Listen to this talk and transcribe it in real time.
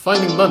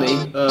Finding money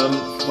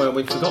where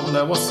we'd forgotten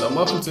there was some.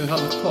 Welcome to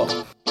Hand of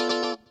Pod.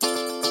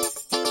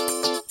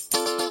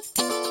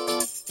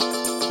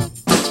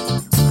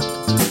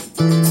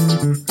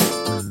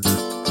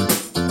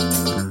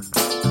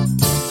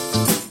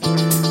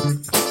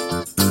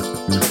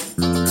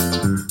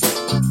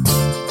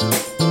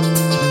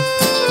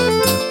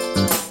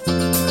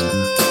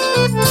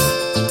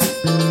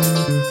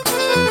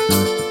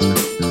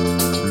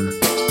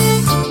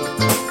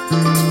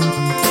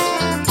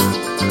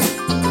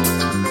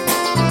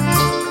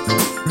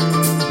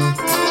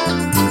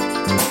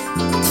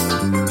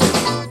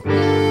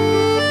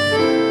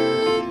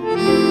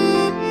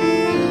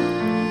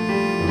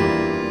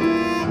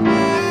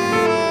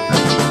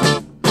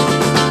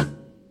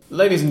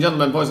 Ladies and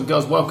gentlemen, boys and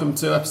girls, welcome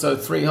to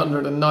episode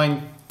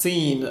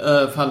 319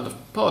 of Hand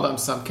of Pod. I'm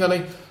Sam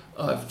Kelly.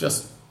 I've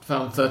just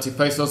found 30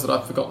 pesos that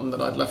I'd forgotten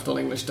that I'd left on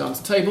English Down's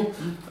table,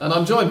 and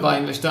I'm joined by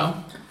English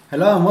Down.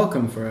 Hello and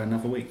welcome for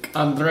another week.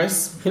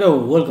 Andres.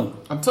 Hello, welcome.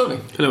 I'm Tony.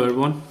 Hello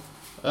everyone.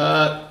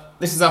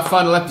 This is our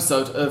final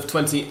episode of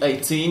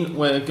 2018.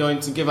 We're going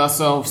to give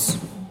ourselves...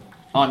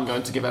 I'm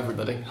going to give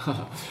everybody,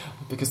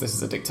 because this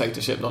is a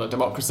dictatorship, not a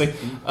democracy,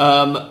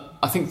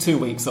 I think 2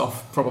 weeks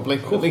off, probably.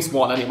 Cool. At least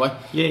one, anyway.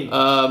 Yay.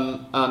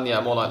 And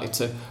yeah, more likely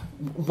two.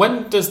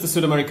 When does the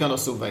Sudamericano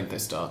Sub-20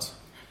 start?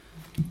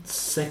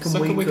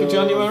 Second week of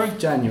January?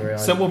 January.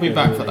 So we'll be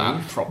back for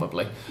that,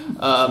 probably.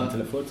 Something to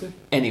look forward to.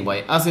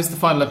 Anyway, as is the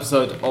final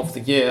episode of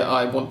the year,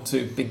 I want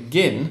to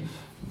begin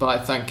by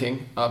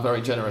thanking our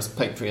very generous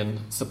Patreon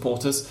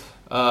supporters.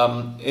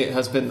 It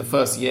has been the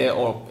first year,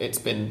 or it's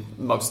been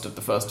most of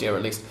the first year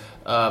at least,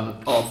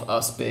 of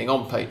us being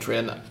on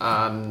Patreon,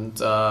 and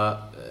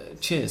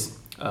cheers.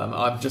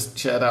 I've just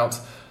shared out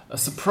a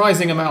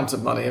surprising amount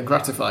of money, a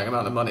gratifying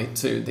amount of money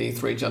to the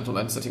three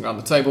gentlemen sitting around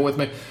the table with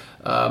me.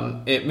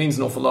 It means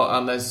an awful lot,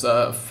 and there's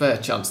a fair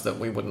chance that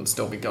we wouldn't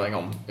still be going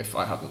on if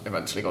I hadn't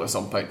eventually got us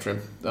on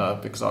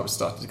Patreon, because I was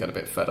starting to get a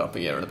bit fed up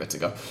a year and a bit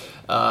ago.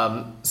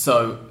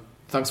 So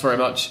thanks very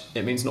much.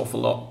 It means an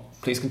awful lot.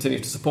 Please continue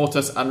to support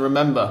us, and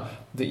remember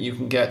that you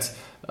can get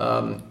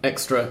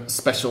extra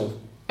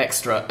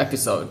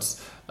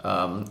episodes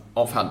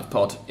of Hand of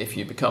Pod if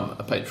you become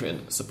a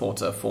Patreon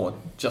supporter for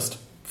just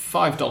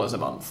 $5 a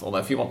month. Although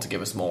if you want to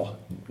give us more,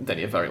 then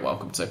you're very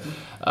welcome to.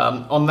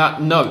 On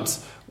that note,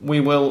 we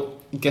will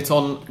get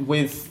on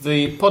with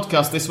the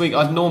podcast this week.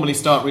 I'd normally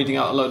start reading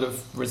out a load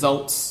of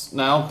results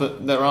now,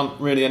 but there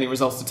aren't really any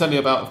results to tell you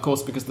about, of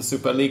course, because the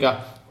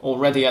Superliga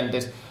already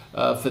ended.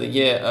 For the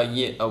year, a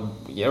year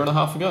and a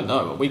half ago?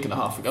 No, a week and a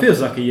half ago.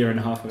 Feels like a year and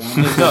a half ago.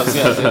 It does,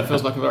 yes. It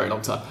feels like a very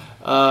long time.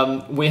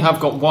 We have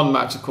got one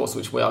match, of course,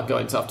 which we are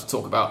going to have to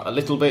talk about a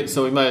little bit,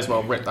 so we may as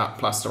well rip that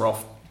plaster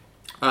off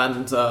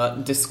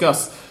and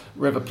discuss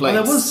River Plate.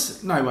 Oh, there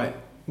was... No, wait.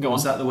 Go on.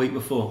 Was that the week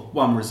before?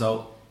 One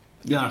result.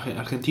 Yeah,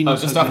 Argentina.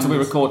 Just after we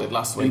recorded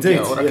last week. Indeed,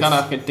 Huracán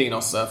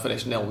Argentinos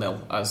finished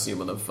 0-0, as you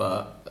will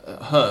have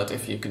heard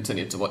if you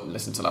continued to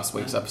listen to last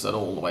week's episode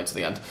all the way to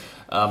the end.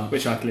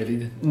 Which I clearly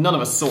did. None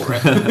of us saw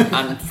it,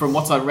 and from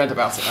what I read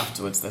about it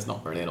afterwards, there's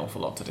not really an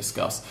awful lot to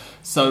discuss.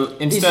 So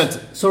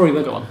instead... Sorry,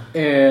 but go on.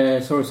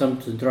 Sorry, Sam,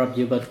 to interrupt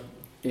you, but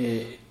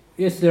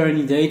is there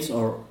any dates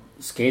or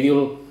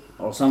schedule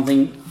or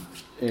something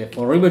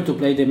for River to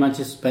play the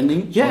matches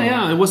pending?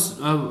 Yeah, it was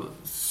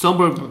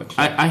somewhere.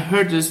 I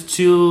heard there's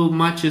 2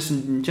 matches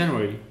in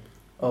January.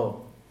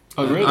 Oh,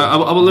 really? I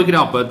will look it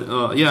up,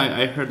 but yeah,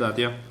 I heard that.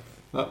 Yeah,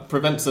 that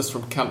prevents us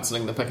from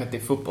cancelling the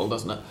Pecati football,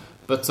 doesn't it?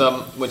 But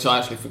which I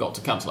actually forgot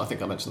to cancel. I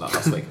think I mentioned that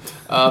last week.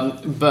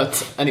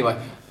 But anyway,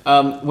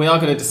 we are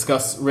going to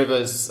discuss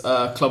River's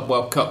Club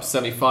World Cup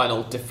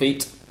semi-final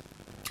defeat,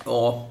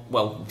 or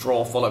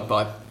draw followed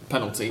by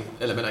penalty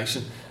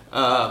elimination,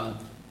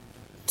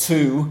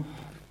 to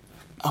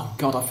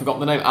I've forgotten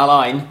the name,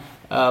 Al Ain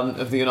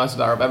of the United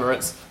Arab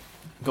Emirates.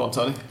 Go on,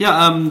 Tony.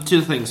 Yeah.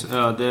 2 things.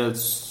 The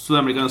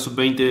Sudamericano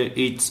Sub-20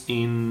 it's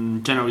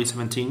in January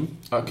 17.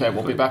 Okay,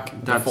 we'll be back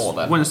before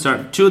then. When it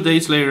starts. 2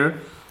 days later,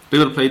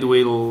 River Plate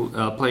will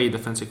play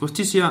Defensa y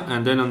Justicia,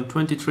 and then on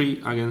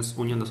 23 against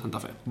Unión de Santa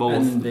Fe. Both.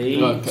 And the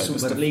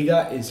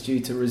Superliga is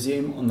due to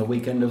resume on the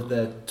weekend of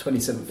the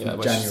 27th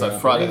of January. So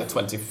Friday the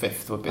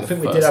 25th would be the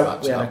first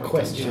match. We had a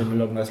question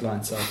along those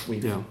lines, so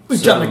we've jumped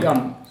the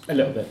gun a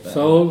little bit.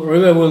 So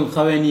River won't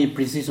have any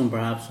pre-season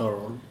perhaps,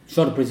 or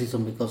short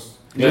pre-season, because...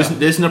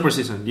 There's no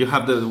pre-season. You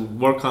have the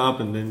World Cup,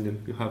 and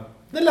then you have...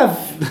 They'll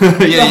have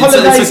the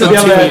holidays to be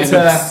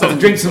able to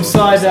drink some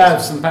cider,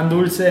 have some pan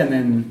dulce, and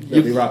then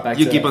they'll be right back.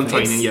 You keep on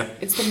training,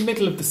 It's the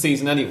middle of the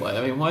season anyway.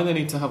 I mean, why do they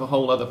need to have a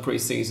whole other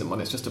pre-season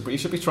when it's just you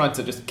should be trying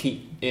to just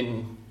keep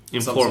in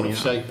some sort of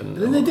shape. And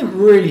they didn't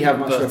really have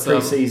much of a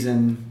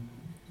pre-season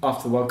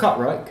after the World Cup,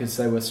 right? Because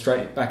they were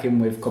straight back in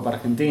with Copa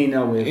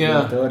Argentina, with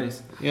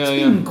Libertadores. It's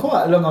been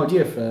quite a long old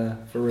year for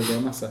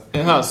River Massa.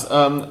 It has,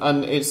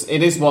 and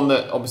it is one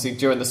that obviously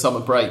during the summer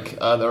break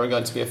there are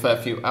going to be a fair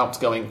few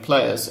outgoing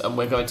players, and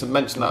we're going to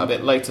mention that a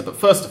bit later. But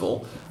first of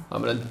all,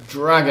 I'm going to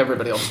drag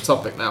everybody on the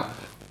topic now.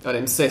 and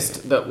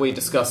insist that we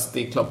discuss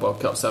the Club World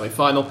Cup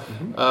semi-final.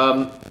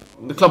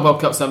 The Club World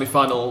Cup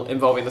semi-final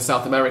involving the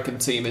South American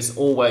team is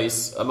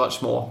always a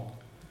much more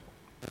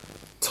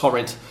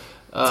torrid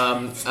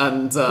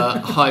and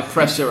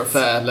high-pressure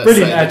affair. Let's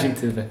Brilliant say,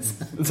 adjective.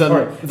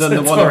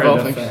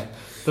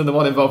 than the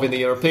one involving the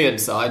European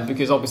side,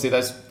 because obviously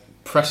there's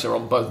pressure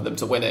on both of them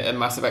to win it and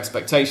massive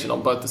expectation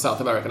on both the South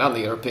American and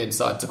the European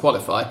side to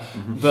qualify.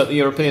 But the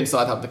European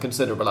side have the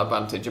considerable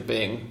advantage of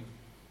being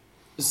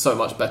so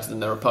much better than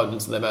their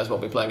opponents, and they may as well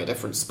be playing a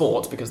different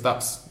sport, because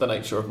that's the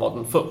nature of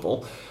modern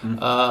football.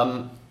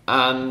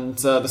 And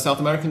the South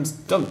Americans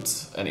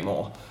don't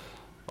anymore,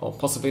 or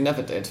possibly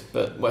never did,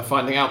 but we're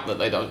finding out that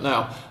they don't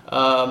now.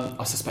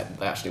 I suspect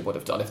they actually would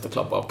have done if the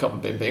Club World Cup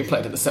had been being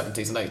played in the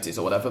 70s and 80s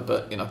or whatever,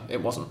 but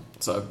it wasn't,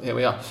 so here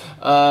we are.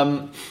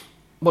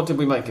 What did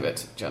we make of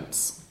it,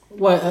 gents?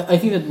 Well, I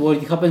think that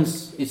what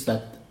happens is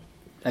that,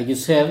 like you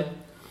said,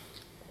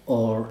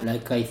 or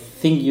like I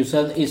think you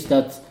said, is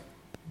that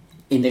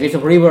in the case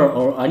of River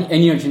or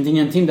any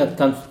Argentinian team that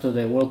comes to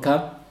the World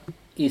Cup,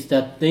 is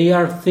that they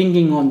are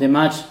thinking on the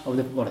match of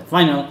the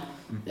final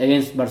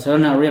against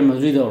Barcelona, Real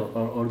Madrid,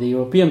 or the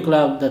European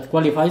club that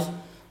qualifies,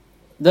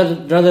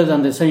 rather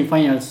than the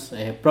semi-finals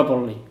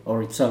properly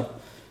or itself.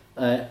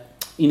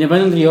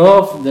 Independently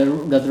of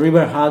that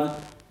River had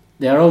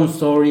their own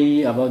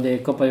story about the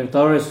Copa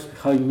Libertadores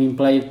having been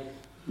played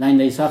 9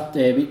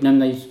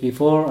 days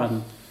before,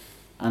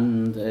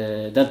 and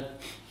that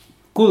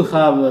could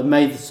have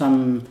made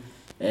some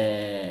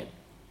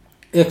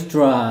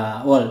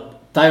extra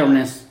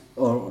tiredness,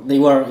 or they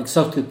were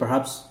exhausted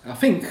perhaps. I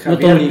think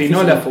Javier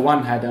Pinola for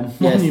one had a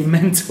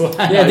monumental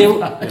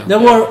hangover. There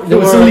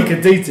was all he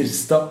could do to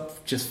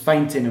stop just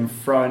fainting and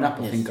throwing up.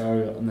 I think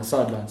on the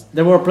sidelines.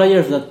 There were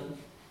players that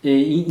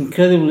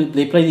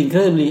they played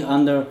incredibly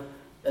under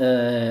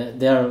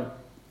their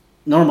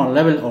normal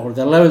level, or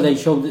the level they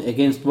showed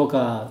against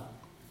Boca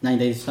 9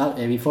 days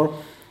before.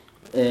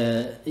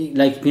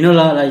 Like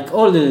Pinola, like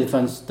all the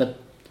defense that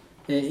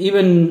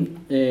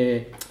even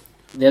the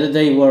other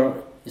day were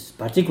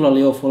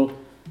particularly awful.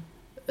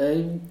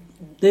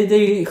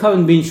 They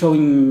haven't been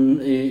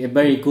showing a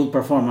very good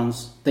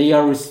performance. They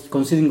are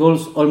conceding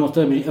goals almost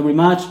every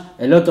match.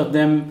 A lot of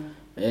them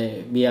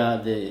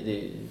via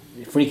the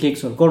free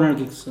kicks or corner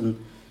kicks,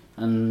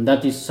 and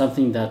that is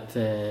something that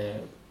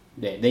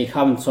they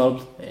haven't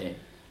solved.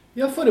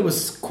 I thought it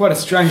was quite a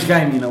strange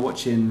game.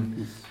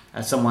 Watching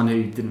as someone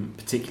who didn't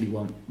particularly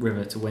want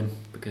River to win,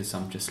 because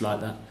I'm just like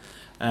that.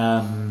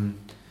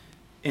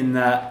 In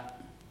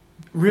that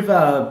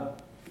River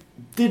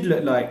did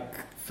look like,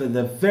 for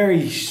the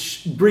very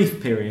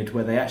brief period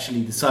where they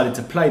actually decided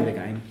to play the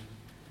game,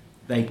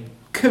 they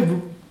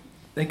could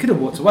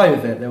have walked away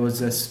with it. There was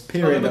this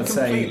period, I'd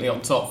say, completely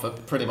on top for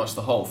pretty much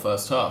the whole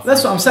first half.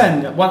 That's what I'm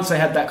saying. Once they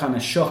had that kind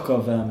of shock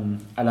of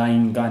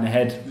Alain going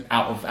ahead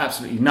out of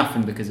absolutely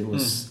nothing, because it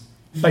was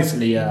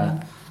basically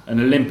an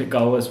Olympic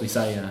goal, as we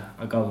say,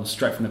 a goal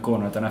straight from the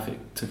corner. I don't know if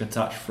it took a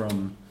touch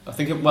from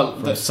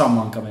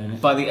someone coming in.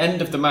 By the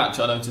end of the match,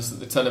 I noticed that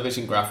the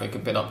television graphic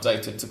had been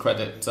updated to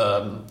credit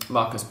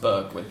Marcus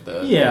Berg with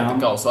the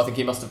goal, so I think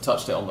he must have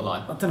touched it on the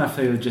line. I don't know if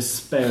they were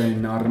just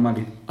sparing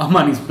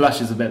Armani's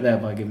blushes a bit there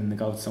by giving the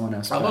goal to someone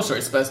else. I'm not sure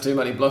it spares too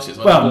many blushes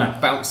when it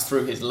bounced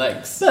through his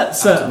legs. But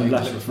certain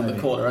blushes from the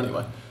corner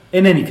anyway.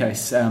 In any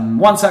case,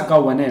 once that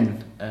goal went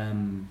in,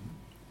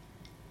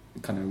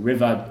 kind of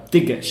River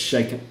did get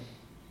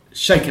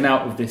shaken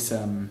out of this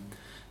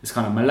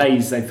kind of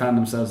malaise they found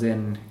themselves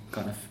in,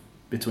 kind of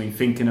between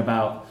thinking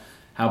about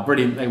how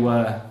brilliant they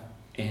were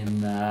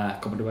in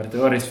Copa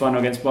Libertadores final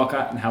against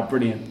Boca, and how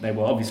brilliant they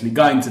were obviously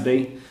going to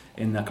be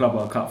in the Club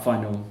World Cup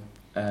final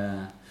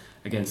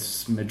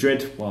against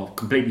Madrid, while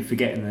completely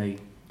forgetting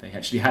they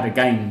actually had a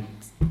game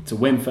to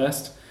win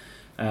first.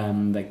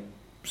 They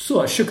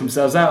sort of shook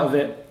themselves out of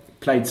it,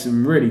 played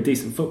some really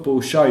decent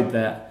football, showed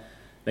that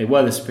they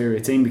were the superior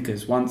team,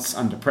 because once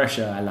under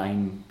pressure,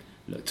 Alain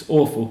looked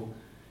awful,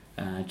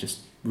 just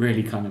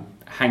really kind of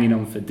hanging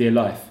on for dear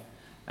life.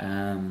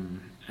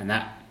 And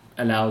that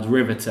allowed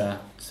River to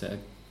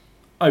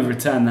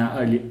overturn that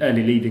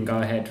early lead and go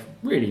ahead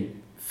really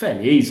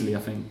fairly easily, I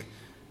think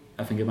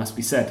it must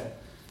be said.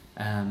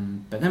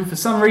 But then for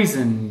some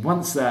reason,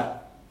 once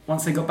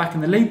they got back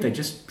in the lead, they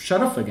just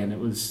shut off again. It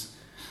was,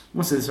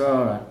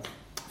 all right,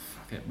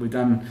 fuck it, we've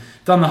done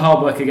the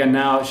hard work again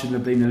now. It should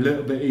have been a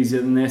little bit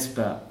easier than this,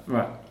 but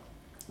right,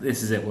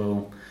 this is it.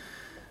 We'll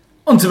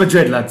on to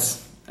Madrid,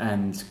 lads.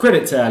 And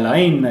credit to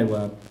Alain, they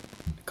were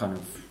kind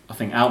of, I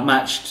think,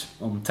 outmatched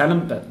on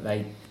talent, but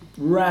they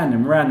ran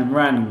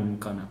and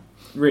kind of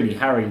really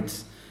harried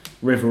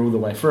River all the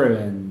way through,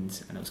 and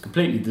it was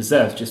completely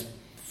deserved just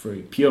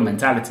through pure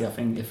mentality. I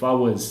think if I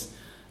was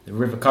the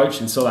River coach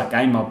and saw that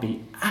game, I'd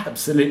be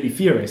absolutely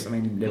furious. I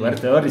mean,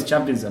 Libertadores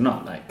champions or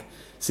not, like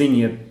seeing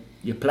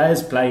your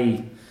players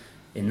play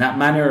in that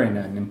manner in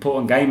an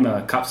important game,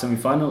 a cup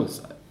semi-final,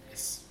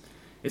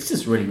 it's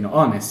just really not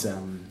honest.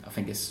 I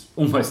think it's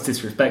almost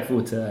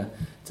disrespectful to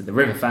the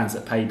River fans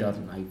that paid, I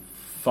don't know,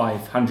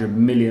 500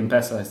 million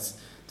pesos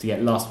to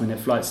get last minute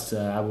flights to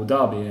Abu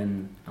Dhabi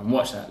and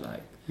watch that.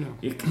 Like,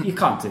 You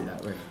can't do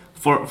that, really.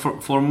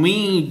 For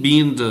me,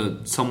 being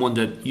someone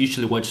that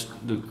usually watch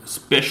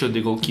especially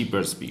the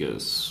goalkeepers,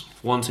 because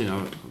once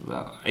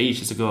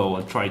ages ago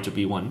I tried to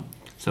be one,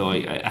 so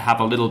I have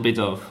a little bit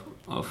of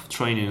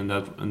training in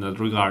that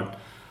regard.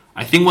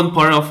 I think one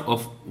part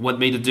of what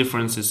made the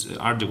difference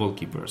are the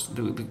goalkeepers.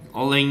 The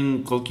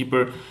all-in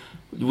goalkeeper,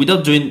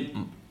 without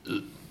doing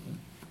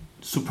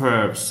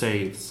superb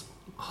saves,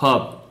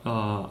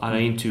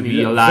 Alain to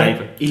be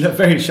alive. He looked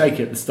very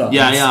shaky at the start.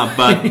 Yeah,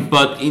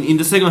 but in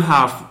the second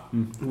half,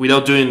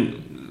 without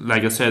doing,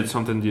 like I said,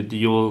 something that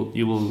you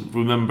will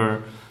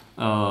remember,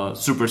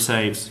 super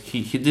saves.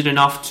 He did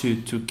enough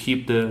to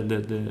keep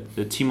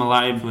the team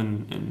alive,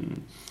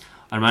 and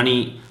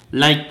Armani,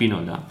 like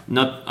Pinola,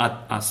 not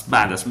as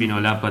bad as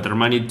Pinola, but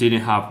Armani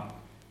didn't have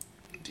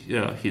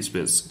his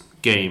best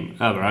game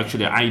ever.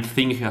 Actually, I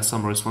think he has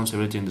some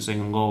responsibility in the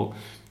second goal,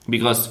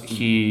 because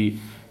he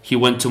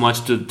went too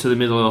much to the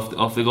middle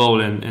of the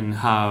goal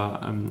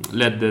and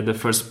led the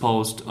first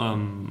post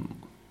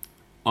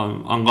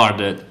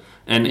unguarded,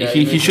 and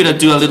he should have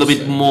done a little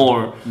bit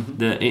more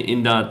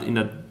in that.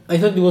 I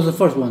thought it was the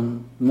first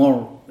one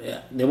more.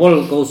 Yeah, the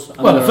ball goes.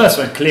 Well, the first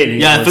one clearly.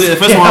 Yeah, was, the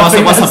first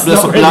one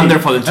was a blunder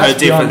for the entire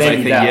beyond defense. I any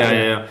think. doubt,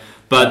 Yeah.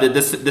 But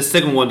the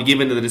second one,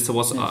 given that it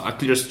was a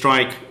clear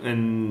strike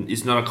and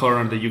it's not a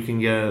corner that you can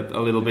get a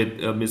little bit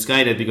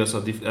misguided because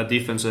of a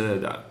defense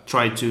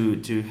tried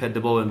to hit the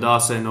ball and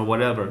doesn't or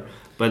whatever.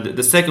 But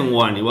the second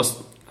one, it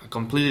was a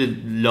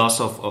completely loss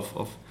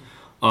of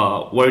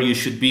where you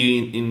should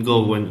be in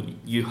goal when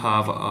you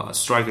have a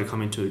striker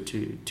coming to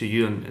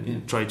you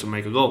and try to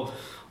make a goal.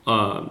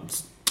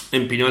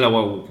 And Pinola,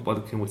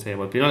 what can we say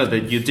about Pinola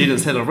that you didn't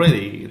say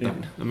already? Yeah.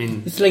 I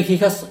mean, it's like he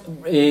has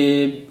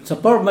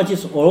support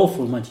matches or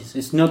awful matches.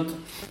 It's not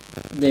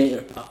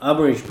the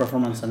average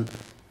performance, and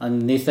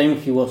this time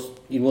it was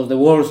the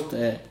worst.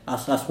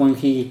 As when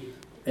he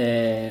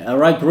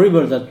arrived to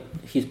River, that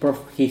his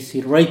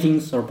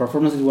ratings or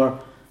performances were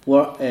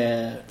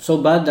so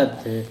bad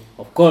that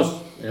of course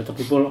a lot of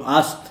people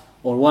asked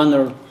or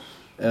wondered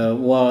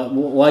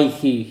why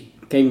he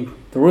came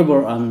to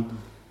River, and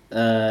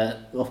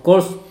of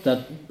course that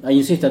I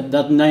insist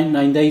that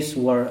 9 days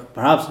were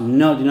perhaps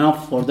not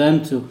enough for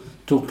them to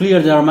clear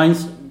their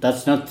minds.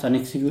 That's not an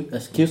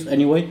excuse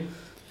anyway.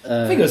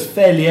 I think it was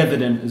fairly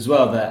evident as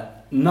well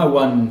that no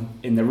one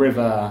in the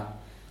River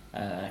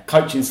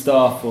coaching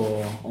staff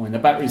or in the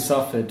backroom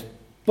staff had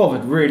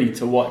bothered really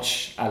to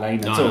watch Alain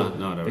at all.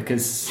 No.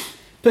 Because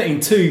putting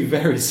two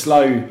very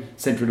slow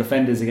central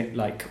defenders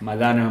like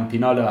Maidana and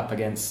Pinola up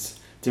against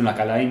a team like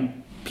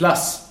Alain,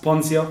 plus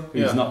Ponzio,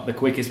 who's not the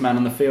quickest man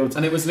on the field.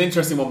 And it was an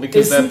interesting one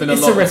because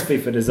it's a recipe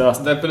for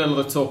disaster. There'd been a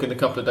lot of talk in the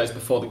couple of days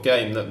before the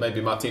game that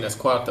maybe Martinez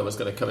Cuarta was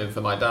going to come in for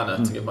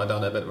Maidana to give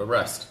Maidana a bit of a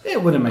rest.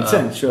 It would have made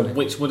sense, surely.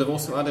 Which would have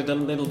also added a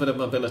little bit of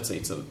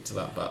mobility to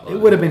that back line. It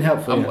would have been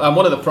helpful. And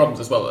one of the problems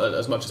as well,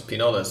 as much as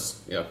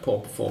Pinola's poor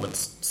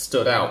performance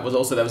stood out, was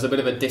also there was a bit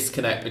of a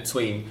disconnect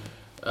between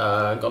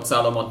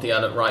Gonzalo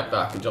Montiel at right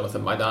back and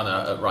Jonathan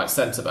Maidana at right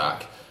centre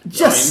back.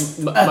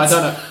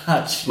 Maidana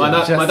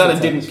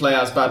didn't play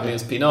as badly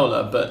as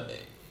Pinola, but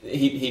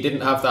he didn't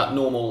have that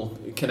normal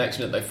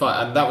connection that they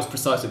fight, and that was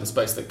precisely the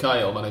space that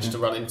Caio managed to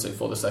run into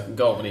for the second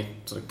goal when he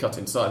sort of cut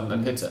inside and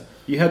then hit it.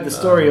 You heard the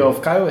story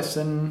of Caio,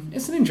 and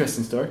it's an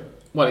interesting story.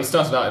 Well, he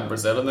started out in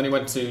Brazil and then he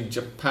went to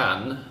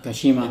Japan.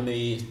 Kashima. In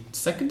the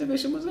second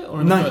division, was it?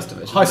 Or in the first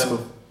division? High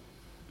school.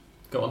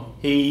 Go on.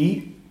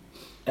 He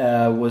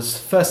was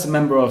first a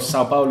member of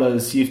Sao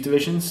Paulo's youth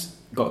divisions,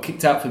 got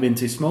kicked out for being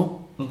too small.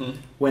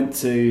 Went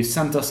to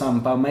Santos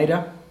and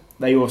Palmeira.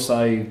 They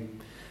also,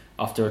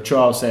 after a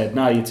trial, said,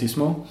 no, you're too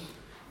small.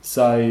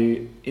 So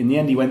in the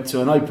end he went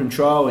to an open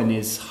trial in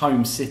his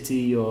home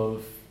city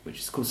which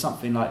is called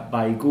something like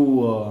Baegu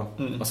or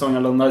something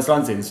along those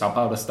lines in Sao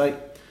Paulo state,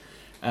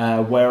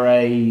 where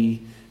a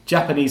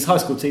Japanese high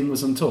school team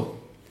was on tour.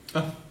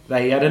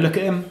 They had a look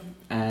at him,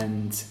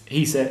 and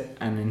he said,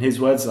 and in his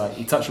words, like,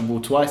 he touched the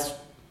ball twice,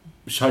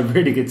 showed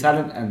really good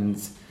talent,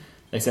 and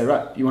they said,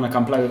 right, you want to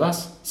come play with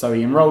us? So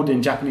he enrolled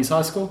in Japanese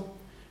high school,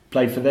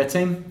 played for their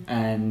team,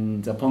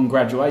 and upon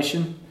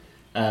graduation,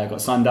 got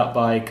signed up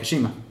by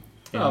Kashima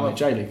in the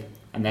J League.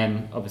 And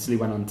then obviously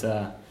went on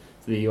to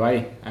the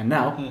UAE, and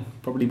now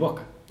probably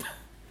Boca.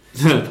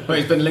 Well,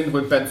 he's been linked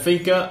with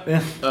Benfica.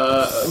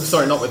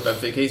 Sorry, not with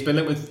Benfica. He's been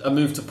linked with a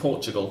move to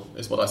Portugal,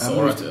 is what I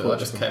saw. I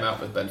just came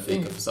out with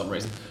Benfica for some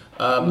reason.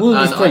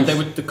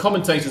 The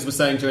commentators were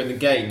saying during the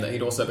game that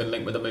he'd also been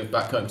linked with a move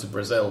back home to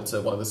Brazil,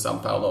 to one of the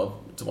São Paulo,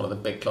 to one of the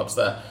big clubs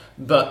there.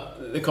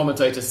 But the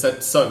commentators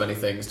said so many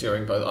things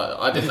during both.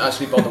 I didn't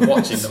actually bother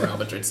watching the Real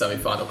Madrid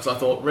semi-final because I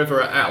thought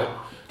River are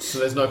out, so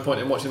there's no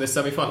point in watching this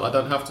semi-final. I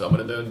don't have to. I'm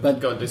going to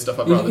go and do stuff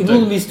I'd rather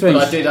do. Be strange.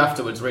 But I did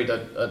afterwards read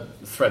a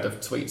thread of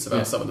tweets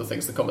about some of the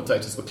things the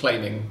commentators were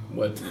claiming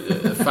were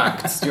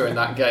facts during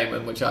that game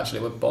and which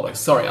actually were bollocks.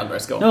 Sorry,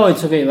 Andres, go on. No,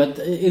 it's okay, but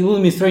it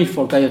would be strange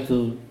for Caio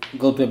to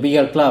go to a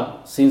bigger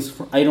club, since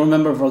I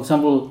remember, for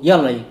example,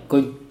 Yarley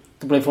going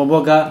to play for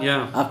Boca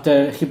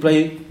after he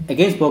played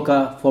against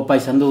Boca for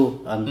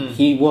Paysandú, and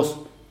he was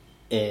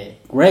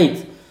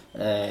great.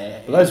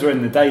 But those were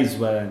in the days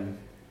when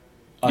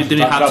You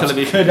didn't have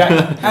television.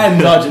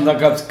 and Argentine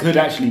clubs could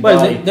actually Well,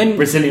 buy then-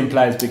 Brazilian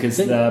players because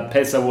the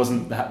peso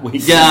wasn't that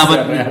weak. Yeah, So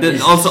but they had then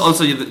this-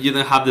 also you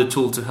didn't have the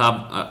tool to have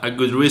a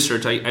good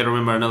research. I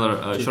remember another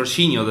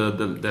Jorginho,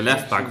 the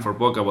left back for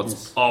Boca, was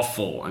Yes.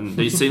 awful, and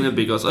they signed it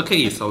because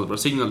it's a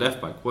Brazilian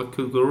left back. What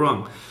could go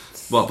wrong?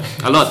 Well,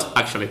 a lot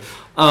actually.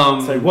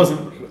 so it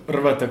wasn't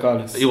Roberto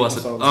Carlos. It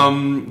wasn't.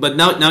 But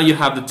now you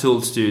have the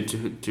tools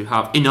to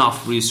have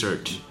enough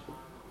research,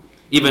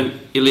 even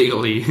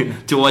illegally,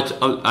 to watch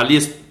at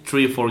least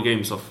 3 or 4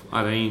 games of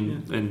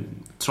Alain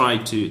and try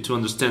to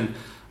understand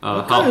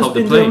how Carlos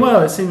they been play. doing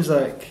well. It seems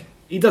like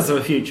he does have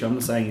a future. I'm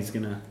not saying he's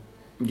going to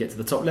get to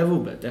the top level,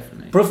 but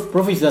definitely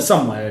Proof is that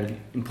somewhere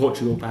in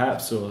Portugal,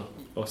 perhaps,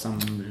 or some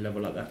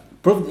level like that.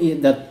 proof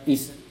that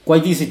is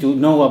quite easy to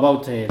know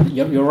about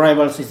your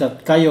rivals is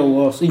that Caio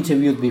was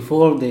interviewed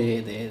before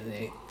the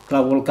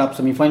Club World Cup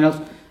semi-finals,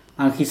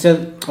 and he said,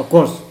 of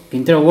course,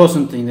 Quintero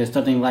wasn't in the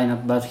starting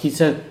lineup, but he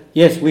said,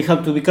 yes, we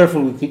have to be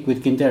careful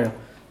with Quintero.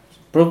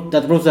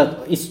 That proves that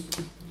it's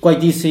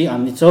quite easy,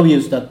 and it's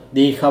obvious that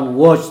they have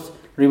watched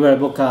River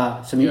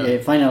Boca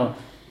semi-final.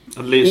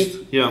 At least,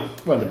 yeah.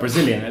 Well, the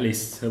Brazilian at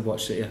least have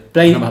watched it. Yeah,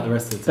 Playing- How about the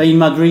rest of the Play in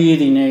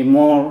Madrid in a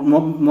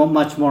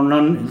much more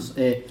known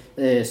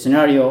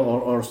scenario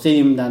or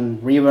stadium than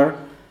River,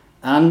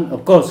 and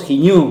of course he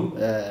knew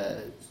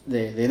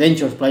the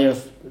dangerous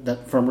players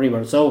that from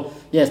River. So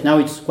yes, now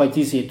it's quite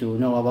easy to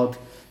know about.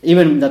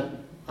 Even that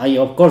I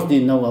of course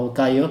didn't know about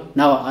Caio.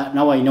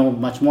 Now I know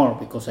much more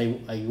because I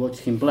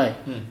watched him play.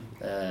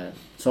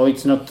 So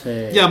it's not.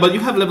 Yeah, but you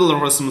have level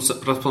of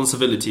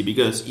responsibility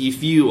because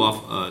if you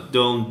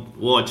don't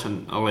watch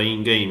an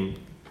Alain game,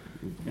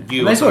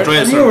 you as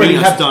Andreas are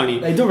really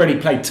stunning. They'd already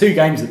played 2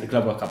 games at the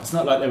Club World Cup. It's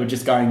not like they were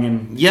just going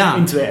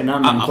into it in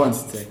unknown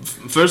quantity.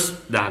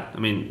 First, that I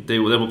mean, they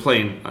were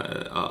playing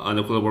on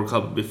the Club World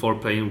Cup before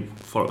playing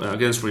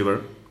against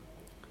River.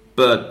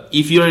 But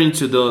if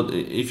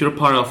you're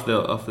part of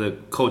the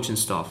coaching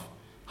staff,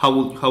 how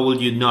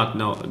will you not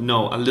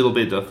know a little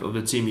bit of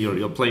the team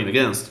you're playing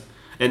against?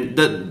 And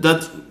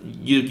that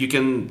you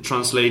can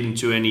translate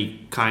into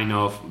any kind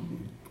of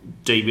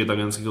David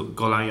against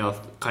Goliath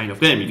kind of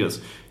game, because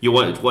you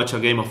watch a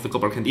game of the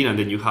Copa Argentina and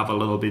then you have a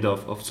little bit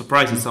of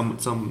surprises some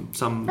It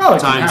can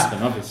times.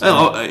 happen,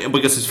 obviously.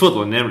 Because it's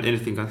football and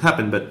anything can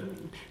happen, but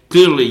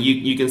clearly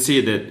you can see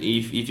that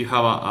if you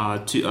have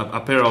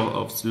a pair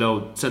of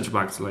slow centre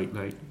backs like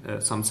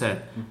Sam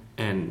said,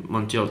 and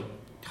Montiel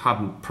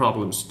having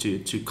problems to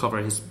cover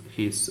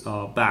his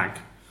back,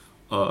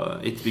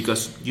 it's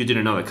because you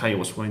didn't know that Caio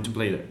was going to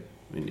play there.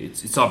 I mean,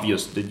 it's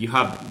obvious that you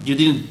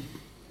didn't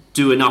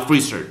do enough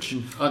research.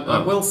 I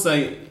will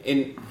say,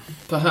 in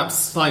perhaps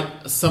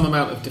some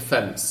amount of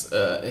defence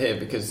here,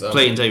 because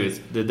Playing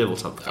David, the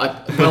devil's advocate.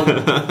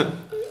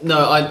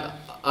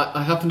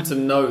 I happen to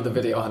know the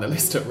video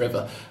analyst at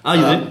River. Oh,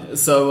 you did?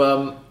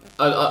 So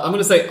I'm going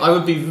to say I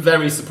would be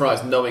very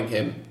surprised knowing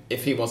him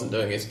if he wasn't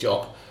doing his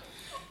job.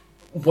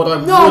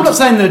 I'm not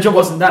saying the job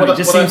wasn't done. It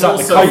just seems like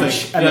the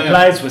coach and the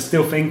players were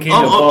still thinking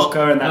of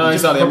Boca, and that just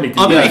exactly. probably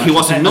didn't. I mean, he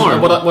was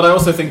ignored. What I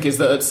also think is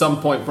that at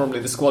some point, probably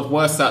the squad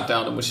were sat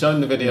down and were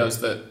shown the videos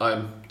that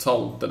I'm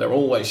told that they're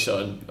always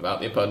shown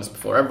about the opponents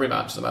before every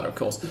match, as a matter of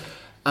course,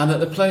 and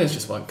that the players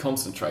just weren't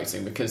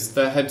concentrating because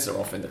their heads are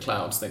off in the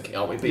clouds, thinking,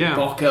 "Oh, we beat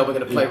Boca, we're going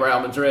to play Real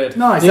Madrid."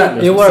 No,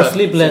 exactly. They were So-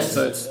 sleepless,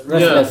 so it's-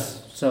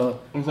 restless. So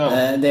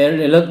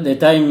the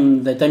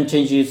time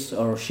changes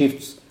or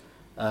shifts.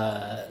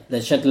 The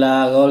jet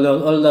lag,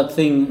 all that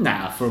thing.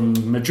 From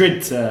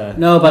Madrid to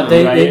No, but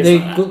Reyes,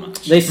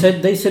 they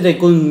said they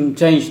couldn't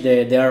change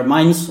their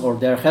minds or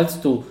their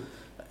health to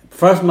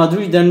first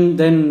Madrid,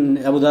 then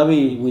Abu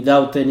Dhabi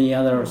without any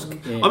other.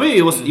 I mean,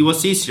 it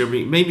was easier.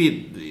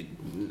 Maybe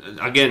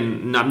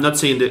again, I'm not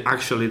saying that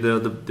actually the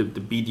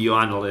video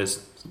analysts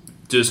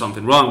do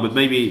something wrong, but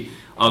maybe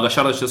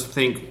Gallardo just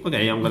think,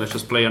 okay, I'm gonna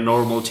just play a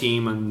normal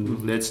team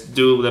and let's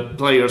do the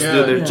players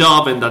do their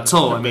job, and that's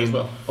all. I mean,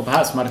 or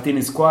perhaps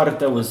Martinez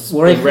Cuarta was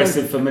What I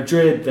aggressive for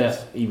Madrid,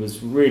 that he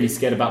was really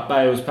scared about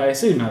Bale's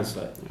pace. Who knows?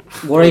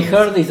 What I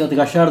heard is that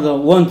Gallardo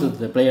wanted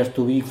the players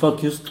to be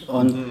focused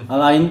on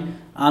Alain,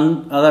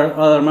 and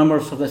other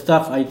members of the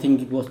staff. I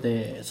think it was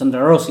the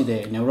Sandra Rossi,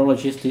 the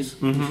neurologist,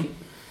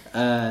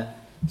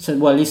 said,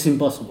 well, it's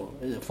impossible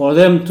for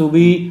them to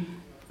be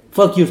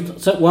focused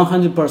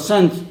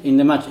 100% in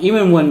the match,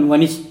 even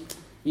when it's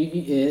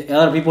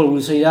other people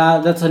will say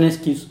that's an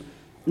excuse.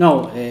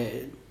 No,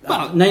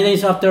 9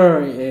 days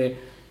after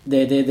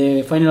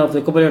the final of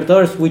the Copa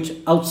Libertadores, which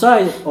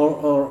outside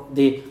or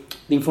the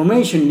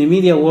information in the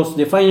media was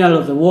the final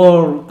of the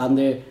world and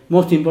the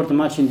most important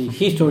match in the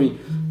history,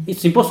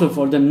 it's impossible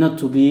for them not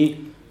to be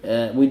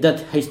with that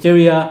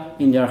hysteria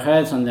in their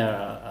heads and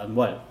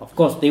well, of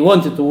course they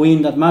wanted to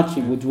win that match,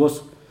 which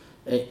was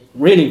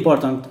really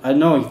important. I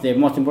know it's the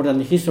most important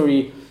in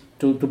history.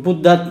 To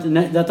put that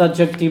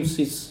adjectives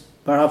is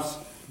perhaps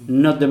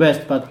not the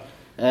best, but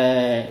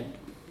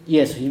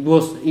yes, it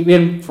was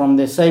even from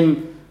the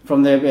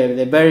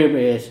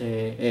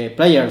very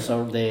players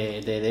or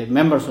the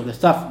members of the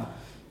staff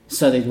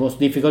said it was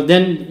difficult.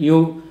 Then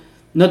you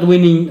not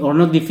winning or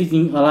not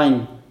defeating a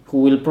line who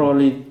will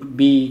probably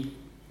be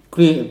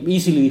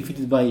easily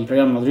defeated by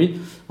Real Madrid.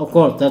 Of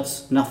course,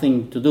 that's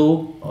nothing to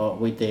do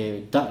with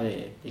the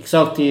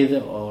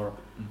exhausted or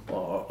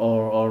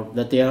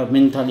that they are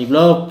mentally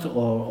blocked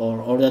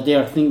or that they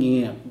are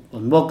thinking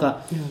on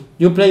Boca. Yeah.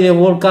 You play the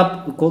World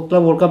Cup, Club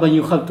World Cup, and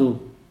you have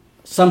to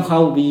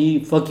somehow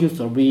be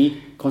focused or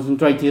be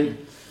concentrated.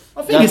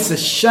 I think it's a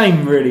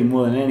shame, really,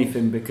 more than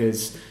anything,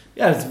 because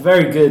it's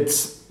very good.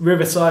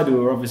 Riverside, who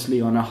were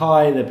obviously on a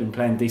high, they've been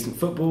playing decent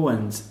football,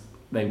 and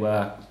they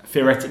were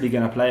theoretically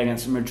going to play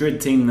against a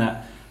Madrid team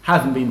that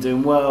haven't been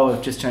doing well,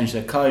 have just changed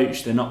their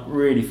coach, they're not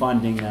really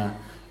finding a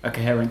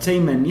coherent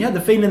team, and you had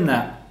the feeling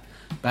that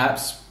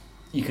perhaps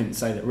you couldn't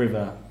say that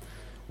River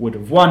would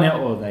have won it,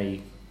 or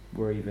they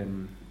were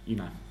even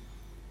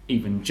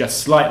just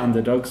slight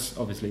underdogs.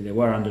 Obviously they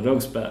were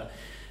underdogs, but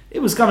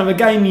it was kind of a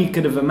game you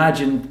could have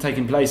imagined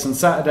taking place on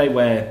Saturday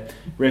where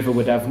River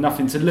would have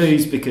nothing to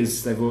lose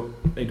because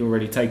they'd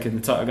already taken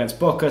the title against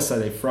Boca, so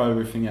they'd throw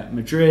everything at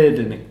Madrid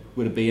and it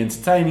would be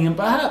entertaining, and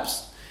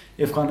perhaps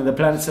if kind of the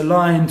planets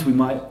aligned we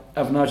might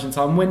have an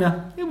Argentine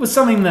winner. It was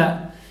something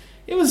that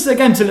it was a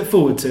game to look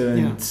forward to,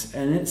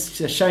 and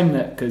it's a shame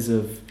that because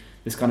of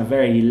this kind of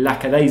very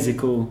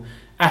lackadaisical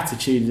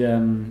attitude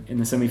in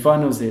the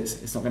semi-finals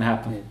it's not going to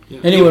happen.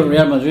 Anyway,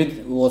 Real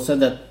Madrid was said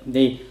that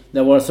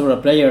there were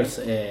several players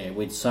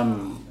with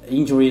some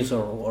injuries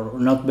or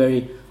not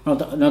that they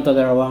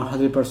are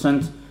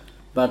 100%,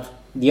 but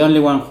the only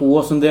one who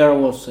wasn't there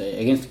was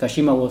against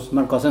Kashima was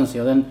Marco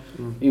Asensio. Then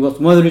it was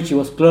Modric, it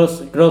was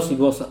Kroos, it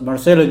was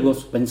Marcelo, it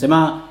was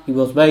Benzema, it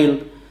was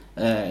Bale,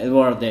 it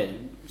were the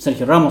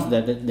Sergio Ramos,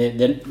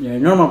 the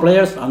normal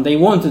players, and they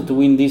wanted to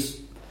win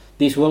this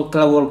World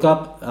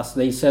Cup, as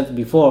they said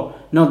before.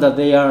 Not that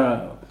they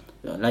are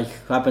like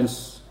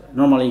happens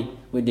normally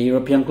with the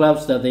European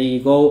clubs, that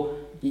they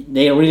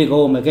really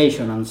go on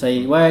vacation and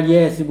say, well,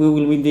 yes, we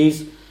will win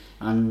this,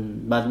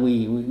 but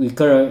we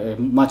care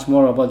much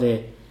more about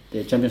the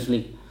Champions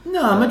League.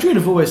 No, Madrid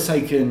have always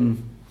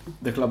taken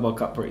the Club World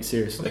Cup pretty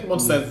seriously. I think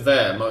once they're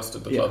there, most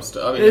of the clubs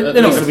do. I mean,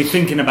 they're not going to be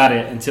thinking about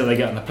it until they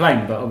get on the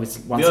plane, but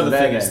obviously once they're there... The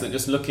other thing is that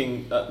just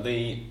looking at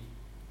the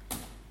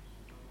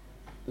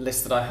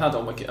list that I had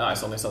on Wikipedia...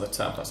 it's on this other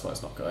tab, that's why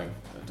it's not doing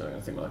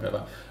anything when I go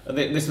back.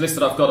 This list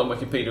that I've got on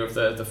Wikipedia of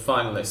the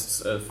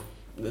finalists of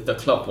the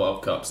Club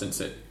World Cup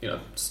since it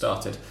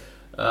started,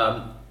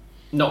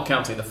 not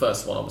counting the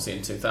first one obviously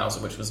in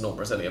 2000, which was an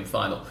all-Brazilian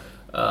final,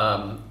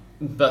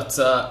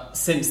 but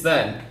since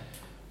then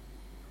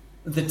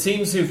the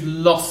teams who've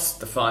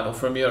lost the final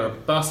from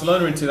Europe,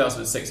 Barcelona in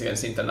 2006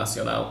 against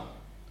Internacional,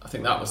 I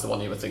think that was the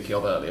one you were thinking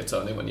of earlier,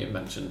 Tony, when you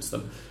mentioned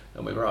them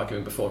and we were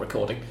arguing before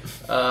recording.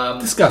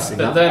 Discussing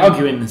that.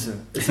 Arguing is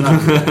an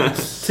argument.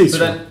 But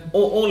then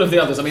all of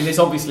the others, I mean, this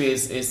obviously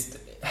is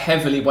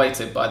heavily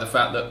weighted by the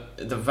fact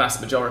that the vast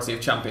majority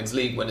of Champions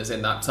League winners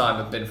in that time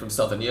have been from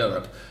Southern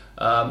Europe.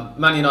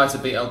 Man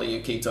United beat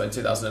LDU Quito in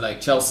 2008.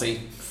 Chelsea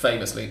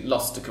famously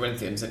lost to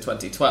Corinthians in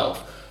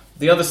 2012.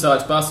 The other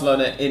side,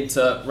 Barcelona,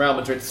 Inter, Real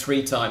Madrid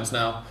 3 times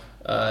now,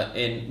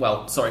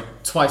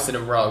 twice in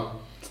a row,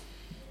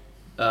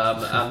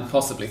 and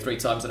possibly 3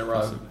 times in a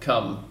row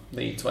come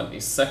the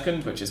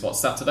 22nd, which is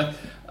Saturday.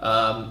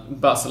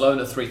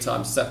 Barcelona 3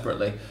 times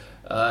separately,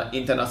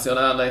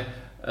 Internazionale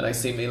and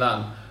AC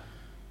Milan.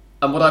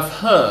 And what I've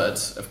heard,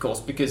 of course,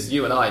 because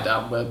you and I,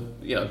 Dan, were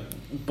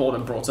born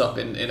and brought up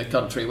in a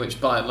country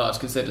which by and large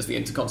considers the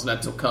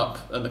Intercontinental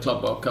Cup and the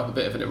Club World Cup a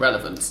bit of an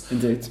irrelevance.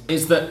 Indeed.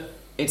 Is that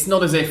it's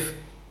not as if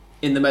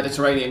in the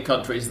Mediterranean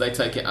countries they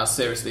take it as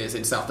seriously as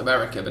in South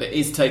America, but it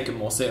is taken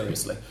more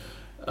seriously.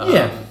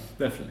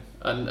 Definitely.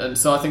 And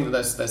so I think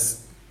that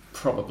there's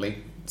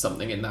probably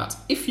something in that.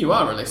 If you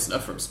are a listener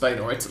from Spain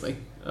or Italy,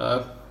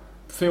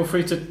 feel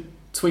free to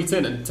tweet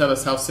in and tell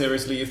us how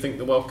seriously you think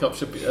the World Cup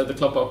should be, the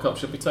Club World Cup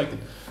should be taken.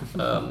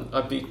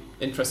 I'd be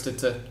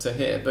interested to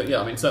hear. But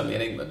yeah, I mean, certainly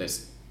in England,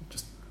 it's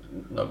just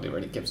nobody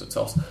really gives a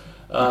toss.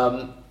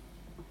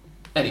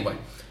 Anyway,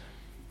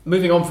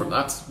 moving on from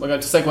that, we're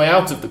going to segue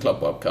out of the Club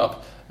World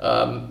Cup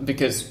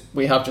because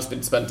we have just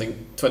been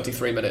spending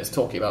 23 minutes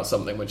talking about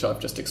something which I've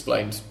just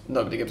explained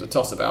nobody gives a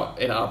toss about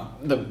in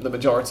the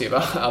majority of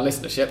our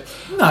listenership.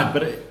 No,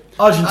 but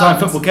Argentine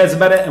football cares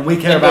about it, and we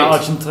care about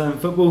Argentine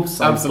football,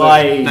 so by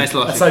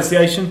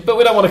association. But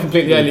we don't want to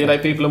completely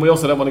alienate people, and we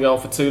also don't want to go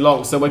on for too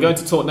long. So we're going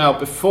to talk now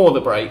before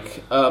the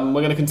break. We're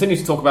going to continue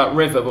to talk about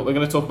River, but we're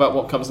going to talk about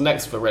what comes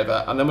next for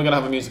River, and then we're going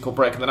to have a musical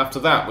break, and then after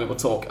that we will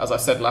talk, as I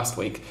said last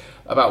week,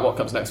 about what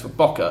comes next for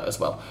Boca as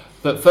well.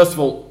 But first of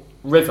all,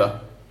 River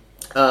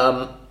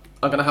are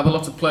going to have a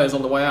lot of players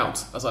on the way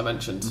out, as I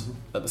mentioned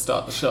at the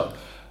start of the show.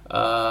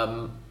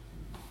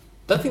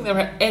 Don't think there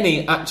are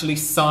any actually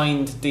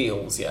signed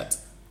deals yet,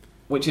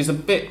 which is a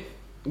bit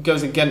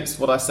goes against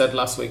what I said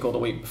last week or the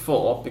week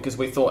before, because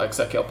we thought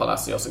Ezequiel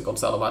Palacios and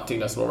Gonzalo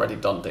Martinez were already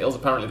done deals.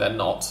 Apparently they're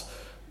not.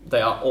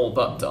 They are all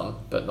but done,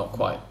 but not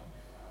quite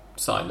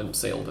signed and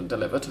sealed and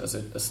delivered, as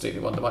Stevie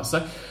Wonder might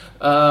say.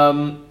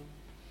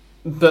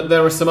 But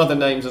there are some other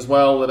names as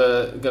well that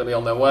are going to be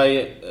on their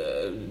way.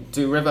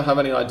 do River have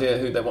any idea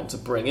who they want to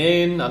bring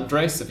in?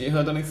 Andres, have you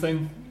heard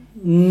anything?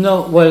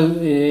 No, well,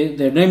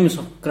 the names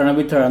of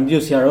Kranavitar and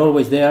Dusi are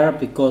always there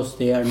because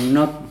they are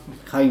not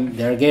having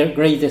their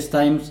greatest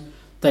time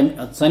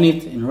at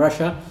Zenit in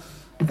Russia.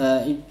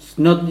 It's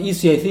not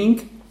easy, I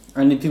think,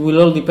 and it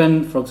will all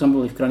depend. For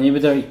example, if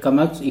Kranavitar comes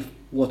out, if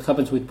what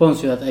happens with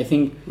Poncio, that I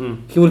think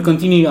he will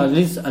continue at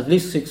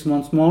least 6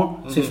 months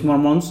more, 6 more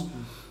months.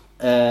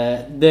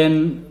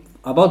 Then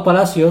about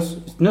Palacios,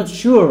 it's not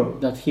sure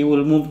that he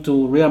will move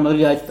to Real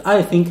Madrid.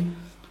 I think,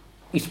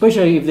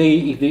 especially if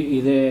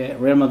the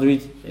Real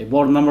Madrid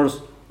board members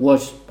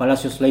watch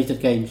Palacios' latest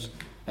games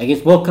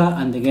against Boca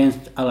and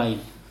against Alain.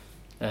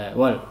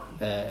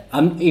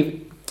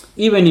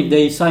 Even if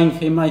they sign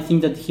him, I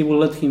think that he will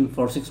let him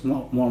for 6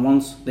 more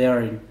months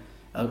there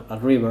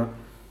at River.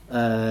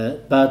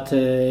 But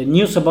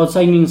news about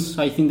signings,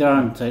 I think there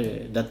aren't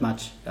that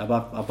much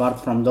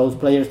apart from those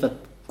players that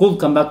could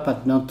come back,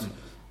 but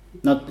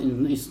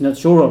it's not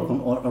sure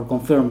or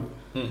confirmed.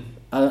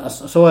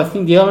 So I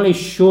think the only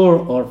sure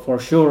or for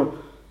sure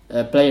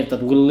player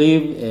that will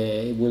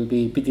leave will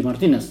be Pity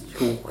Martinez,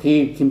 who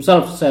he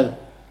himself said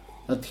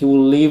that he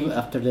will leave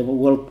after the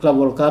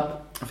World Cup.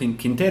 I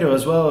think Quintero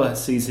as well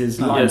sees his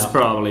lineup. Yes,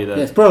 probably that.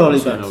 Yes, probably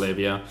he's that. gonna leave.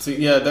 Yeah. So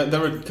there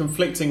were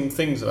conflicting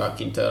things about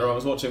Quintero. I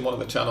was watching one of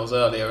the channels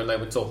earlier, and they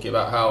were talking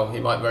about how he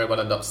might very well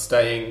end up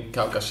staying.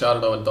 Cal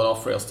Gallardo and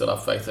Donofrio still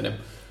have faith in him.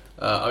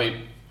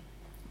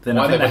 Then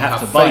why I they think they wouldn't have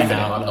have to buy faith in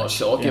now. him, I'm not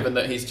sure, given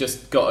that he's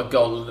just got a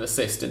goal and an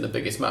assist in the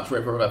biggest match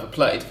River have ever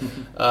played.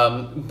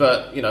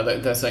 But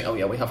they're saying, oh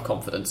yeah, we have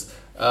confidence.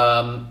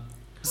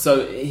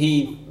 So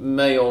he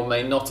may or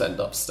may not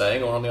end up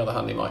staying, or on the other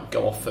hand, he might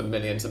go off for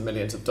millions and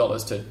millions of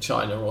dollars to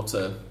China or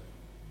to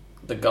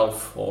the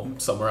Gulf or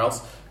somewhere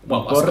else.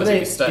 Well, I suppose he'd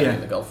be staying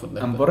in the Gulf, wouldn't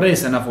he? And Borré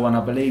is another one,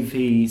 I believe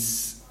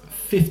he's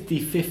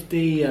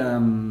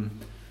 50-50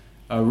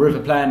 River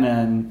plan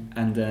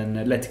and an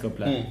Atletico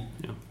plan.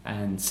 Yeah.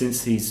 And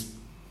since he's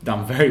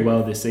done very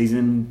well this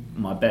season,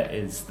 my bet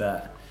is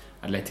that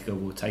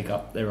Atletico will take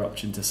up their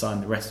option to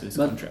sign the rest of his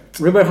contract.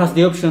 River has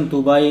the option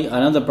to buy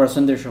another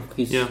percentage of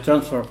his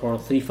transfer for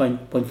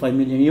 3.5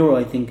 million euro,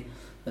 I think.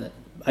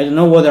 I don't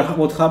know what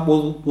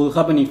will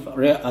happen if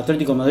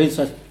Atletico Madrid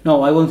says,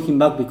 no, I want him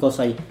back because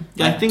I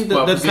think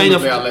that kind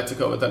of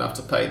Atletico would then have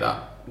to pay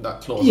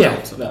that clause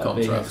out of the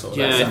contract.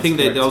 I think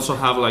they also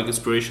have like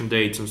expiration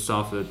dates and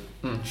stuff that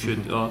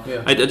should.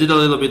 I did a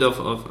little bit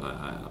of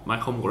my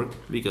homework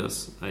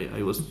because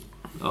I was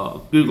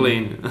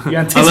googling you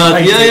a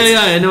lot.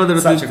 Yeah. I know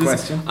there's such a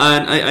question,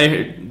 and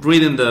I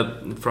read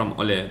from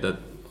Ole that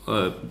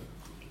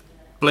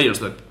players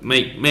that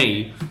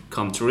may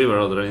come to River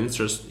or their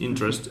interest.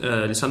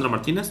 Lisandro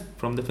Martinez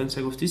from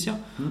Defensa y Justicia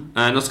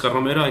and Oscar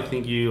Romero. I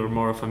think you are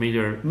more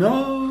familiar.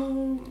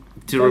 No,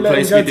 to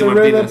replace Pity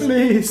Martinez.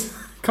 Please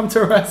come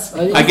to us.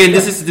 Again,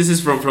 this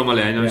is from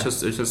Ole. I know it's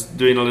just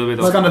doing a little bit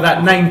of. It's kind of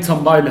that name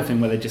Tombola thing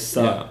where they just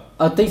start.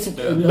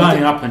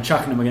 Lining up and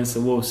chucking them against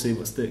the wall, see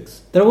what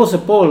sticks. There was a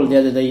poll the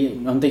other day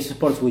on Daisy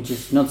Sports, which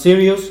is not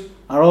serious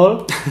at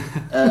all,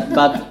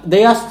 but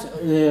they asked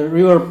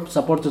River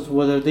supporters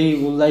whether they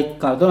would like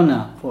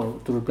Cardona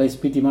to replace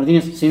Pity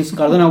Martinez, since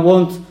Cardona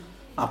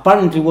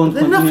apparently won't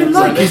They're continue.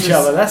 nothing like each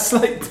other. That's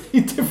like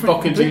different.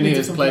 Boca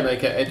Juniors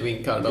playmaker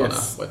Edwin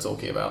Cardona. We're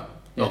talking about.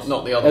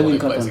 Not the other Edwin one who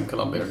Cardona. plays in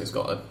Colombia and who's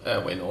got an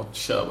Erwin or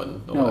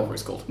Sherwin or whatever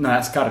it's called. No,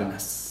 that's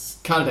Cardenas.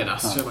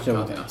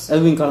 Cardenas.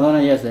 Edwin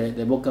Cardona, yes,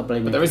 the Boca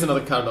playmaker. But there is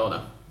another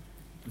Cardona.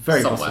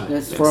 Very somewhere. possible.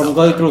 Yes, from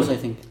Godoy Cruz, I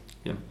think.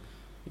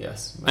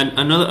 Yes. And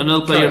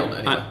another player.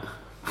 Anyway.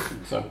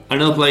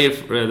 Another player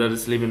that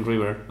is leaving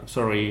River.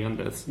 Sorry,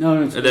 Andres.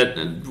 No,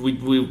 that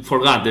we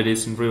forgot that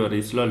is in River.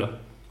 Is Lolo,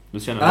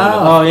 Luciano.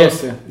 Oh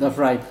yes, that's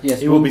right.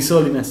 Yes, It will be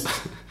Solinas.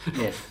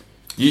 Yes.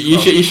 You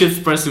should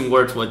express in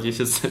words what you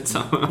just said.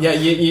 Somehow. Yeah,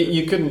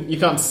 you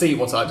can't see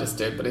what I just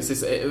did, but it's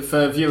just,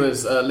 for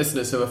viewers,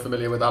 listeners who are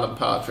familiar with Alan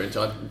Partridge,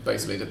 I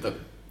basically did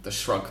the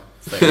shrug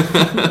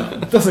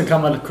thing. Doesn't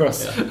come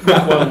across that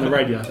well on the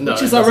radio, No,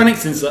 which is ironic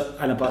since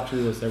Alan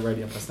Partridge was their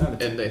radio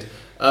personality. Indeed.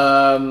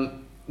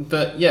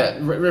 But yeah,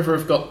 River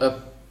have got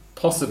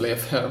possibly a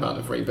fair amount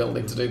of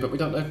rebuilding to do, but we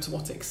don't know to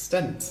what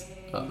extent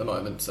at the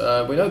moment.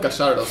 We know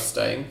Gallardo's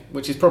staying,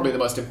 which is probably the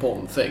most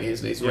important thing.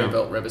 He's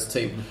rebuilt River's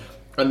team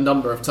a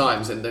number of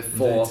times in the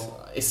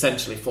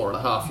essentially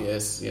 4.5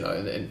 years,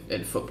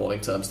 in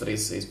footballing terms, that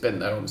he's been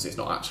there. Obviously, it's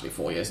not actually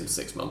 4 years and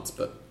 6 months,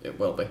 but it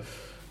will be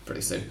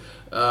pretty soon.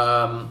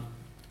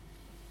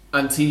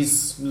 And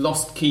he's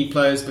lost key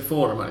players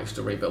before and managed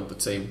to rebuild the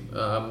team.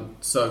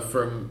 So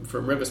from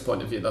River's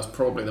point of view, that's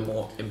probably the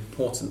more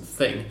important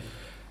thing.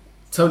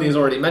 Tony has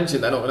already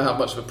mentioned they're not going to have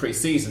much of a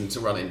pre-season to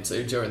run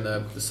into during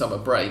the summer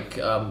break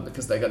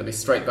because they're going to be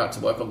straight back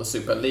to work on the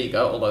Superliga,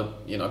 although,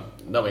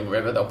 knowing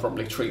River, they'll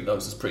probably treat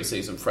those as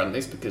pre-season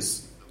friendlies,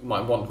 because my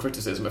one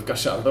criticism of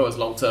Gallardo, as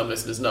long-term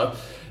listeners know,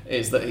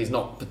 is that he's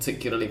not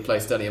particularly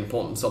placed any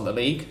importance on the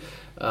league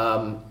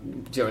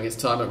during his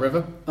time at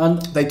River.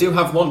 And they do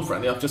have one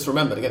friendly, I've just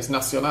remembered, against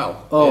Nacional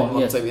in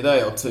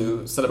Montevideo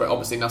to celebrate,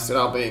 obviously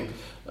Nacional being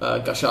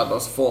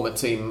Gallardo's former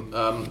team,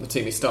 the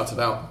team he started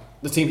out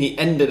the team he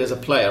ended as a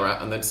player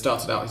at and then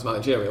started out his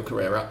managerial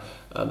career at.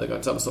 They're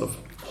going to have a sort of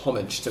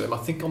homage to him, I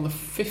think on the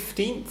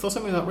 15th or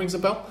something. That rings a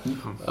bell.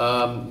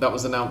 That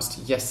was announced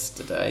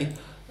yesterday.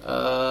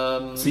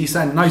 So you're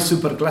saying no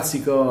Super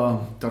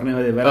Clásico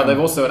Torneo de Verano? They've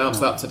also announced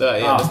that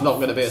today. There's not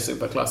going to be a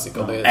Super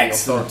Clásico. The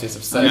authorities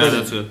have said. Yeah,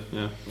 that's it.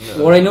 Yeah.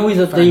 What I know is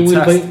that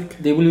Fantastic.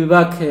 they will be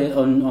back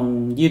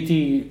on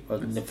duty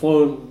on the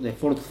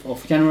 4th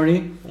of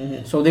January.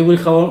 So they will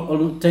have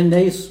all 10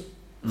 days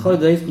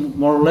holidays,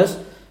 more or less.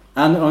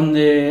 And on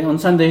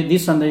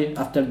this Sunday,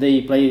 after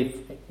they play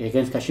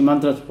against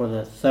Kashimantras for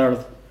the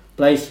 3rd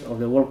place of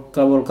the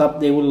World Cup,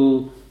 they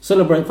will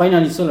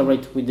finally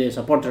celebrate with the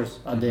supporters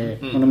at the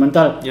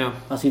Monumental,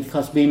 as it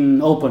has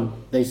been open.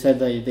 They said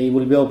that they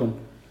will be open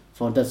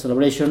for that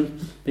celebration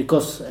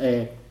because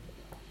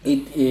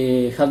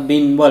it had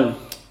been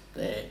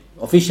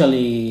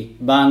officially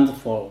banned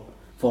for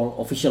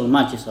official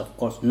matches, of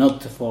course,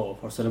 not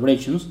for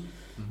celebrations,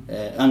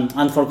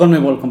 and for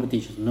CONMEBOL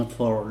competitions, not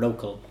for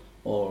local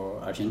or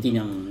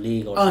Argentinian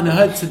league. And I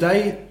heard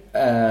today,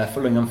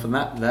 following on from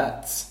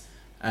that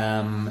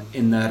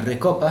in the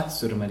Recopa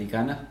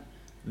Sudamericana,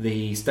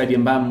 the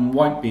stadium ban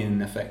won't be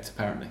in effect,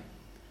 apparently.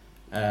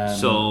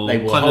 So they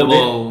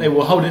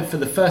will hold it for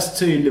the first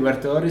 2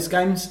 Libertadores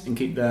games and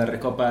keep the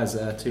Recopa as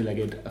a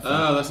 2-legged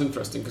affair. That's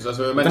interesting, because as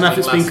we were I don't mentioning know if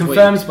it's last been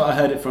confirmed, but I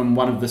heard it from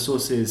one of the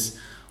sources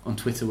on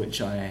Twitter,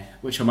 which I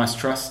must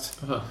trust.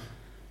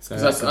 So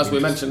as we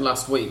mentioned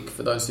last week,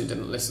 for those who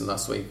didn't listen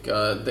last week,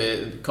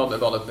 the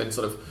CONMEBOL have been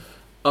sort of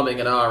umming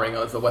and ahhing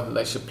over whether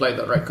they should play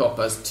the Recopa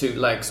as 2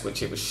 legs,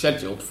 which it was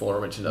scheduled for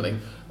originally,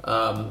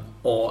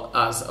 or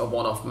as a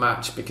one-off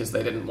match, because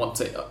they didn't want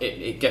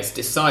it gets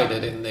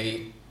decided in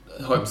the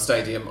home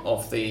stadium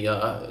of the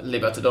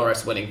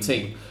Libertadores winning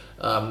team,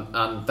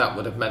 and that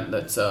would have meant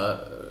that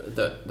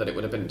that it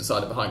would have been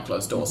decided behind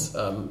closed doors.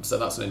 So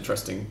that's an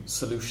interesting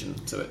solution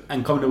to it.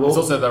 And CONMEBOL, it's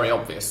also a very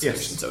obvious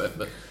solution to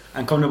it.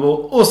 And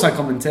CONMEBOL also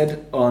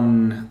commented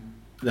on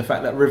the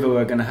fact that River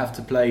were going to have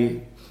to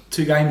play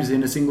 2 games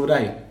in a single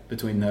day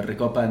between the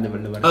Recopa and the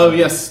Libertadores. Oh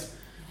yes,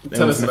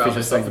 tell us about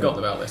this. I've forgotten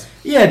about this.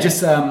 Yeah,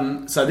 just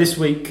so this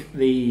week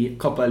the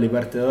Copa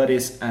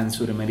Libertadores and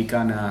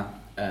Sudamericana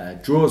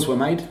draws were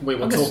made. We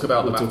will talk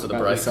about them after the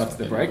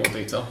break. In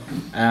more detail.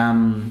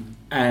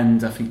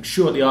 And I think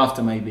shortly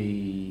after,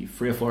 maybe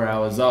 3 or 4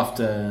 hours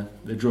after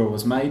the draw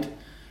was made,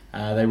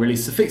 they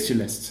released the fixture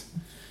list.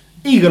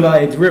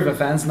 Eagle-eyed River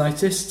fans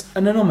noticed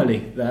an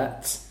anomaly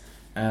that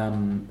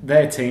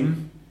their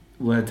team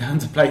were down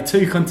to play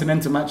 2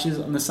 continental matches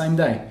on the same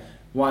day.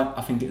 One,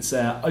 I think it's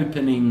an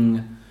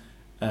opening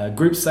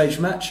group stage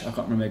match. I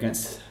can't remember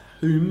against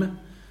whom,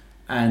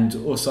 and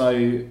also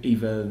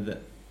that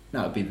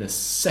would be the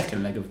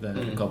second leg of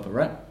the Copa,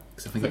 right?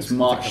 Because I think it's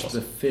March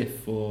the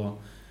 5th or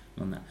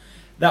on that.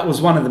 That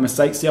was one of the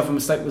mistakes. The other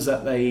mistake was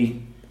that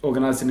they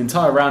organised an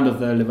entire round of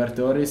the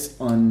Libertadores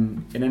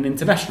in an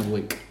international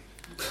week,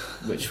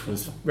 which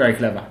was very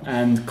clever.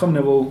 And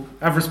CONMEBOL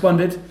have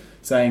responded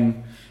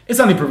saying it's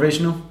only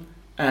provisional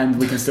and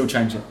we can still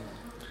change it.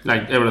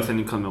 Like everything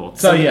in CONMEBOL.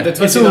 So yeah,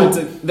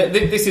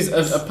 this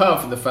is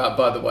apart from the fact,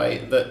 by the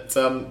way, that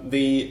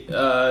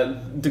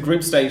the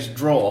group stage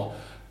draw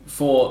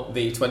for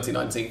the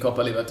 2019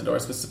 Copa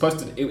Libertadores was supposed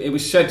to. It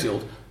was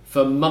scheduled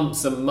for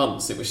months and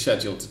months. It was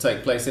scheduled to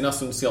take place in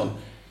Asunción,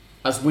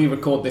 as we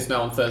record this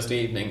now on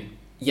Thursday evening.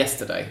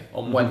 Yesterday,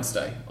 on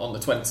Wednesday, on the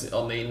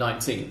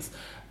 19th.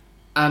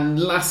 And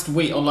last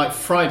week, on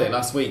Friday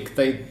last week,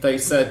 they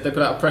said, they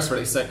put out a press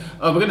release saying,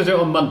 we're going to do it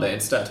on Monday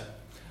instead.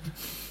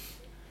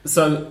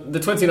 So the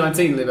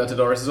 2019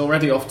 Libertadores is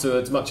already off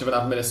to as much of an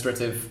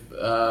administrative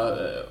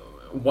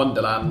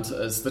wonderland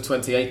as the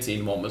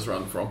 2018 one was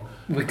run from.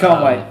 We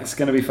can't wait. It's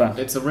going to be fun.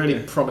 It's a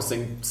really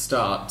promising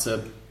start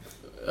to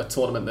a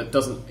tournament that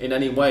doesn't in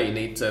any way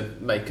need to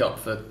make up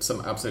for some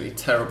absolutely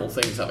terrible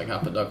things having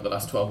happened over the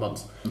last 12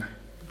 months.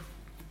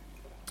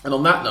 And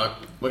on that note,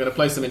 we're going to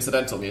play some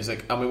incidental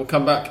music, and we will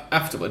come back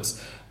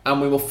afterwards, and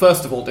we will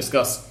first of all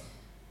discuss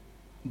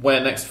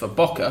where next for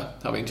Boca,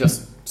 having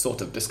just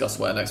sort of discussed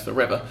where next for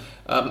River.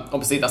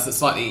 Obviously, that's a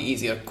slightly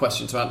easier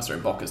question to answer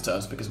in Boca's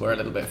terms, because we're a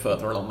little bit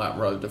further along that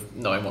road of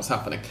knowing what's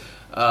happening.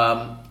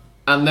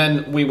 And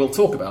then we will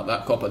talk about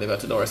that Copa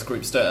Libertadores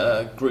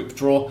group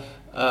draw.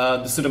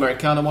 The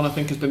Sudamericana one, I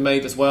think, has been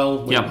made as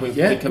well. It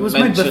was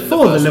made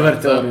before the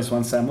Libertadores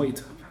one, Sam.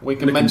 We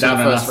can mention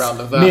the first round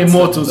of that. Mere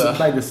mortals that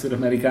played the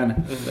Sudamericana.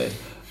 Indeed.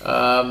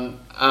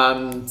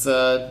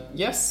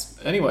 Yes,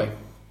 anyway,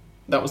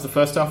 that was the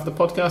first half of the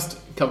podcast.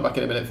 Come back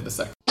in a minute for the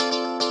second.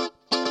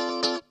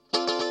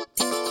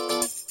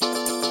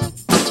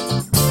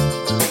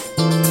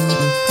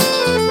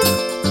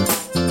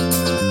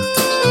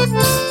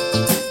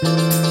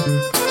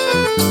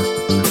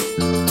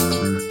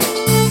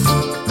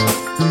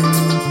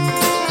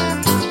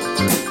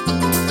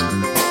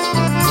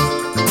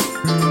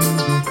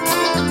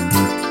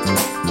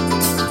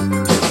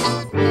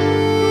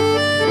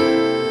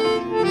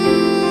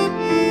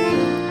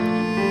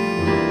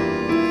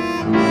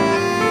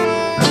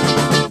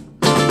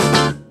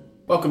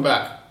 Welcome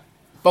back.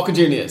 Boca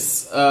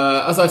Juniors.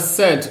 As I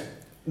said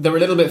they're a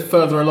little bit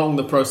further along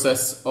the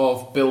process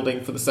of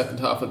building for the second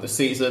half of the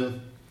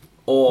season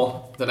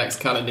or the next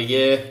calendar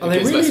year. Are they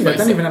because, really? let's They face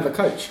don't it, even have a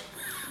coach.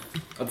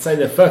 I'd say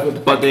they're further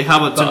back. But they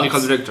have a But-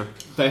 technical director.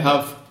 They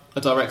have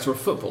a director of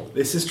football,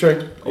 This is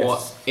true. or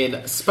Yes.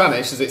 in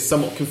Spanish, as it's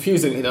somewhat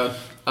confusingly known,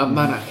 a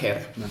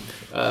manager,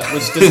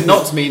 which does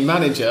not mean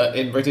manager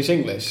in British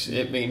English.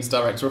 It means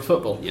director of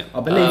football. Yeah, I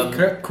believe,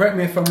 correct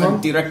me if I'm wrong.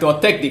 And director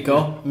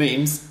técnico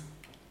means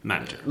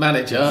manager.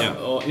 manager, Yeah.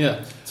 or yeah.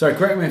 Sorry,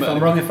 correct me if I'm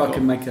wrong, if I Cool.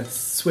 can make a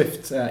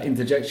swift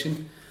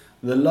interjection.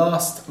 The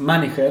last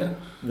manager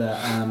that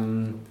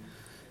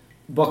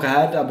Boca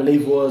had, I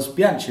believe, was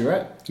Bianchi,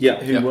 right? Yeah.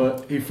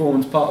 Who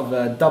formed part of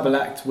a double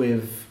act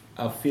with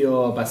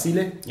Alfio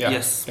Basile, Yeah.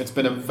 Yes. It's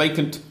been a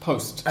vacant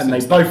post. and they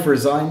since both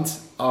resigned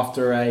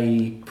after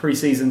a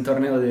pre-season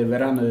torneo de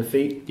verano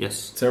defeat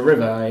Yes. to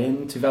River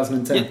in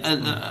 2010. Yeah,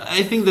 and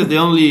I think that the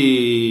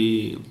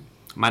only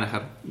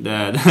manager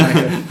that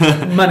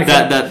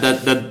Manager.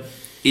 that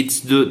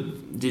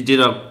they did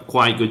a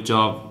quite good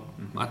job.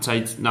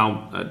 Aside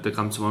now that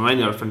comes to my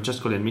mind are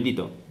Francesco Del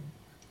Milito.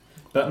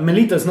 But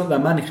Milito's not the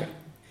manager.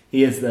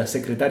 He is the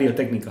secretario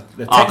técnico,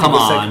 the Oh, technical come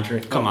on,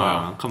 secretary. come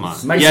on, come on.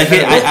 Makes Yeah,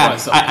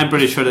 sense. I'm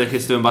pretty sure that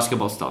he's doing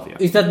basketball stuff. Yeah,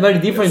 Is that very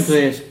different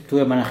to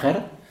a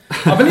manager?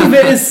 I believe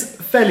it is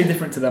fairly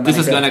different to the manager.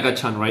 this is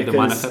Ganaga-chan, right? The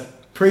Because manager.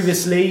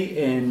 previously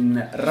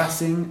in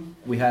Racing,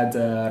 we had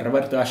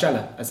Roberto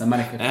Ayala as a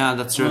manager, Yeah,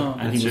 that's true. Oh.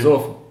 and That's he was true.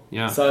 awful.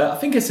 Yeah. So I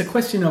think it's a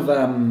question of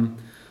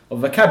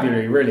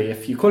vocabulary, really.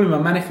 If you call him a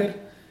manager,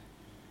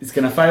 it's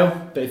going to fail.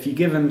 But if you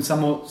give him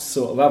some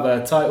sort of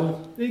other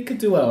title, he could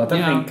do well. I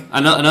don't think.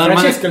 Another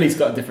manager. Francescoli's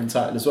got a different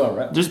title as well,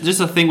 right? There's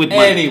a thing with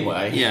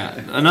Anyway. yeah,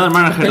 another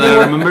manager that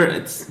I remember.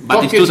 It's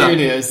Boca Batistuta.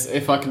 Juniors,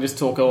 if I can just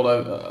talk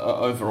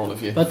over all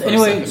of you. But for a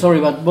anyway, second. sorry,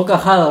 but Boca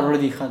had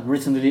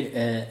recently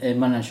a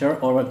manager,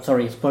 or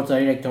sorry, sports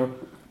director,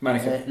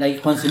 Manager.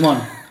 like Juan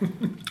Simon.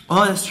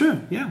 Oh, that's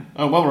true. Yeah.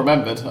 Oh, well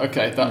remembered.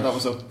 Okay, that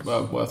was a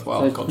worthwhile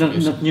So it's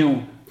contribution. not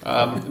new.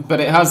 But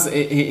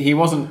he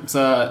wasn't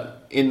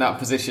in that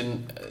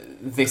position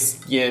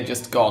this year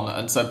just gone,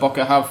 and so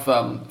Boca have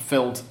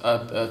filled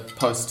a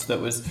post that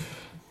was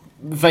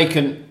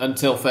vacant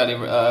until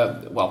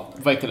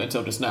vacant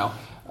until just now,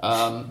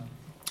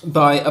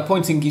 by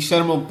appointing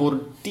Guillermo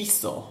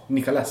Burdizo.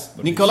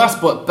 Nicolas,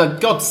 but for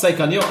God's sake,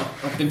 I knew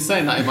I've been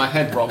saying that in my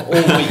head wrong all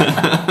week.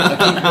 I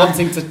keep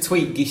wanting to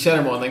tweet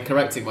Guillermo and then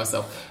correcting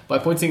myself. By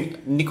appointing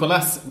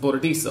Nicolas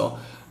Burdizo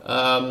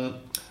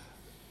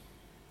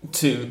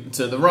to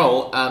the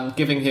role and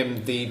giving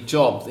him the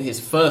job, his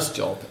first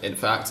job, in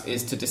fact,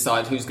 is to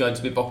decide who's going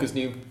to be Boca's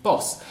new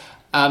boss.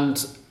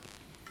 And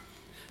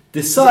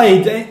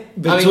Decide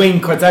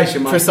between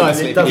quotation marks.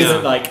 precisely, It doesn't because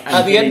look like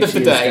at the end of the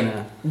Angelici is day,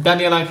 gonna-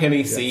 Daniel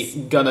Angelici, Yes.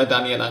 gonna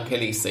Daniel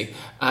Angelici,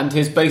 and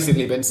has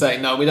basically been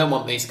saying, no, we don't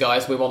want these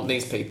guys, we want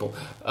these people.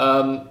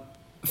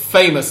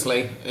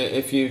 Famously,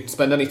 if you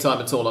spend any time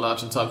at all on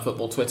Argentine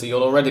football Twitter,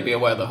 you'll already be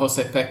aware that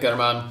Jose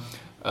Peckerman,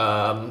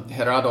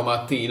 Gerardo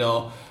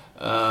Martino,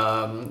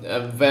 and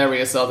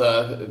various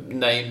other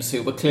names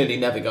who were clearly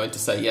never going to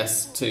say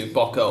yes to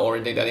Boca or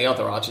indeed any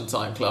other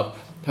Argentine club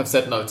have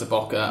said no to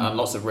Boca, and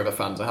lots of River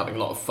fans are having a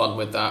lot of fun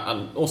with that,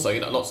 and also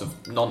lots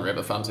of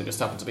non-River fans who just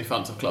happen to be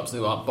fans of clubs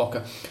who aren't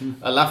Boca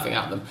are laughing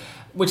at them,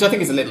 which I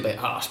think is a little bit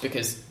harsh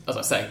because, as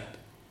I say,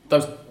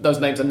 those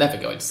names are never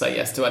going to say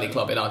yes to any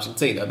club in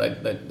Argentina. They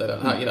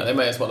don't have, they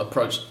may as well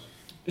approach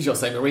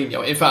Jose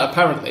Mourinho. In fact,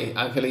 apparently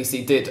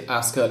Angelici did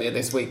ask earlier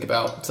this week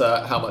about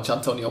how much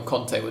Antonio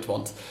Conte would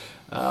want,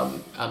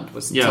 and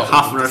was told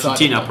half he from decided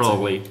Argentina not to.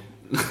 probably.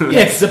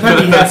 Yes,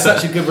 apparently he has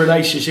such a good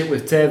relationship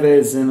with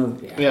Tevez and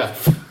Yeah,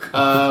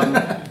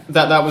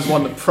 that was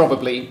one that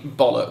probably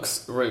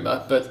bollocks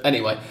rumour. But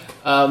anyway,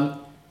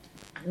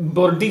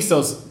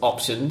 Burdizo's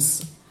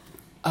options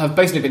have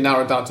basically been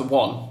narrowed down to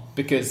one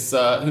because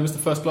who was the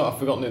first bloke? I've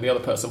forgotten who the other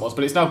person was,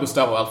 but it's now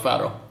Gustavo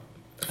Alfaro.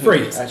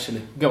 free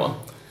actually. Go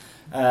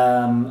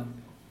on.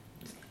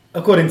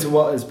 According to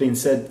what has been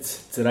said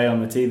today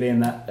on the TV,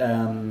 and that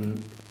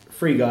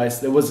 3 guys,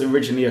 there was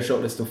originally a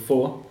shortlist of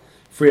 4,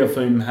 3 of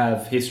whom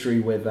have history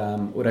with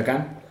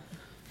Huracan,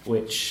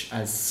 which,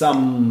 as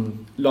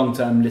some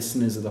long-term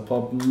listeners of the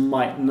pod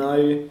might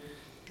know,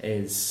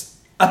 is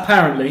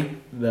apparently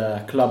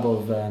the club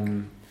of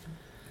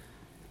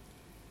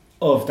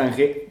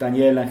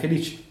Daniel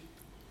Angelici.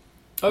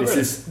 Oh, This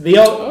really? is the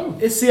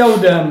old. It's the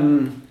old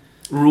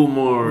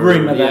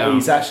rumor that yeah.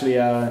 he's actually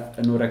an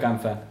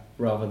Huracan fan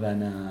rather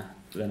than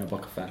a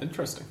Boca fan,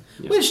 Interesting.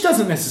 Yeah. which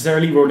doesn't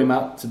necessarily rule him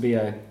out to be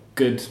a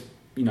good,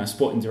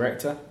 sporting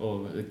director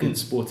or a good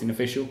sporting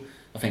official.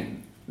 I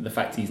think the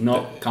fact he's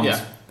not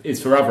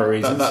is for other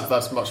reasons.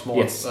 That's much more.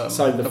 Yes.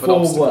 So the of an 4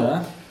 obstacle.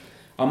 were.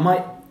 I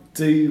might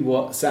do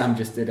what Sam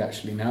just did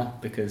actually now,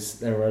 because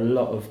there are a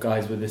lot of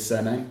guys with this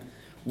surname.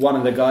 One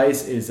of the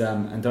guys is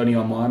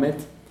Antonio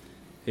Mohamed,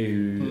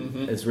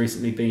 who has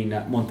recently been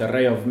at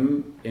Monterrey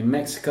in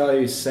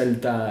Mexico,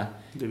 Celta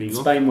There we in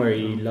go. Spain, where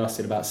he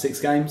lasted about 6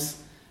 games.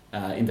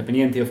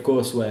 Independiente, of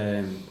course,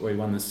 where he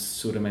won the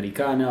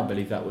Sudamericana. I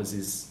believe that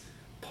was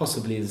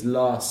possibly his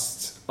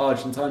last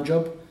Argentine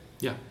job.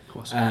 Yeah, of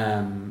course.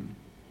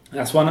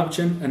 That's one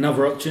option.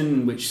 Another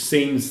option, which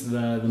seems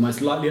the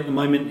most likely at the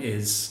moment,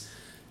 is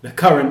the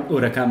current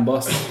Huracan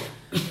boss,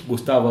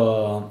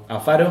 Gustavo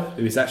Alfaro,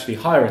 who is actually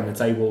higher in the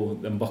table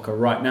than Boca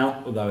right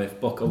now, although if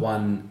Boca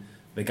won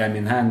the game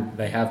in hand,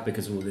 they have,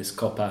 because of all this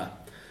Copa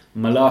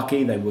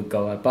malarkey, they would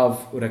go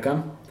above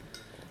Huracan.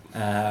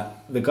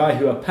 The guy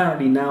who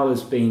apparently now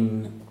has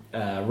been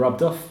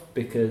rubbed off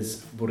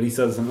because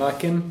Burrizo doesn't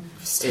like him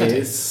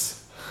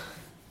is...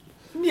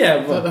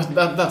 Yeah, well...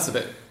 That's a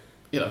bit...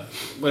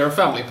 we're a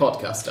family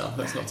podcast now.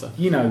 That's not a...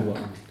 You know what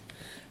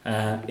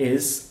I mean.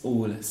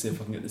 Let's see if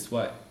I can get this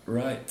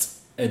right.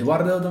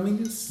 Eduardo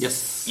Dominguez?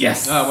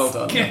 Yes. Ah, well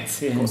done.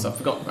 Get Of course, I've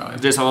forgotten about him.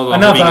 There's a lot of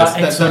Another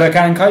Dominguez.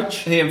 ex-Huracan coach.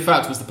 He, in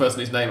fact, was the person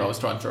whose name I was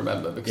trying to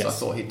remember because I Yes.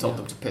 thought he told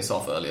them to piss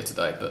off earlier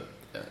today, but...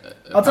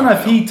 I don't know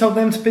if he told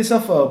them to piss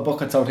off or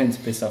Boca told him to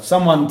piss off.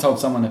 Someone told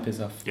someone to piss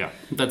off. Yeah,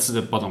 that's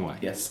the bottom line.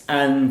 Yes,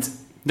 and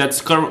That's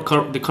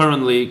the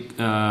currently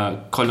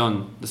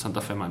Colón, the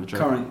Santa Fe manager.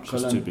 current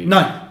just to be- Colón.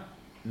 No,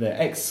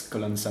 the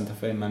ex-Colón Santa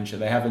Fe manager.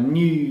 They have a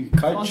new Oh,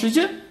 coach. did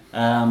you?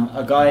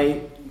 A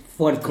guy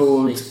Fuertes,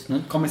 called no?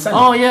 Comesaña.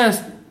 Oh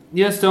yes.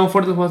 Stefan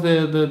Fortes was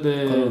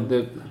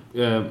the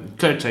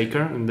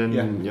caretaker, and then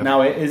Yeah.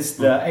 Now it is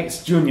the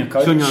ex-junior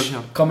coach, Junior,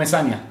 yeah.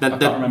 Comesaña. I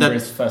can't remember that-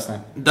 his first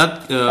name.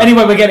 that.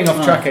 Anyway, we're getting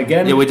off track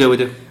again. Yeah, we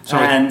do.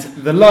 Sorry. And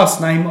the last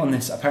name on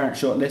this apparent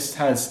shortlist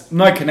has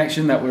no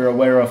connection that we're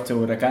aware of to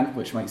Huracan,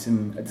 which makes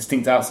him a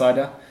distinct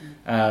outsider.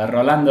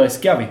 Rolando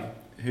Schiavi,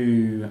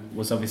 who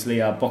was obviously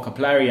a Boca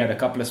player. He had a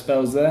couple of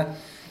spells there.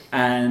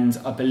 And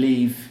I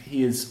believe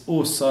he is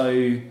also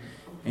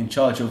in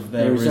charge of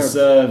their The reserve.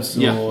 reserves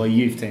Yeah. or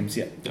youth teams.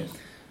 Yeah.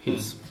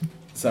 He's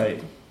So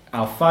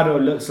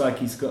Alfaro looks like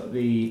he's got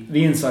the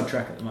inside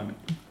track at the moment.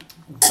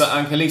 But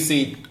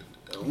Angelici,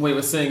 we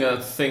were seeing a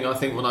thing, I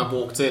think, when I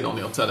walked in on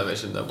your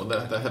television, that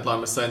the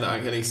headline was saying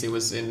that Angelici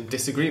was in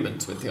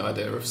disagreement with the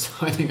idea of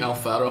signing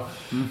Alfaro.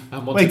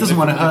 And Well, he doesn't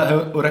want to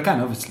hurt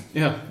Huracan, obviously.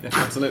 Yeah,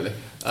 absolutely.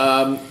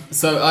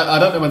 So I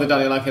don't know whether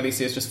Daniel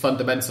Angelici is just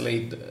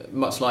fundamentally,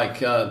 much like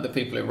the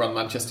people who run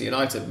Manchester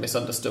United,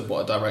 misunderstood what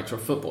a director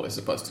of football is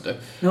supposed to do.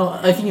 No,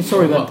 I think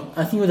but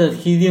I think that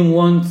he didn't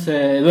want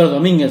Eduardo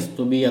Dominguez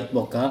to be at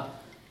Boca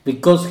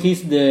because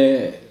he's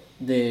the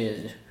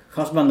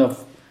husband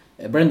of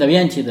Brenda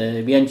Bianchi,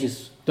 the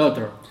Bianchi's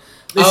daughter,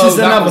 This is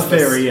that another was the-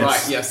 theory, yes.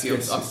 Right, yes.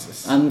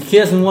 Yes. and he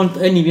doesn't want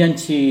any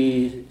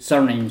Bianchi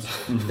surnames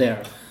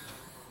there.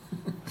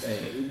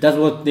 That's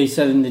what they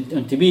said on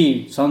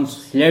TV.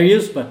 Sounds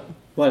hilarious, but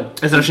well,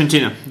 it's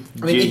Argentina.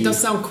 I mean, it does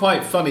sound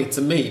quite funny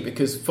to me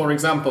because, for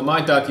example,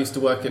 my dad used to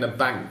work in a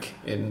bank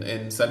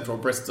in central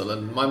Bristol,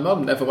 and my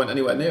mum never went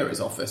anywhere near his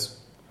office.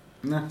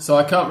 No. So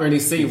I can't really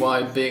see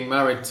why being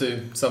married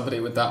to somebody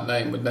with that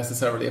name would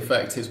necessarily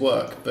affect his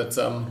work. But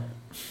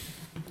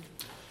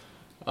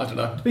I don't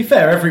know. To be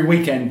fair, every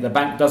weekend the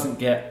bank doesn't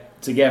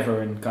get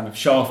together and kind of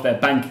show off their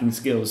banking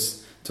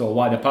skills to a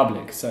wider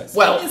public. So it's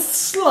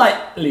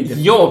slightly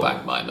different. Your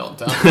bank might not,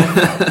 Dan.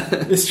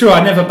 It's true,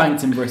 I never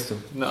banked in Bristol.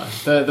 No,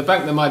 the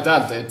bank that my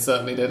dad did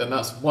certainly did, and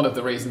that's one of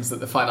the reasons that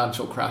the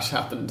financial crash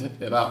happened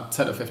about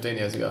 10 or 15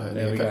 years ago in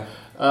There the we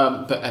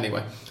UK. But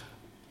anyway,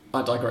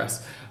 I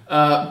digress.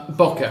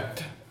 Boca.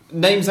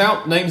 Names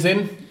out, names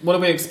in. What are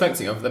we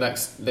expecting over the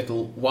next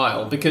little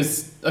while?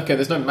 Because, okay,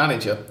 there's no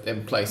manager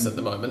in place at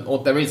the moment, or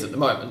there is at the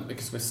moment,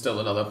 because we're still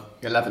another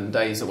 11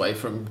 days away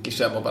from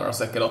Guillermo Barros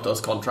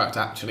Schelotto's contract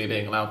actually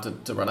being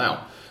allowed to run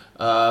out.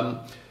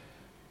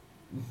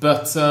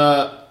 But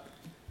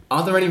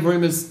are there any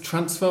rumours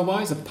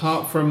transfer-wise,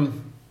 apart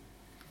from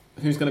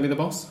who's going to be the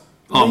boss?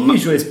 The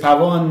usual is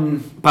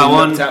Pavon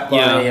looked at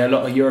by a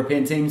lot of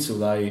European teams,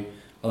 although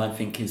I don't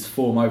think his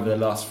form over the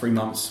last 3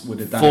 months would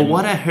have done For him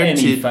what I heard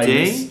any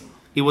today, favours.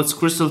 it was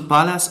Crystal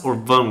Palace or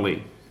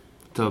Burnley.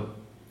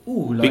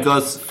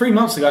 Because 3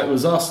 months ago it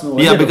was Arsenal.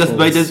 or yeah, because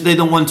Liverpool. they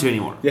don't want to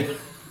anymore. Yeah.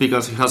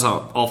 Because he has an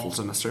awful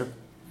semester.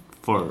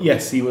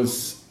 Yes, he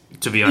was.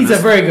 To be honest, He's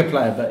a very good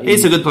player, but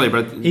he's a good player,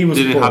 but he was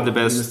didn't poor. have the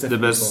He was best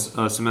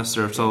definitely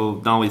semester.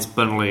 So now it's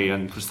Burnley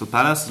and Crystal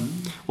Palace.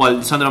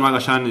 While Sandro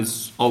Magajan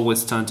is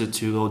always tempted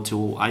to go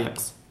to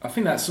Ajax. I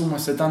think that's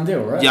almost a done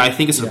deal, right? Yeah, I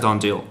think it's a done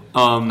deal.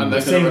 And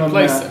they're Seeing going to on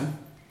replace that- him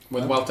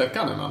with Walter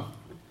Kahneman.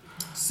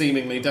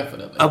 Seemingly,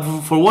 definitely.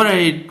 For what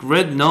I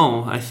read,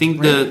 no. I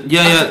think Walter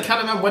yeah.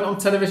 Kahneman went on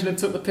television and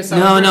took the piss out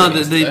No, of no.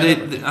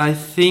 everybody. I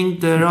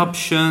think their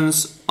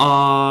options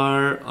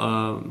are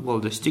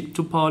they stick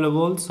to Paolo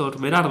Golds or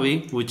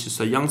Berardi, which is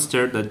a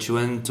youngster that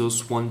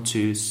Juventus want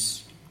to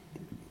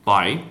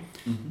buy.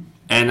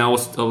 And I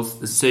was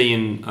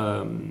saying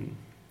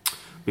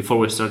before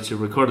we started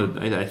recording,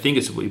 I think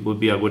it would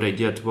be a good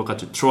idea to Boca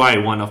to try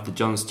one of the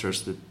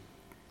youngsters that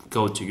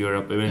go to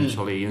Europe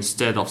eventually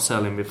instead of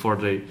selling before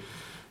they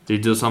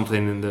do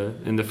something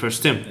in the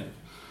first team.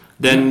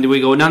 Then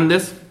we go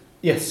Nandes.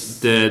 Yes.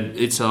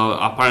 It's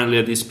apparently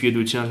a dispute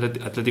between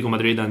Atletico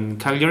Madrid and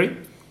Cagliari,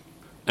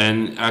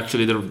 and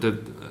actually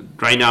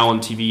right now on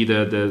TV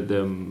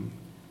the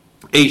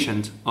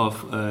agent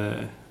of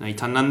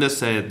Nathan Nandes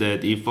said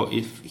that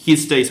if he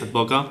stays at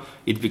Boca,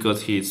 it's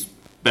because he's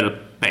better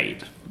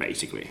paid.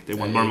 Basically, they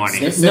want more money.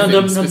 Yes. No,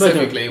 no, no,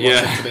 Specifically, better.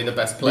 wants him to be the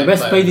best player. The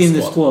best player paid in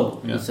the squad.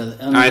 squad. Yeah. It's a-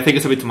 I think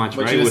it's a bit too much,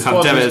 Which right? is We a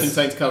have squad which Tevez.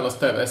 contains Carlos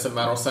Tevez and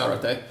Mauro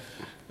Zarate.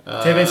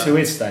 Tevez, who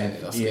is staying,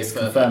 that's he his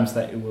third. confirms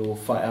that he will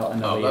fight out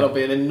another Oh, that'll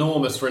year. be an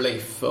enormous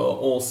relief for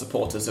all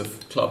supporters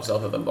of clubs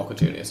other than Boca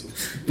Juniors.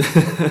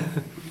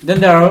 Then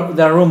there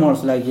are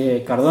rumors like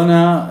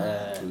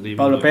Cardona, Leaving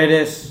Pablo the-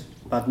 Perez,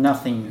 but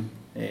nothing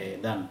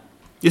done.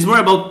 It's more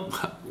about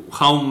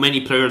how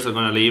many players are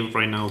going to leave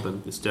right now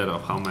than instead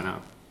of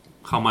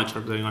how much are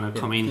they going to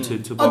come into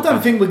to I Boca.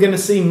 don't think we're going to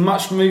see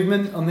much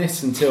movement on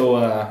this until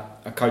a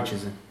coach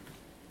is in.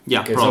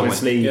 Yeah, Because probably.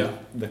 obviously Yeah.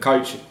 the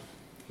coach,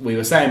 we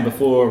were saying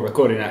before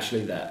recording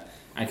actually that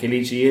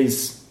Ancelotti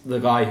is the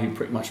guy who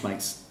pretty much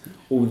makes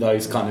all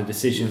those kind of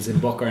decisions in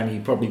Boca, and he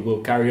probably will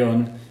carry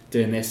on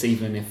doing this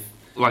even if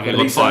Like a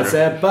Elisa's godfather.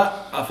 there.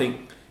 But I think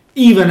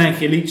even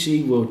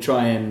Ancelotti will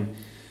try and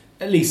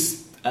at least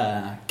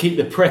keep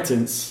the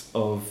pretense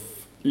of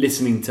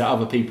listening to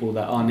other people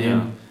that aren't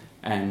him,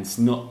 and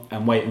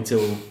wait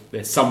until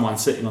there's someone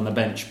sitting on the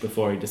bench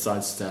before he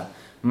decides to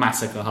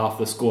massacre half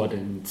the squad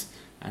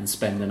and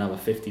spend another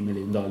 $50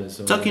 million.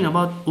 Talking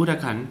about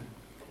Huracan,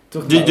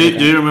 Talking do about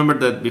you remember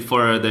that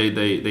before they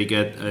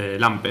get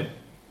Lampe,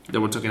 they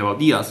were talking about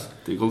Diaz,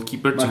 the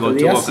goalkeeper, to Marco go to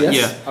Diaz, Boca? yes, I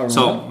Yeah. remember.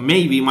 So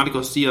maybe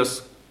Marcos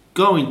Diaz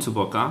going to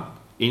Boca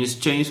in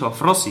exchange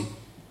of Rossi,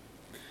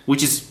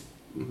 which is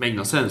make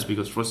no sense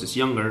because Rossi is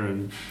younger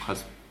and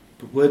has.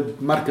 Would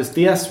Marcos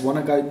Diaz want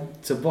to go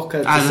to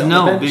Boca? To I sit don't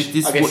on know, the bench? but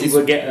this I guess he is-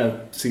 would get a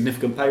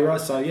significant pay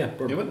rise. So yeah, He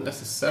probably. wouldn't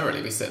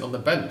necessarily be sitting on the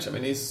bench. I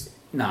mean, he's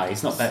No,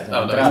 he's not better.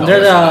 Oh, no, Than he's not.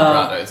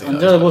 Andrea, is he? No,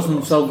 Andrea he's wasn't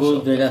not. so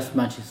good the last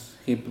matches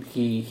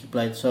he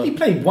played. So He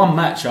played one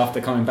match after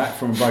coming back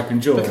from a broken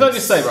jaw. But can I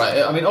just say,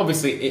 right? I mean,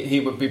 obviously, he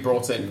would be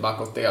brought in.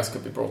 Marcos Diaz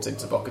could be brought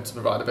into Boca to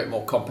provide a bit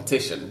more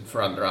competition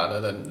for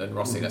Andrada than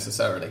Rossi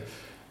necessarily.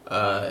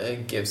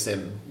 It gives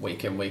him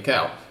week in, week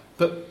out.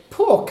 But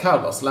poor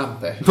Carlos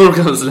Lampe. Poor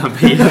Carlos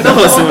Lampe.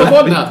 On the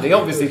one hand, he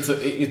obviously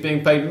he's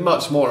being paid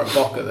much more at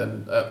Boca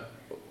than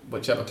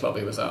whichever club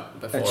he was at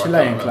before. A I can't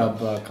Chilean remember.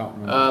 club, I can't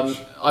remember.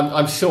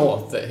 I'm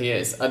sure that he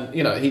is, and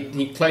you know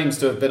he claims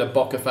to have been a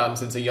Boca fan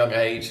since a young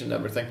age and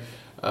everything.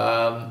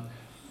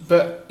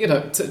 But you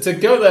know to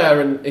go there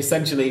and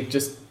essentially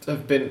just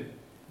have been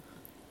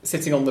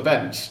sitting on the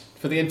bench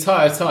for the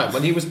entire time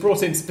when he was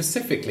brought in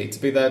specifically to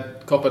be their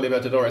Copa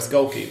Libertadores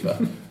goalkeeper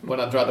when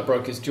Andrada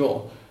broke his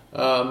jaw.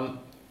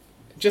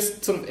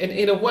 Just sort of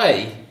in a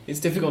way, it's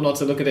difficult not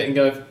to look at it and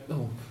go,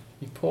 oh,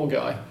 you poor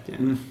guy.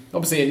 Yeah.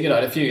 Obviously, in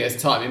a few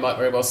years' time, he might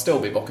very well still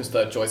be Boca's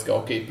third choice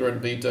goalkeeper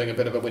and be doing a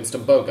bit of a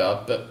Winston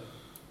Bogart. But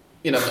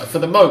for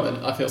the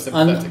moment, I feel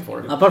sympathetic for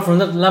him. apart from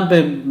that,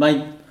 Lampe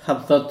might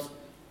have thought,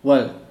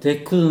 well, they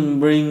couldn't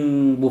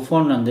bring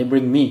Buffon and they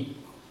bring me,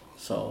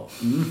 so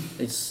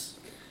it's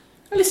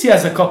At least he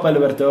has a Copa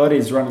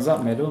Libertadores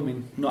runners-up medal. I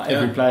mean, not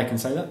every Yeah. player can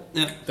say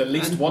that. The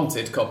least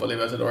wanted Copa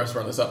Libertadores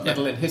runners-up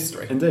medal in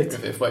history. Indeed.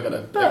 If we're going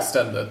to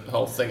extend the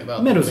whole thing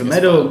about Medal's a the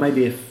biggest medal. fan.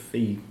 Maybe if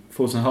he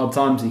falls in hard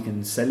times, he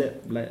can sell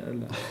it later. I don't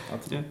know.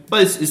 Yeah.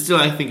 But it's still,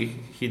 I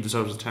think he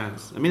deserves a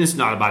chance. I mean, it's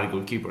not a bad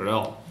goalkeeper at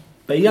all.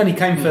 But he only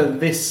came for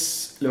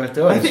this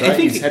Libertadores, right?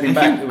 He's heading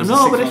back. It was a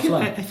no, but 6 months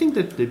loan. I think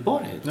that they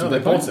bought it. No, they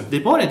bought him. They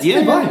bought it, They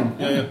yeah. bought him.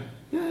 Yeah.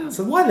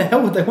 So why the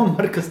hell would they want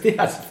Marcos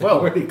Diaz? if they've Well,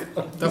 already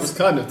got- That was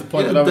kind of the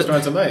point Yeah, that I was but-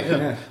 trying to make. Yeah.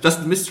 Yeah. That's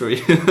the mystery.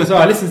 So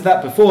I listened to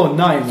that before,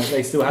 knowing that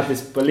they still had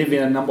this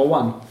Bolivian number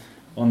one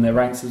on their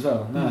ranks as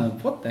well. No,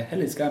 what the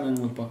hell is going on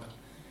with Boca?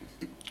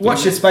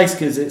 Watch your space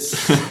because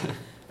it's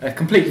a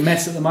complete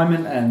mess at the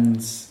moment,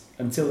 and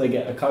until they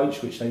get a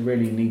coach, which they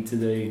really need to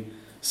do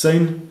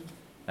soon,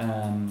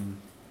 I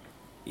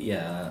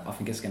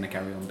think it's going to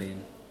carry on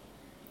being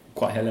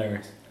quite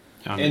hilarious.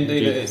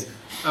 Indeed it is.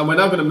 And we're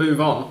now going to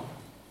move on,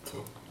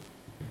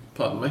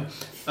 pardon me,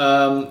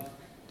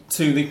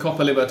 to the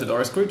Copa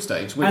Libertadores group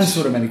stage. Which, And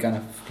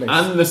Sudamericana, please.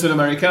 and the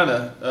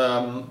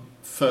Sudamericana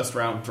first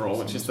round draw,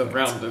 which is the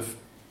round of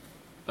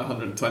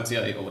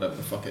 128 or whatever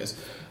the fuck it is.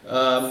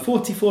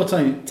 44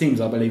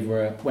 teams, I believe,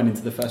 went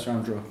into the first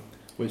round draw,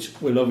 which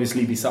will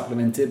obviously be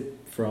supplemented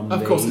from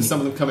Of course, there's some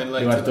of them coming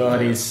later.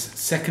 Libertadores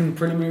second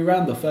preliminary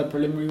round or third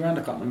preliminary round.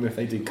 I can't remember if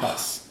they do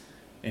cuts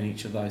in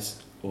each of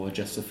those or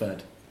just the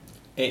third.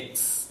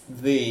 It's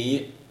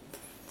the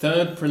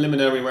third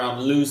preliminary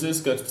round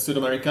losers go to the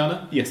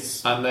Sudamericana,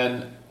 Yes. and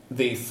then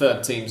the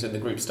third teams in the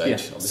group stage. Yeah.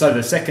 obviously. So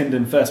the second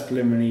and first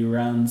preliminary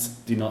rounds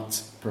do not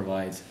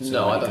provide.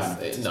 No, I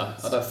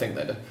Sudamericana. don't think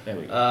they do. There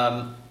we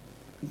go.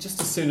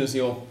 Just as soon as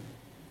your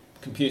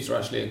computer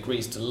actually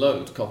agrees to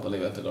load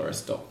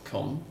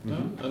CopaLibertadores.com,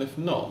 Mhm. and if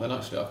not, then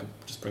actually I could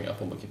just bring it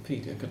up on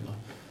Wikipedia, couldn't I?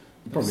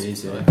 Probably Let's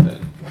easier. type in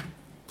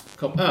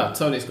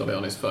Tony's got it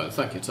on his phone.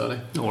 Thank you, Tony.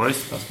 No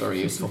worries. That's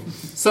very useful.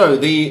 So,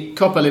 the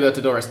Copa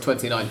Libertadores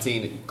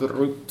 2019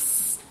 group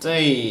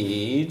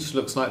stage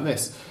looks like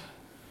this.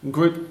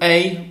 Group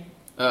A,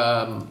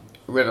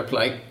 River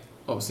Plate,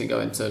 obviously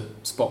going to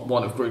spot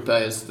one of Group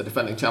A as the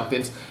defending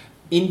champions.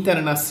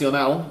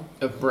 Internacional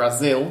of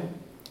Brazil,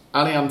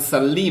 Alianza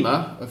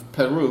Lima of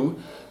Peru,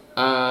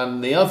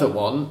 and the other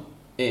one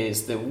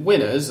is the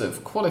winners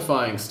of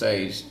qualifying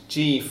stage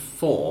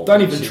G4.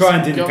 Don't even which try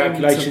and is do the going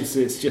calculations,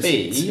 to it's just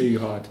be too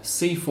hard.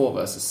 C4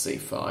 versus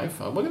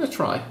C5. We're going to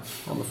try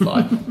on the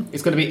fly.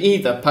 It's going to be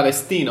either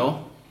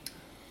Palestino,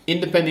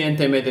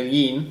 Independiente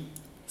Medellin,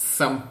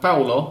 San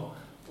Paulo,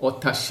 or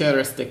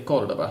Talleres de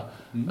Córdoba,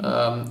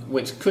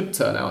 which could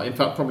turn out, in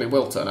fact probably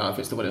will turn out if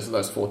it's the winners of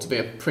those four, to be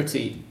a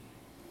pretty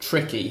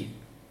tricky,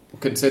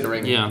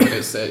 considering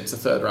it's a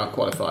third round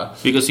qualifier.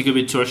 Because it could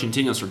be two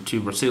Argentinians or two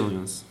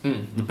Brazilians,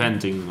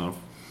 depending on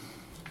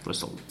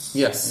results.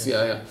 Yes,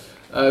 yeah.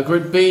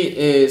 Group B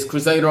is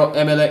Cruzeiro,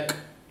 Emelec,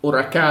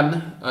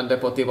 Huracan, and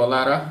Deportivo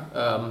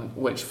Lara,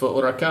 which for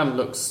Huracan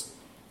looks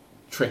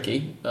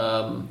tricky,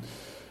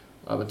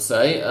 I would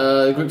say.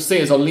 Group C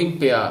is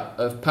Olimpia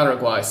of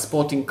Paraguay,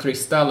 Sporting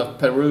Cristal of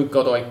Peru,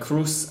 Godoy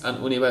Cruz, and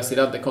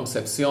Universidad de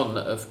Concepción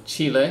of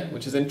Chile,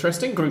 which is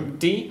interesting. Group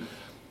D,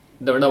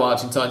 there are no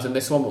Argentines in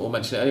this one, but we'll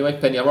mention it anyway.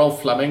 Peñarol,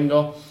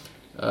 Flamengo,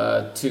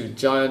 two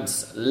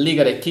giants.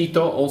 Liga de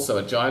Quito, also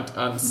a giant,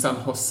 and San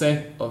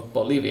Jose of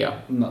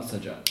Bolivia. Not so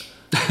giant.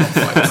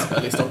 Right,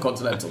 at least in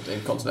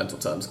continental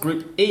terms.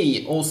 Group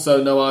E,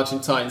 also no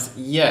Argentines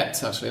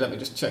yet. Actually, let me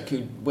just check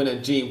who winner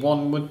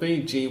G1 would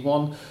be.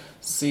 G1,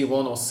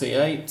 C1 or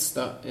C8.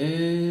 That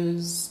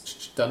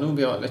is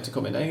Danubio,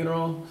 Atlético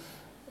Mineiro,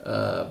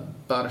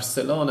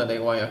 Barcelona de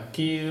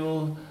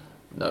Guayaquil.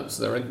 No,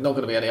 so there are not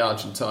going to be any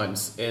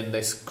Argentines in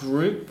this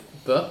group,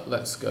 but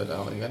let's go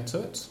down again to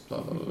it.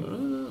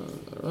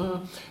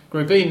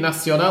 Group E,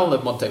 Nacional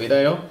of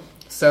Montevideo,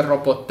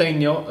 Cerro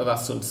Porteño of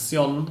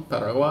Asunción,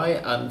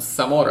 Paraguay, and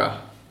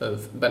Zamora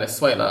of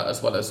Venezuela,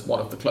 as well as one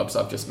of the clubs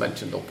I've just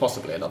mentioned, or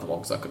possibly another one,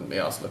 because I couldn't be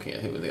asked looking at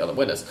who were the other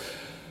winners.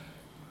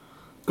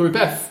 Group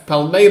F,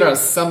 Palmeiras,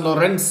 San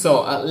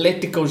Lorenzo,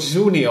 Atlético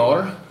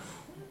Junior,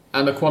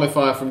 and a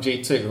qualifier from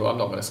G2, who I'm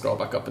not going to scroll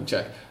back up and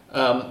check.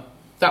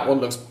 That one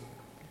looks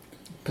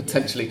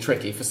potentially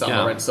tricky for San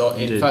Lorenzo.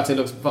 In fact, it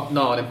looks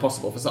nigh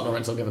impossible for San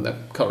Lorenzo given their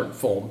current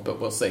form, but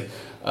we'll see.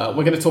 We're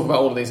going to talk about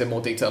all of these in more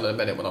detail in a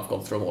minute when I've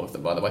gone through all of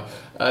them, by the way.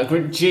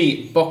 Group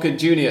G, Boca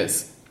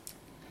Juniors,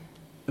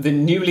 the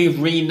newly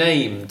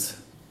renamed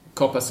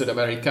Copa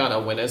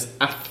Sudamericana winners,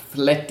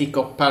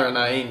 Atlético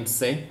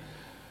Paranaense,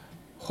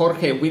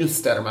 Jorge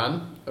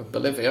Wilstermann of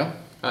Bolivia,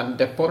 and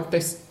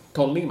Deportes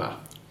Tolima.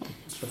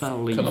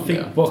 I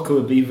think Boca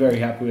would be very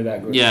happy with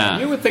that group. Yeah.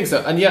 You would think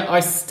so. And yet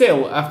I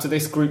still, after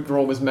this group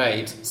draw was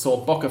made, saw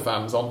Boca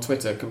fans on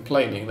Twitter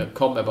complaining that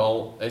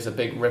CONMEBOL is a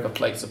big River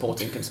Plate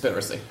supporting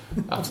conspiracy.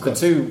 After the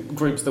two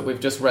groups that we've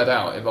just read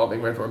out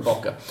involving River and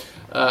Boca.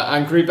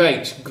 And Group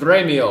H,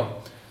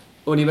 Gremio,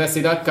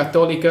 Universidad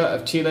Católica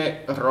of Chile,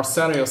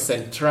 Rosario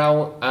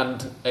Central,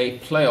 and a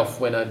playoff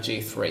winner,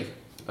 G3.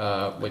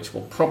 Which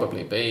will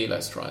probably be,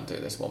 let's try and do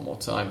this one more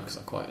time because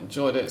I quite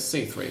enjoyed it,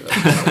 C3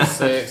 versus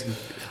C6.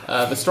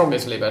 The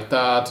strongest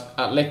Libertad,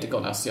 Atlético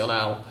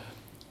Nacional,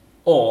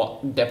 or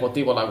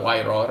Deportivo La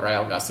Guaira,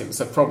 Real Garcilaso.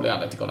 So probably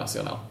Atlético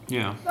Nacional.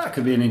 Yeah. That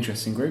could be an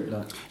interesting group.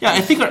 Yeah, I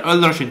think all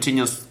the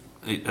Argentinians,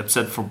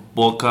 except for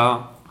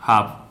Boca,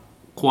 have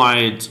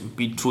quite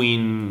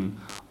between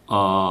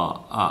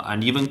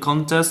an even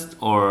contest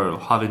or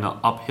having an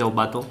uphill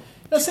battle.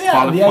 Let's say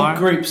out of the 8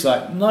 groups,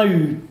 no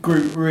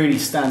group really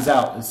stands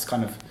out as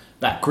kind of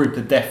that group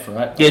of death,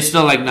 right? Yeah, it's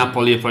not like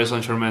Napoli, Paris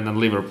Saint-Germain, and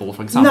Liverpool,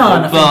 for example. No,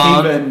 and I think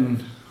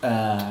even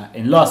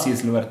in last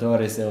year's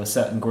Libertadores, there were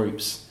certain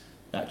groups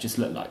that just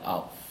looked like,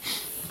 oh,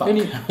 fuck,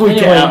 we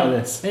get out of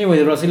this. Anyway,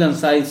 the Brazilian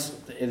sides,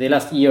 the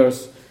last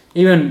years,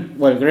 even,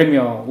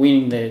 Gremio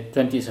winning the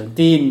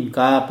 2017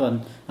 Cup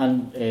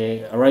and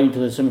arriving to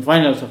the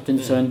semi-finals of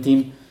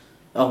 2017,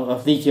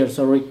 of this year,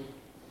 sorry,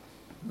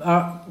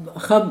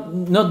 have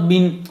not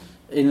been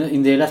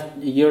in the last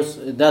years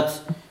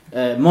that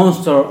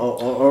monster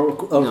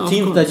or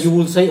team that you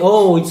will say,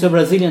 oh, it's a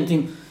Brazilian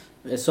team.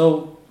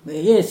 So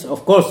yes,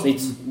 of course,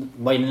 it's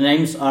by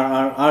names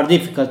are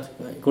difficult.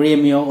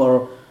 Gremio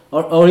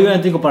or even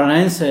Atlético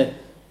Paranaense,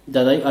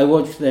 that I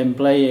watched them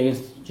play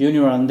against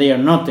Junior, and they are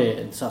not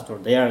a disaster.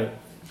 They are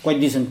quite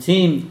decent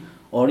team.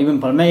 Or even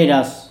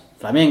Palmeiras,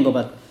 Flamengo,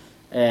 but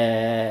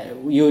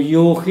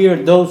you hear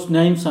those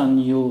names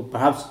and you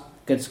perhaps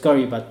get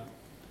scary, but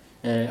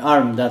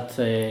aren't that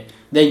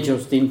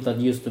dangerous teams that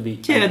used to be.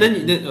 Yeah,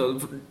 then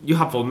you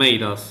have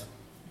Palmeiras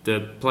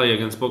that play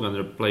against Boca and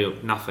they play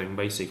of nothing,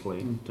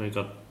 basically. They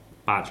got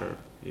battered,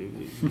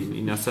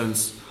 in a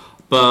sense.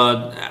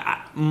 But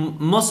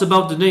most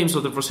about the names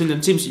of the Brazilian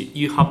teams,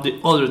 you have the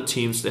other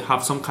teams that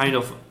have some kind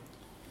of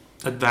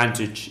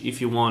advantage, if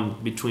you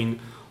want, between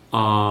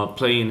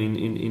playing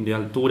in the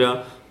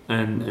Altura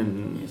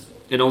and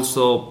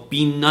also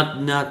being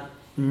not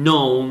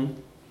known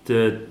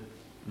that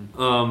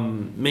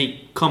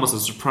may come as a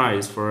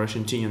surprise for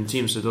Argentinian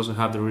teams that doesn't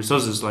have the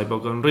resources like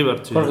Boca and River.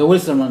 Jorge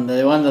Wilstermann,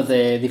 the one that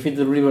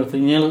defeated River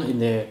 3-0 in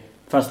the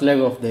first leg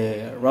of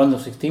the round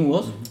of 16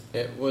 was?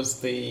 It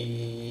was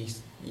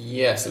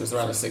Yes, it was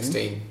around the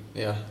 16.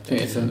 Yeah,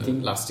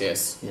 in last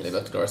year's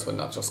Libertadores when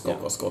Nacho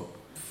Scocco scored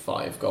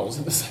 5 goals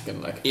in the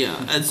second leg. Yeah,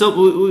 and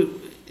so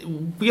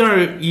we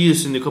are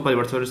used in the Copa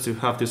Libertadores to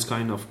have this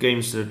kind of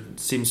games that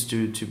seems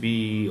to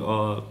be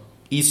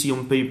easy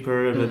on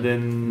paper, but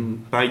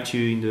then bite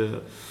you in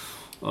the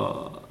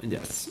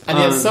yes. And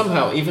yet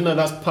somehow, even though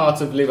that's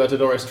part of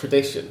Libertadores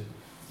tradition,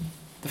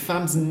 the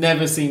fans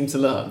never seem to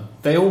learn.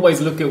 They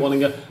always look at one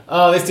and go,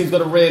 "Oh, this team's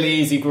got a really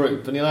easy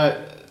group," and you're like,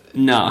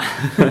 "No."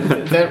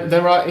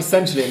 there are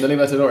essentially in the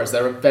Libertadores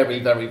there are very,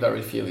 very,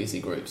 very few easy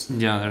groups.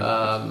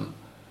 Yeah.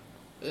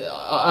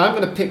 I'm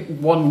going to pick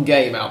one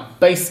game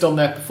out based on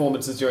their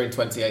performances during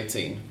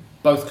 2018.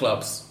 Both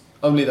clubs,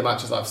 only the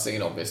matches I've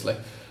seen, obviously.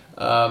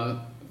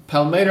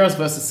 Palmeiras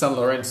versus San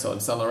Lorenzo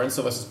and San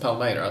Lorenzo versus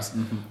Palmeiras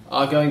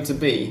are going to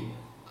be,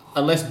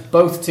 unless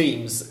both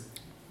teams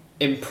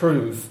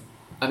improve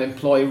and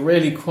employ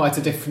really quite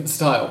a different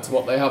style to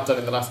what they have done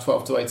in the last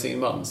 12 to 18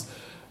 months,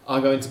 are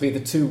going to be the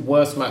two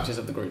worst matches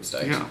of the group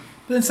stage. Yeah.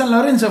 But then San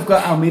Lorenzo have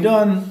got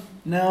Almiron.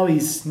 Now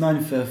he's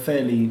known for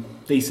fairly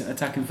decent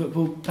attacking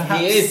football.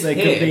 Perhaps he is they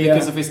here could be,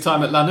 because of his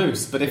time at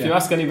Lanús. But if you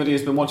ask anybody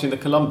who's been watching the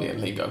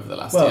Colombian league over the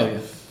last year,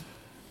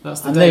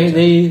 that's the and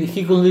danger.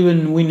 he could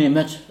even win a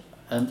match.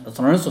 And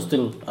San Lorenzo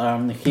still,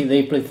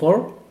 they played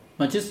 4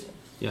 matches.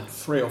 Yeah,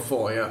 3 or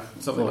 4, yeah,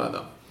 something like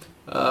that.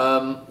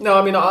 No,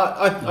 I mean,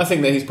 I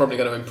think that he's probably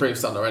going to improve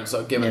San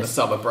Lorenzo, given the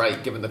summer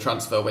break, given the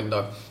transfer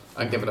window,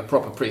 and given a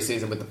proper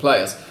pre-season with the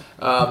players.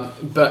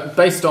 But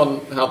based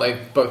on how they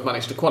both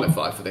managed to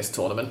qualify for this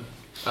tournament,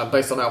 and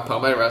based on how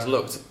Palmeiras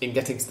looked in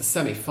getting to the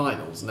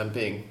semi-finals and then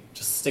being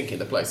just stinking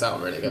the place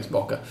out really against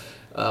Boca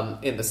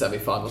in the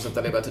semi-finals of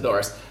the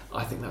Libertadores,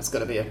 I think that's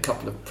going to be a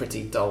couple of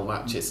pretty dull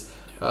matches.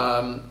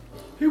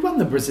 Who won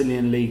the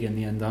Brazilian league in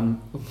the end?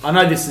 I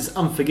know this is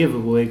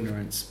unforgivable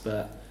ignorance,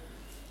 but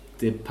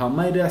did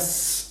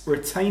Palmeiras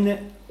retain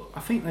it?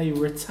 I think they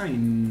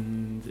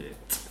retained it,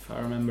 if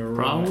I remember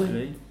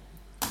rightly.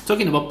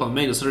 Talking about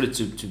Palmeiras, sorry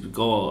to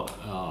go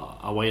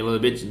away a little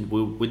bit.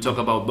 We talk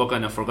about Boca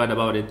and I forgot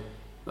about it.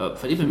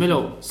 Felipe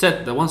Melo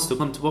said that wants to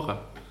come to Boca.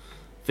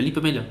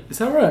 Felipe Melo. Is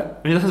that right?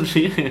 Yeah, that's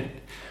really,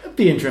 that'd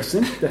be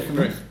interesting,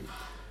 definitely.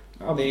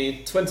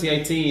 The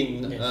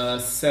 2018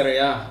 Serie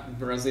A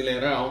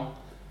Brasileirão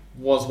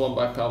was won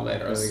by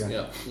Palmeiras.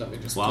 Yeah, let me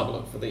just have a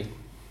look for the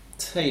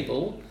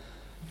table.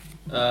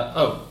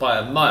 By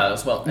a mile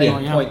as well.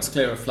 8 points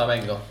clear of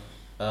Flamengo.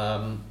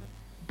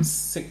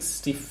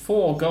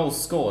 64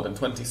 goals scored and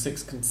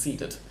 26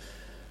 conceded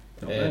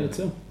in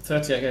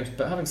 38 games.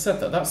 But having said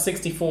that, that's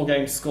 64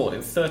 games scored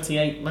in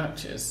 38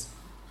 matches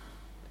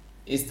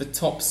is the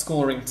top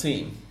scoring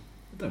team.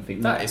 I don't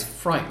think that is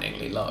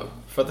frighteningly low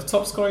for the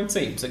top scoring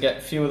team to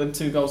get fewer than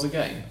 2 goals a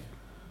game.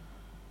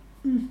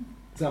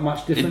 Is that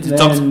much different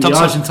than the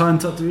Argentine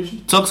top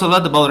division? Talks a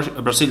lot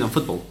about Brazilian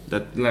football.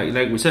 That,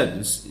 like we said,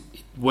 it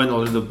went a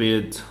little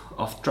bit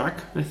off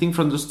track, I think,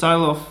 from the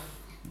style of...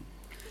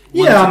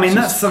 Yeah, I mean,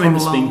 that's something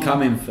that's been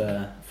coming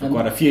for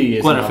quite a few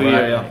years now. Quite a few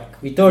years, yeah.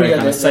 Vitória,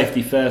 kind of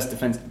safety first,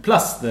 defence.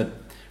 Plus, the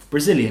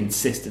Brazilian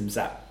system's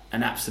an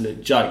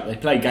absolute joke. They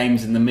play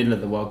games in the middle of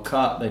the World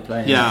Cup. They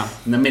play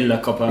in the middle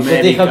of Copa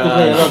America. They have to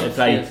play a lot. They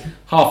play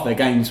half their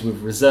games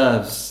with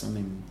reserves. I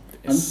mean,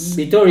 and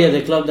Vitória,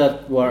 the club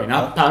that were...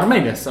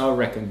 Palmeiras, I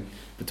reckon,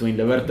 between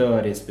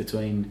Libertadores,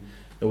 between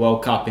the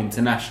World Cup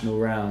international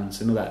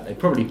rounds and all that, they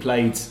probably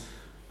played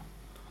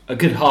a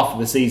good half of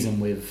the season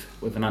with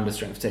an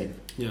understrength team.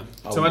 Yeah.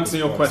 To answer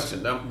your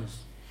question now,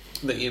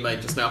 that you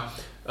made just now,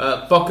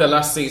 Boca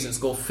last season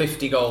scored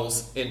 50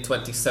 goals in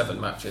 27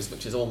 matches,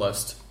 which is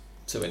almost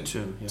 2 per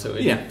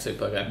game.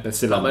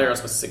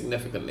 Palmeiras was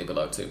significantly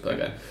below 2 per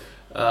game.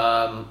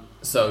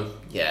 So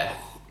yeah,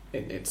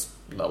 it's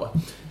lower.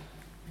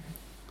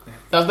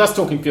 That's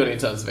talking purely in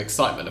terms of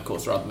excitement, of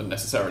course, rather than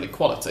necessarily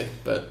quality,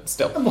 but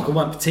still. And Boca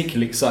weren't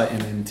particularly exciting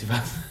in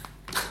 2000,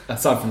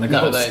 aside from the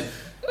goals.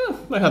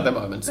 They had their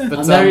moments. But,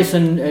 and there is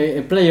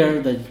a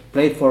player that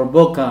played for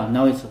Boca,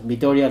 now it's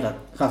Vitória, that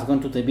has gone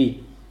to the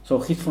B. So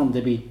he's from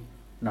the B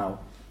now.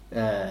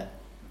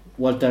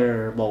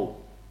 Walter Bow.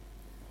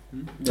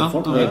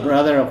 The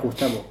brother of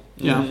Gustavo.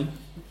 Yeah. Mm-hmm.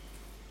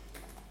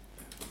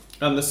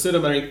 And the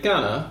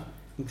Sudamericana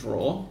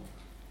draw...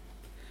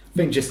 I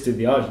think just to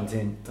the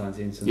Argentine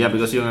teams. Yeah,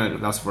 because you're going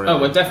to last forever.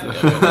 Oh, we're definitely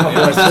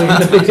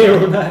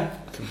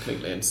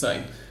completely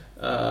insane.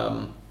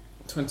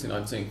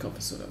 2019 Copa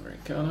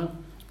Sudamericana.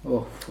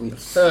 The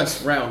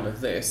first round of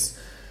this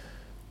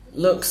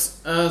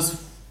looks as...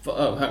 hang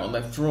on,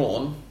 they've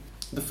drawn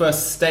the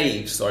first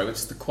stage, which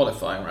is the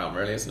qualifying round,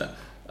 really, isn't it?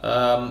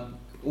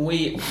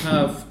 We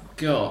have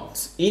got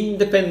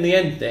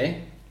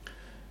Independiente.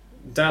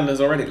 Dan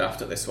has already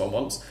laughed at this one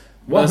once.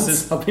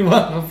 I've been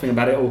laughing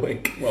about it all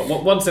week.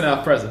 Well, once in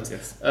our presence.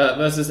 Yes.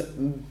 Versus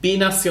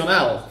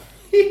Binacional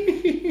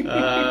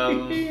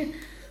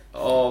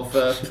of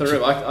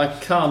Peru. I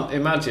can't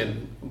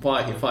imagine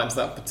why he finds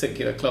that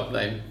particular club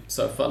name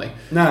so funny.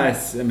 No,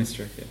 it's a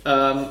mystery.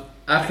 Yeah.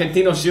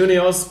 Argentinos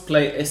Juniors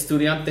play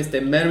Estudiantes de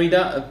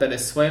Mérida of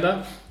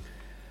Venezuela.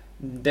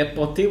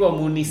 Deportivo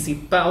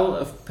Municipal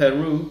of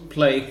Peru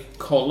play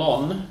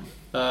Colón.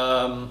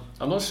 I'm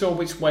not sure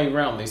which way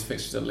round these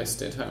fixtures are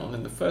listed. Hang on,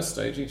 in the first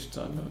stage each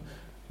time.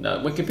 No,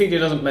 Wikipedia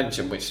doesn't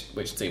mention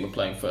which team are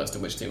playing first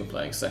and which team are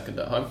playing second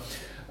at home.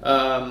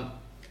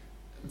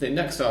 The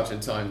next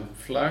Argentine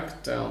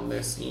flag down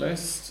this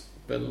list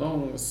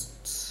belongs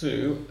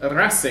to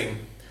Racing.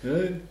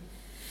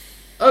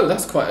 Oh,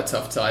 that's quite a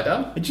tough tie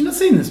down. Had you not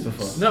seen this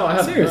before? No, I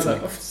haven't. Seriously?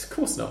 No, of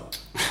course not.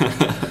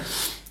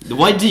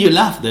 Why do you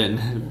laugh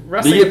then?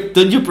 Racing,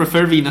 Don't you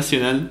prefer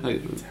Binacional?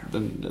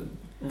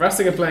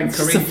 Racing are playing It's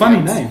Corinthians. a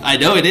funny name. I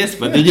know it is,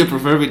 but do you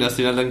prefer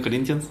Binacional than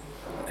Corinthians?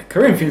 The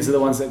Corinthians are the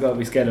ones that got to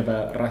be scared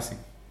about Racing.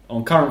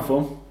 On current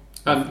form,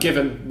 And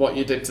given what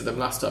you did to them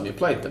last time you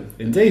played them.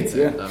 indeed,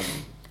 in, yeah.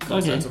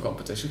 continental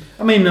competition.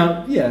 I mean,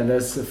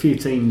 there's a few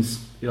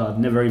teams I'd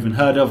never even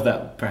heard of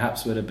that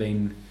perhaps would have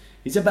been.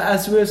 But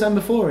as we were saying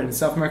before, in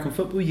South American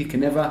football, you can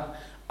never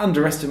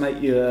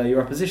underestimate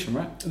your opposition,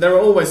 right? There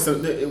are always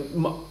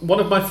one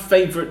of my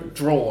favourite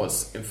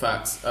draws. In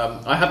fact,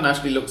 I hadn't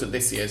actually looked at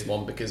this year's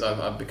one because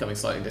I'm becoming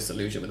slightly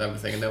disillusioned with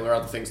everything, and there were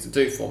other things to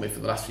do for me for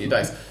the last few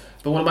days.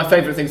 But one of my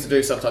favourite things to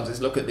do sometimes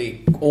is look at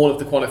all of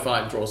the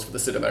qualifying draws for the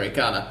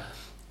Sudamericana,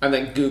 and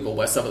then Google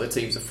where some of the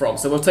teams are from.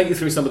 So we'll take you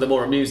through some of the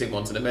more amusing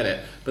ones in a minute.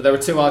 But there are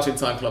two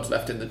Argentine clubs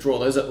left in the draw.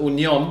 Those are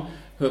Unión,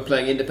 who are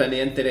playing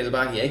Independiente del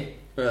Valle.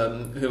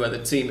 Who are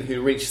the team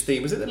who reached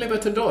was it the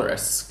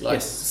Libertadores?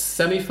 Yes.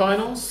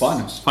 Semi-finals?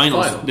 Finals.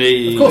 Finals. Of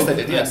course they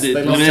did, yes. They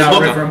lost Boca. to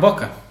River and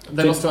Boca.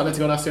 They lost to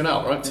Atlético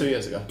Nacional, right? 2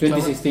 years ago.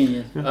 2016,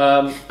 yes.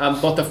 And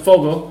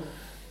Botafogo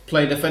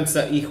play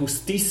Defensa y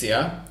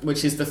Justicia,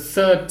 which is the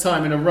third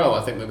time in a row,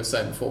 I think we were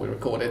saying before we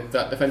recorded,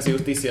 that Defensa y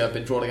Justicia have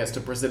been drawn against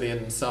a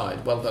Brazilian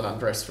side. Well done,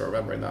 Andres, for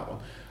remembering that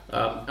one.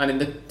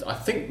 And I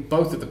think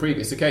both of the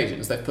previous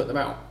occasions, they've put them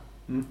out.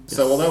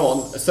 So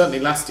although certainly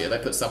last year they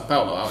put Sao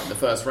Paulo out in the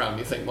first round,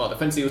 you think, well,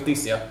 Defensa y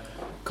Justicia,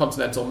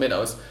 continental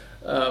minnows,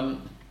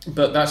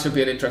 but that should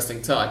be an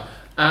interesting tie.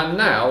 And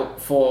now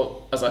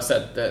for, as I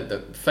said,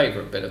 the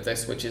favourite bit of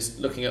this, which is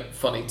looking at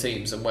funny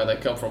teams and where they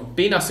come from.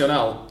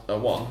 Binacional are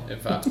one, in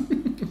fact,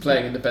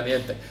 playing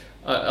Independiente.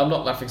 I'm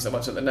not laughing so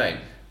much at the name,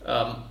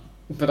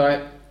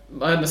 but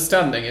my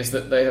understanding is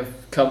that they have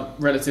come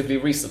relatively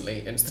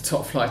recently into the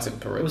top flight in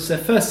Peru. It was their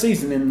first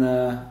season in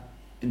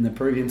the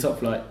Peruvian top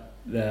flight.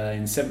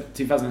 In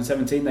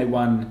 2017, they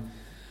won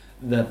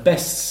the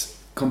best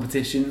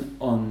competition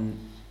on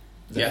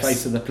the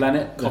face of the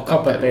planet, the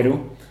Copa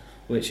Peru,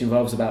 which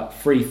involves about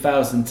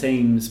 3,000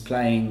 teams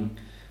playing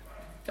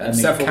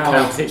several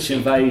cow pitch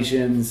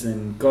invasions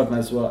and God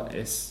knows what.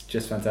 It's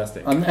just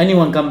fantastic. And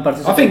anyone can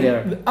participate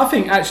there. I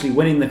think actually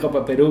winning the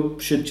Copa Peru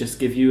should just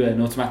give you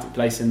an automatic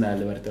place in the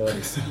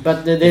Libertadores.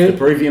 But if the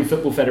Peruvian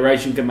Football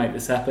Federation can make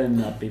this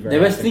happen, I'd be very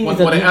happy. Best thing is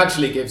what it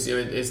actually gives you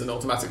is an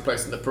automatic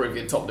place in the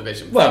Peruvian top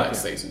division for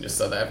next season, just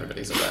so that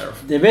everybody's aware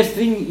of. The best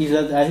thing is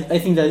that I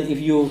think that if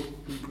you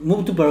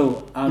move to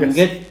Peru and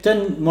get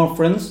 10 more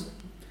friends,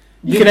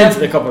 you can enter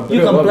the Copa Peru.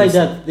 You can play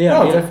that there.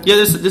 Yeah,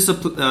 there's a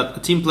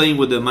team playing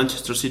with the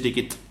Manchester City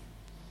kit.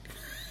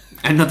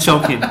 I'm not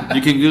joking.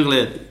 You can Google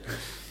it.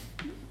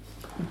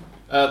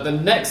 The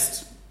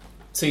next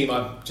team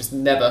I've just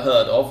never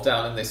heard of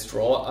down in this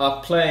draw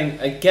are playing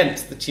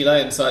against the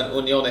Chilean side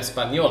Unión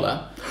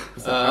Española,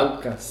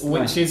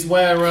 which is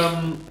where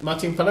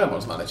Martin Palermo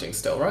is managing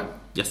still, right?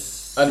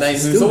 Yes. A name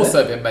who's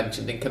also been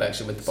mentioned in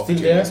connection with the Boca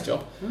Juniors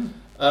job.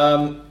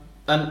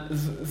 And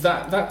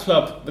that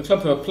club, the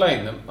club who are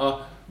playing them,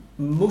 are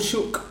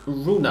Mushuk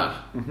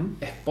Runa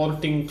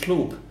Sporting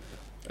Club,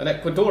 an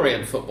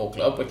Ecuadorian football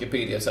club,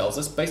 Wikipedia tells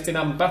us, based in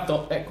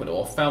Ambato,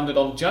 Ecuador, founded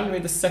on January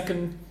the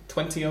 2nd,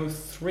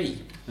 2003.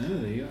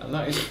 And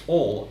that is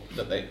all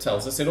that it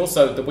tells us. It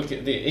also,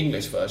 the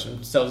English version,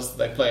 tells us that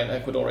they play an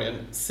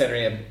Ecuadorian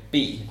Serie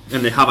B.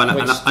 And they have an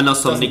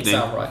awesome nickname.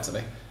 Doesn't sound right to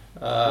me.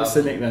 What's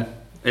the nickname?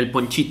 El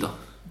Ponchito.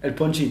 El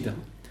Ponchito.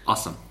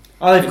 Awesome.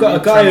 Oh, they've got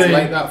a guy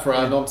translate that for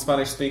our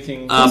non-Spanish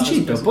speaking.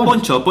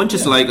 Poncho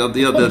is like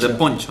the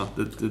poncho,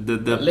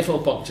 the little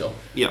poncho.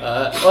 Yeah.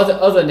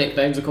 Other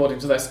nicknames according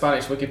to their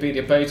Spanish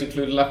Wikipedia page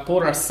include La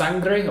Pura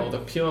Sangre, or the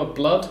pure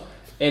blood,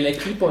 El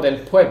Equipo del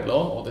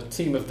Pueblo, or the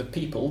team of the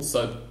people.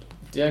 So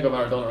Diego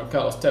Maradona and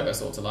Carlos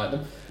Tevez ought to like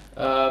them,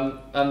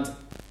 and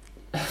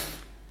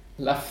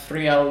La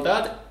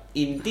Frialdad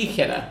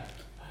Indígena,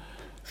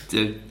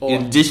 the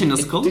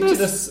indigenous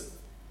coldness,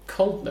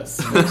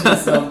 which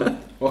is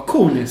well,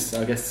 coolness,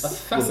 I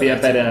guess, would be a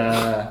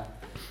better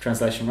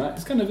translation, right?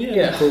 It's kind of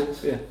cool.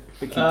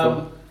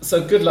 Yeah.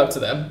 So good luck to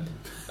them.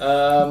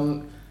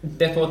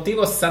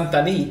 Deportivo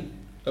Santani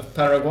of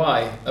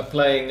Paraguay are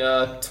playing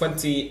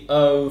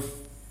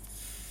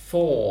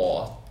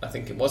 2004, I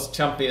think it was,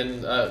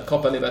 champion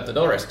Copa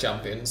Libertadores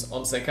champions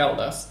Once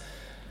Caldas.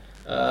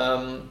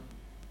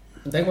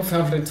 They were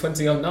founded in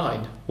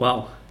 2009.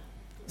 Wow.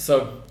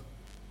 So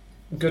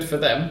good for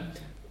them.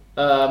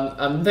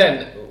 And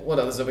then what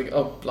others are big?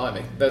 Oh,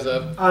 blimey! There's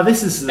a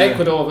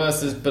Ecuador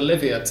versus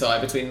Bolivia tie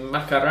between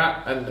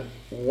Macará and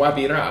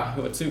Guabirá,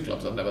 who are two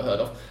clubs I've never heard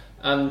of,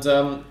 and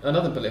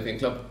another Bolivian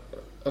club,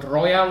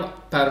 Royal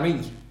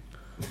Paris.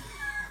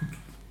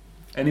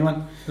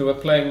 Anyone? Who are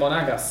playing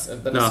Monagas of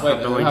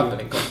Venezuela, who have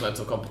been in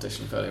continental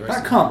competition fairly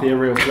recently. That can't be a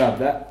real club.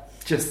 That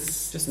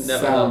Just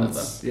never heard of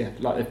sounds,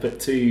 like they put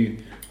two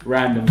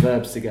random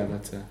verbs together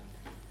to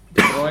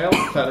Royal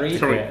París,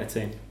 create a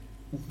team.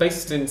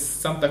 based in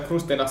Santa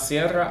Cruz de la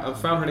Sierra and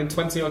founded in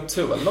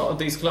 2002. A lot of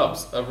these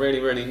clubs are really,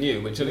 really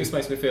new, which at least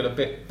makes me feel a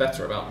bit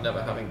better about never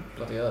having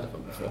bloody heard of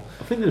them before.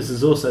 I think this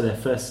is also their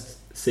first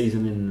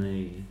season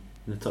in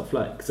the top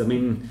flight. Because I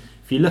mean,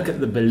 if you look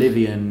at the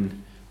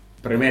Bolivian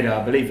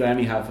Primera, I believe they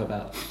only have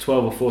about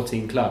 12 or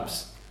 14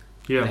 clubs.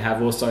 Yeah. They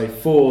have also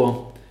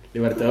 4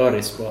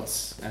 Libertadores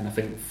spots and I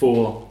think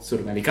 4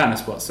 Sudamericana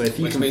spots. So if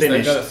you Which can means they're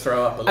finish going to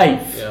throw up a lot.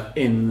 8th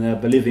in the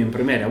Bolivian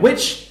Primera,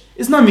 which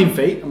is no mean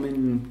feat. I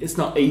mean, it's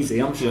not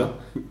easy, I'm sure.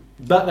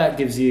 But that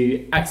gives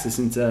you access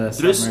into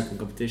South American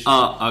competition.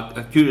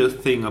 A curious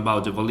thing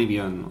about the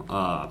Bolivian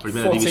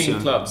Primera 14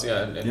 Division. clubs,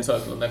 in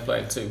total, and they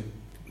played 2.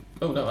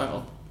 Oh, no, hang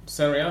on.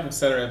 Serie A and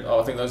Serie A. Oh,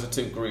 I think those are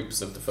 2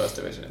 groups of the first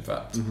division, in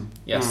fact. Mm-hmm.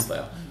 Yes, they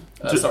are.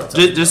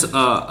 Sorry. Just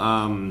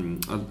a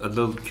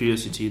little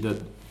curiosity that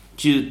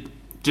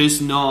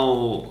there's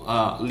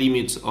no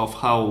limit of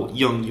how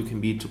young you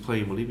can be to play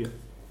in Bolivia.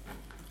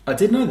 I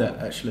did know that,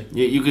 actually.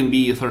 You can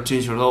be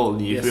 13 years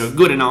old. If Yes. you're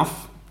good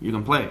enough, you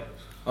can play.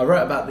 I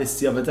wrote about this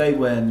the other day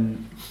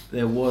when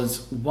there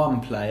was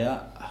one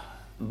player,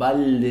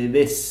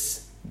 Valdivieso,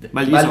 The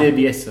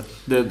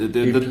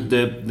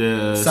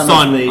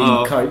son of the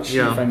of coach,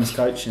 yeah. the famous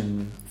coach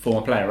and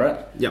former player, right?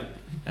 Yeah.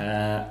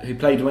 Who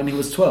played when he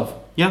was 12.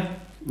 Yeah,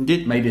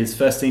 indeed. Made his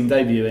first team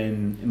debut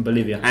in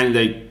Bolivia. And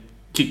they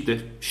kicked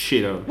the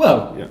shit out.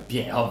 Well, Yeah.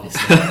 yeah,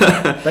 obviously.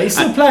 But he's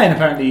still playing,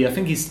 apparently. I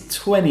think he's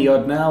 20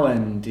 odd now,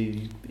 and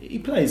he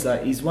plays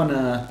like he's won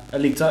a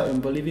league title in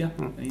Bolivia.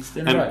 And he's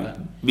doing And alright. Like.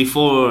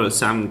 Before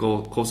Sam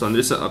goes on,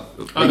 there's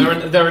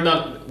There are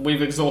none.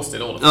 We've exhausted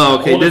all of them. Oh,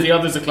 okay, All of the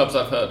others are clubs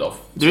I've heard of.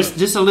 there's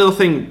just a little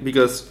thing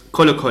because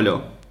Colo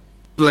Colo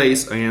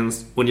plays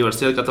against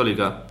Universidad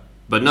Católica,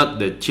 but not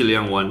the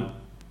Chilean one,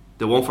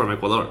 the one from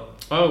Ecuador.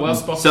 Oh, well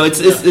spotted. So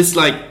it's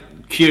like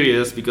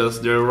curious because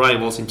they're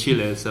rivals in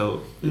Chile.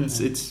 So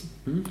it's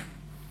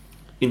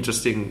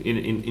interesting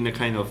in a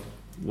kind of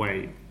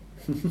way.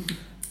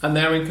 And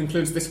therein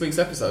concludes this week's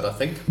episode, I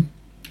think.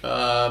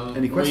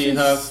 Any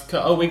questions?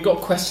 We've got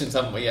questions,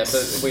 haven't we?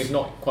 Yes, we've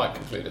not quite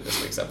concluded this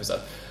week's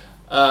episode.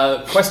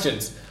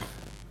 Questions.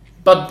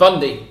 Bud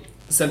Bundy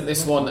sent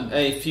this one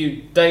a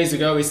few days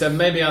ago. He said,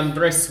 maybe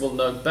Andres will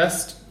know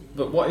best,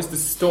 but what is the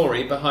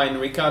story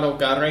behind Ricardo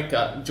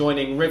Gareca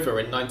joining River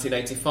in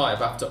 1985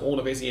 after all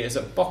of his years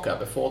at Boca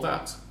before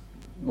that?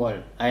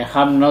 Well, I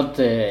have not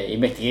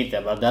investigated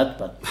about that,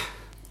 but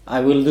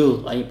I will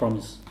do, I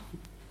promise.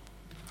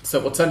 So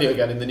we'll tell you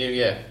again in the new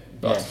year.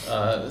 But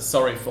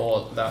sorry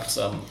for that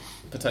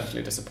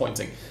potentially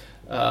disappointing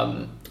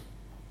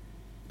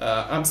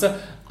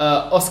answer.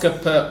 Oscar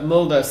Per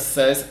Mulder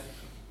says,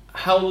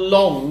 how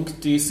long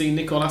do you see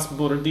Nicolas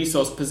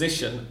Burdiso's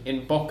position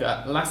in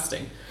Boca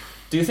lasting?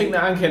 Do you think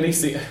that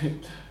Angelici...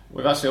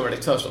 We've actually already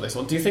touched on this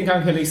one. Do you think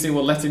Angelici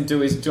will let him do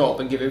his job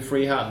and give him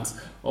free hands?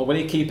 Or will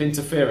he keep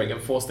interfering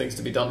and force things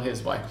to be done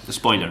his way?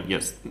 Spoiler,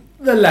 yes.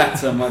 The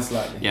latter, most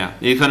likely. Yeah,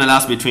 it's gonna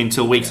last between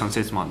 2 weeks and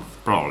 6 months,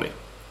 probably.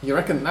 You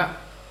reckon that?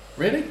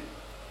 Really?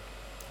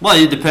 Well,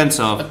 it depends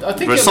on I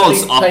think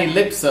results. he'll at least pay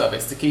lip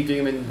service to keeping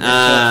him in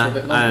charge for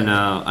a bit longer. I don't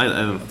know. I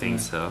don't think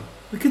so.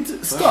 We could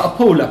start a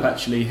poll up,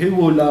 actually. Who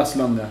will last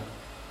longer?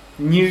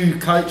 New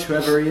coach,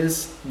 whoever he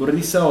is,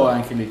 Burdiso or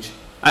Angelici?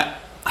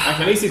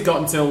 Angelici's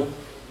got until...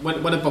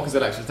 When are Boca's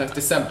elections? Next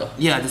December.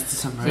 Yeah, this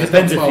December. It Yeah.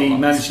 depends if 12 he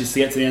months. manages to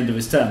get to the end of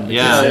his term. Because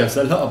Yeah. there's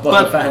a lot of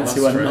Boca But- fans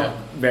who are That's true, not yeah.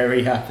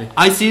 very happy.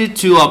 I see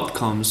 2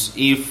 outcomes.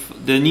 If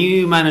the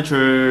new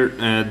manager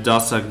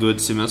does a good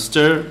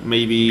semester,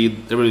 maybe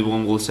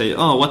everyone will say,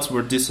 "Oh, what's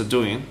Burdiso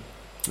doing?"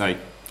 Like,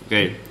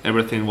 okay,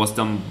 everything was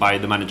done by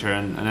the manager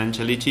and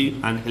Angelici,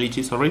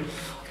 sorry.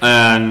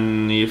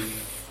 And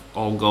if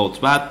all goes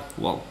bad,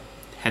 well,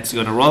 heads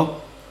gonna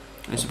roll,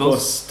 I Of suppose.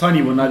 course,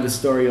 Tony will know the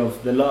story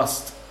of the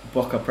last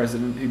Boca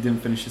president who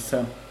didn't finish his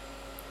term.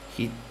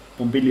 He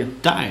Bombilio.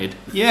 died.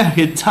 Yeah,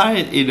 he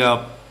died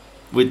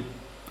with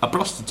a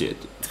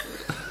prostitute.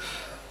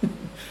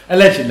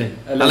 Allegedly.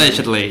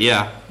 Allegedly,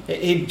 yeah.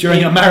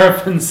 During a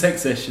marathon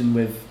sex session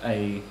with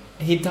a...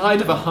 He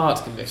died of a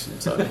heart condition,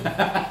 Tony.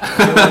 That's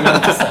what I'm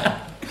going to say.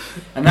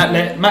 And that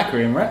let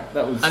Macarin, right?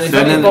 That was... And if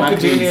Then- any Boca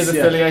Macarin's, Juniors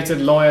yeah. affiliated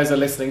lawyers are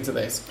listening to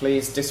this,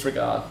 please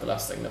disregard the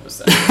last thing that was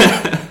said.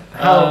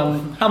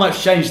 How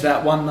much changed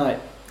that one night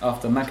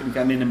after Macarin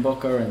came in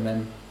Boca and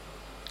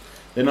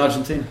then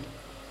Argentina?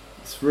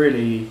 It's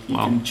really... You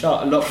Wow. can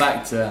chart a lot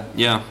back to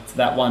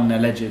that one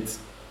alleged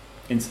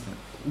incident.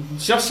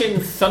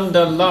 Joshin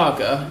Thunder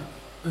Lager,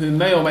 who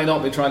may or may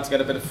not be trying to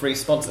get a bit of free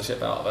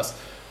sponsorship out of us,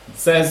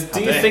 says,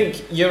 do you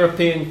think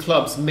European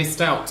clubs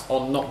missed out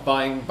on not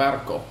buying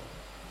Barco?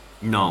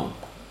 No.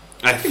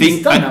 I He's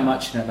think... done that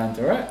much in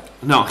Atlanta, right?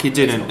 No, he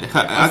didn't.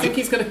 I think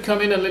he's going to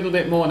come in a little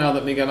bit more now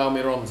that Miguel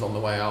Almiron's on the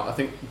way out. I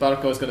think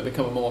Barco is going to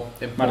become a more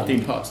important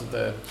Martin. part of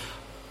the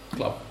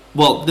club.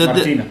 Well,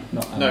 Martina.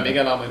 No,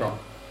 Miguel Almiron.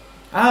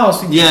 I was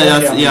thinking... Yeah,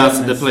 Jorge that's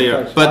Almiron the is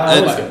player. coach. But, I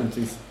always get them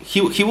too. he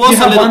Do was you a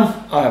have little... one?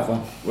 I have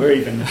one. We're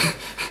even.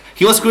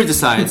 He was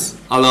criticized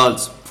a lot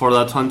for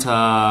the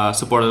Atlanta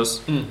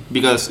supporters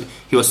because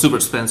he was super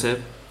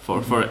expensive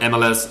for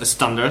MLS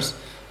standards,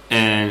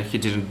 and he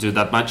didn't do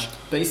that much.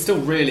 But he's still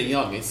really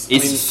young.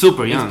 He's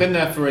super young. He's been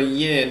there for a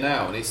year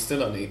now, and he's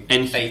still only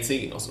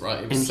 18 or so,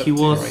 right? He was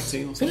 17 or 18 or I think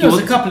something. there was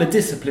a couple of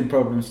discipline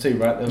problems too,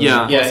 right?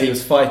 He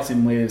was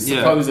fighting with.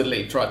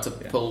 Supposedly tried to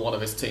pull one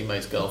of his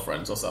teammates'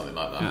 girlfriends or something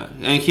like that.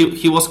 Yeah. And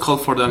he was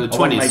called for the under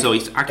 20s, so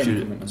he's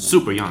actually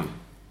super young.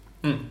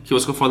 He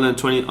was called for the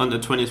under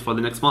 20s for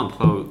the next month.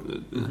 So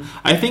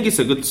I think it's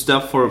a good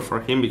step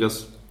for him,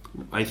 because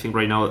I think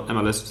right now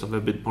MLS is a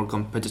little bit more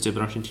competitive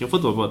than Argentine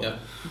football, but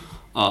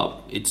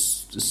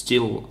it's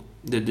still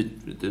the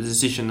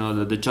decision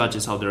of the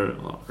judges out there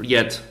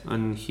yet,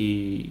 and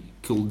he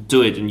could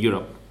do it in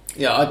Europe.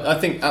 Yeah, I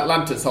think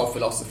Atlanta's whole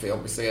philosophy,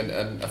 obviously,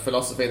 and a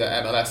philosophy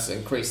that MLS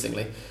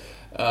increasingly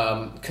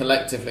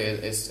collectively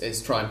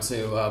is trying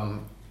to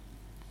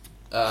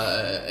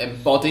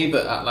embody,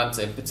 but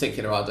Atlanta in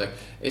particular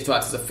is to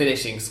act as a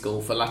finishing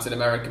school for Latin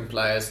American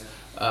players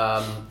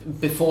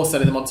before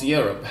sending them on to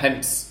Europe.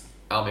 Hence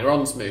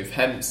Almiron's move.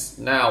 Hence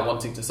now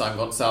wanting to sign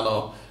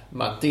Gonzalo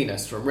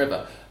Martinez from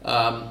River.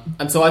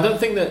 And so I don't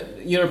think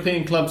that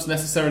European clubs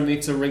necessarily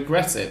need to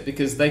regret it,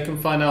 because they can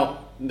find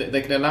out that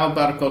they can allow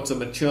Barco to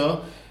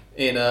mature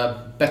in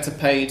a better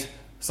paid,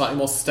 slightly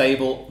more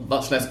stable,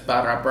 much less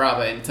barra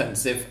brava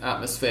intensive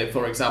atmosphere,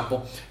 for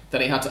example,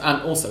 than he had to.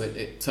 And also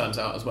it turns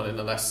out as well in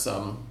a less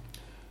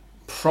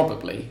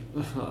probably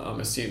I'm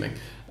assuming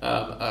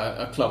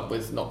a club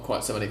with not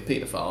quite so many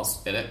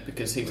paedophiles in it,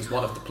 because he was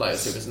one of the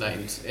players who was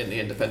named in the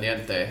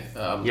Independiente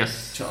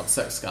child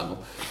sex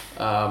scandal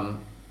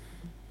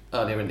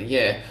earlier in the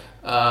year,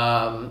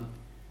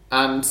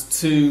 and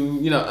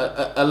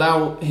to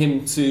allow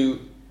him to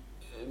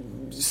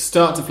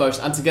start to flourish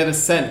and to get a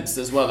sense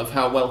as well of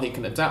how well he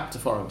can adapt to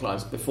foreign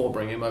climes before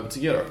bringing him over to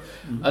Europe.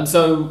 And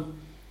so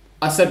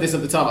I said this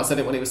at the time, I said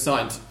it when he was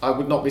signed, I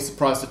would not be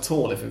surprised at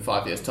all if in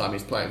 5 years' time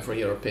he's playing for a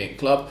European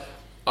club.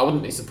 I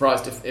wouldn't be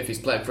surprised if he's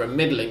playing for a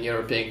middling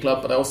European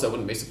club, but I also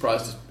wouldn't be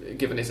surprised,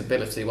 given his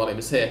ability while he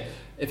was here,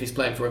 if he's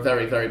playing for a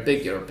very, very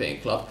big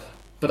European club.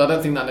 But I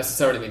don't think that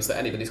necessarily means that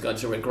anybody's going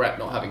to regret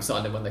not having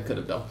signed him when they could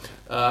have done.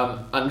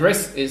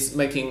 Andres is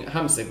making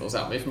hand signals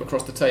at me from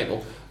across the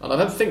table, and I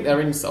don't think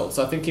they're insults.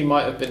 I think he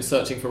might have been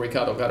searching for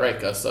Ricardo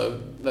Gareca, so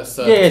let's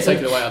take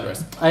it away,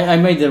 Andres. I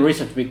made the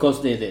research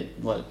because the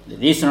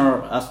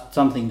listener asked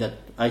something that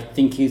I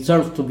think he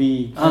deserves to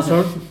be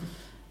answered.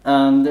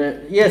 And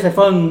yes, I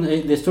found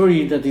the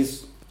story that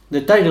is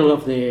the title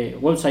of the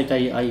website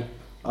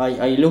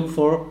I look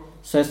for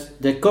says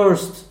the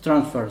cursed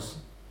transfers,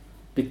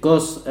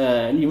 because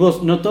it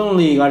was not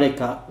only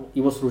Gareca,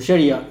 it was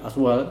Ruggeri as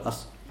well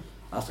as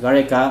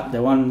Gareca,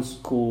 the ones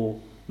who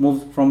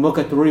moved from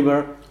Boca to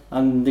River,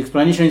 and the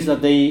explanation is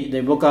that they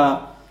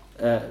Boca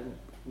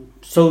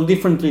so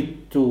differently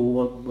to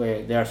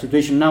what their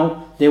situation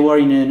now. They were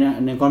in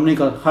an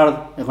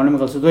hard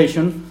economical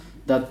situation.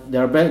 That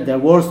their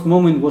worst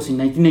moment was in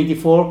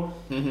 1984.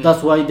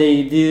 That's why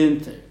they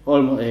didn't.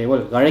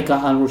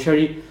 Gareca and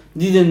Ruggeri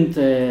didn't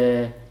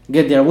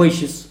get their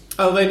wages.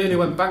 Oh, they nearly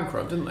went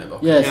bankrupt, didn't they,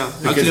 Boca?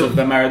 Yes, because of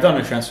the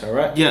Maradona transfer,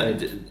 right? Yeah,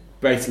 they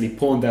basically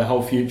pawned their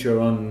whole future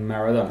on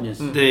Maradona. Yes.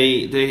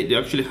 They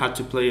actually had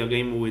to play a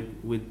game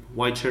with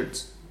white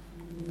shirts.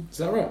 Is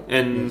that right?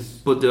 And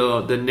put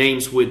the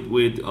names with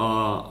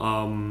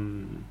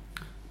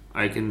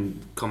I can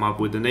come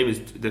up with the name, is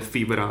the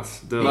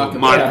fibras, the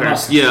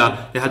markers.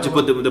 Yeah, they had to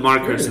put the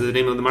markers, the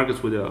name of the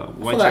markers with a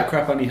white. That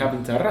crap only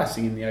happened to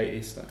Racing in the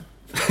 80s, though.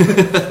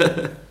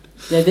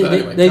 They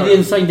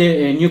didn't sign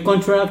the new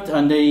contract,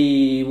 and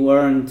they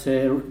weren't.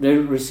 They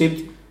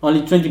received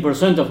only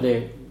 20% of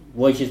the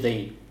wages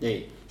they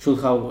should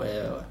have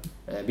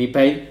be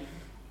paid,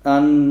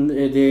 and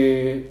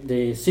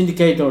the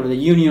syndicate or the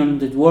union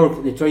that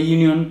worked, the trade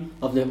union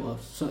of the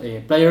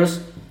players,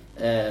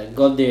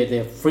 got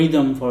the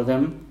freedom for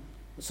them,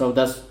 so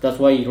that's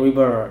why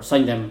River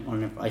signed them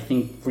on, I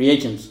think, free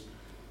agents,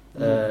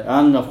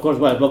 and of course,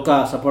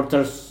 Boca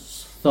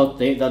supporters thought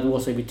that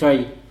was a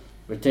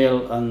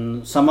betrayal,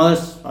 and some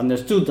others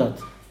understood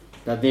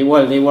that they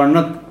were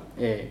not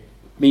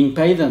being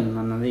paid,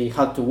 and they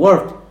had to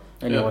work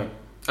anyway.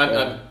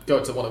 And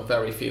go to one of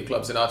very few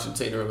clubs in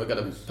Argentina who were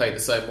going to pay the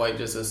same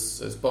wages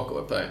as Boca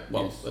were paying.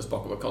 Well, as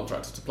Boca were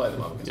contracted to play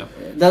them.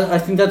 I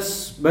think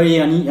that's very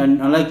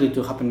unlikely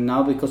to happen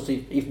now, because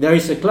if there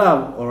is a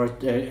club or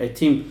a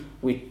team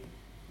with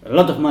a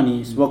lot of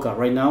money, it's Boca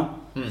right now.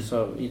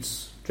 So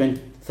it's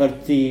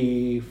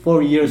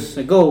 34 years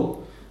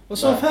ago. Well,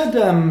 so I've had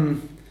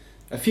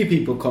a few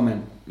people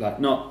comment, like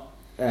not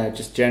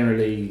just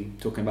generally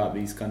talking about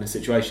these kind of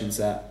situations,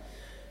 that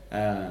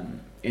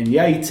in the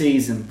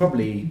 80s and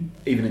probably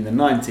even in the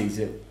 90s,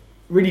 it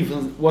really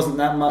wasn't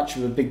that much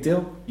of a big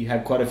deal. You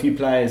had quite a few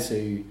players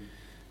who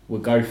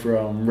would go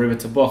from River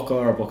to Boca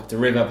or Boca to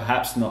River,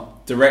 perhaps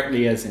not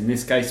directly as in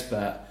this case,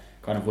 but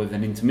kind of with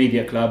an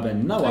intermediate club,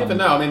 and no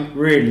one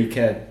really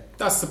cared.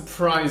 That's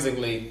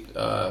surprisingly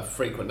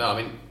frequent now.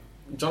 I mean,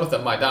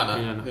 Jonathan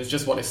Maidana, who's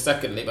just won his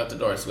second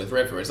Libertadores with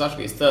River. It's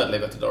actually his third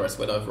Libertadores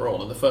win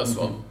overall, and the first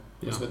one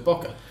was with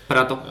Boca.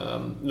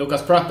 Prato.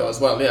 Lucas Prato as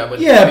well, but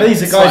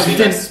these are guys who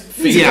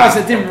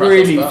didn't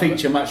really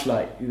feature much.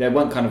 Like they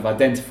weren't kind of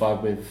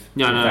identified with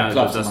that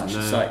club so much.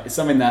 It's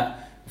something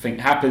that I think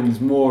happens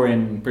more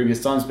in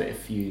previous times. But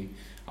if you,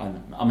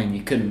 I mean,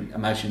 you couldn't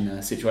imagine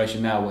a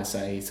situation now where,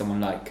 say, someone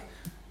like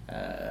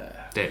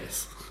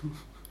Tevez.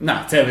 No,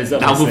 Tevez.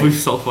 That would be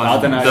so fun.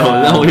 I don't know.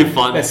 That would be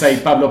fun. Let's say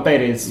Pablo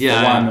Perez,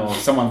 or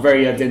someone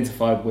very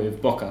identified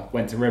with Boca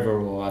went to River,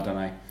 or I don't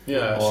know.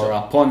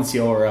 Or Ponce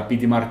or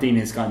Pity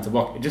Martinez going to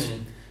Boca. It just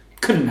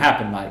couldn't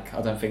happen. Like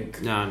I don't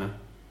think. No.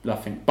 I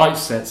think both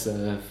sets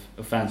of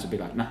fans would be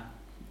like, "Nah,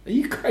 are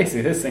you crazy?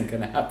 This ain't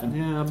gonna happen."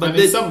 Yeah, but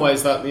in some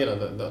ways that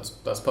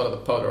that's part of the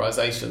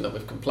polarization that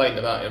we've complained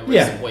about in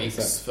recent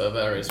weeks for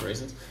various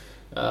reasons,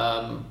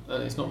 and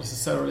it's not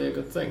necessarily a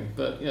good thing.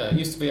 But it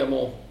used to be a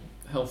more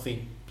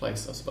healthy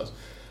place, I suppose,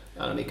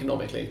 and an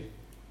economically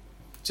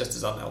just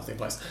as unhealthy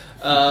place.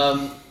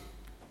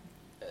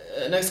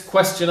 Next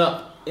question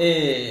up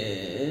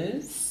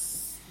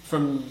is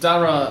from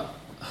Dara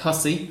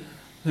Hussey,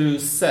 who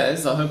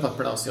says, I hope I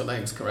pronounced your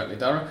names correctly,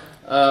 Dara,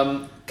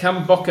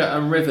 can Boca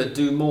and River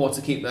do more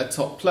to keep their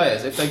top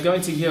players? If they're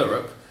going to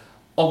Europe,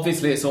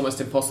 obviously it's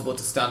almost impossible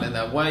to stand in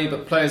their way,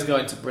 but players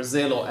going to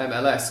Brazil or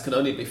MLS can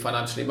only be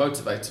financially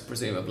motivated,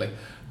 presumably.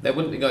 They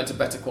wouldn't be going to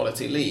better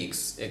quality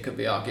leagues, it could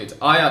be argued.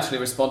 I actually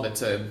responded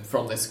to him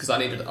from this because I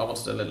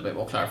wanted a little bit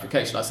more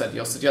clarification. I said,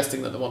 you're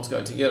suggesting that the ones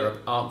going to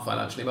Europe aren't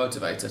financially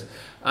motivated.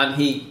 And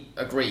he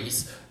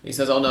agrees. He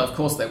says, oh no, of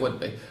course they would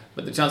be.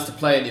 But the chance to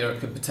play in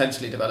Europe could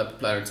potentially develop a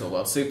player into a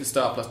world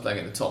superstar, plus playing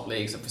in the top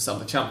leagues and for some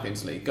the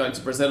Champions League. Going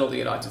to Brazil or the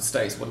United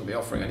States wouldn't be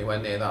offering anywhere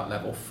near that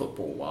level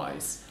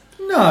football-wise.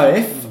 No,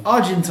 if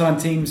Argentine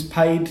teams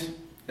paid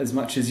as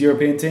much as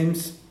European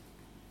teams,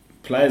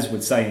 players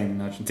would stay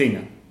in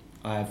Argentina.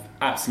 I have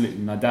absolutely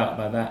no doubt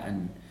about that,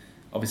 and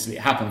obviously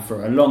it happened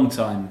for a long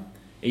time,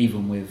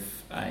 even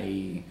with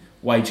a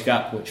wage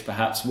gap which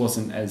perhaps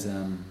wasn't as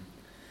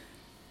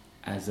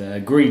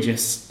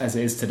egregious as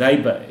it is today,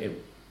 but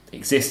it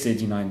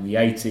existed, in the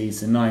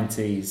 80s and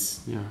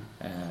 90s,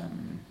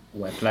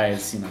 where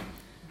players,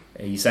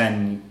 you're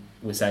saying,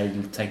 we say,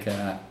 take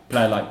a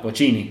player like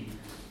Bochini,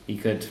 he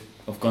could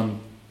have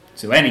gone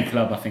to any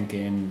club, I think,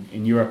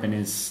 in Europe in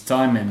his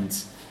time and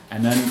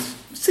earned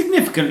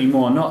significantly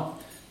more, not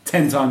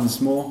 10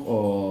 times more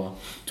or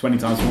 20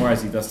 times more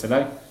as he does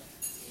today,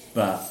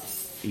 but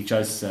he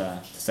chose to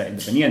stay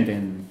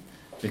Independiente,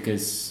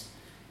 because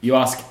you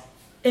ask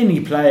any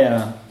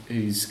player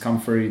who's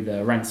come through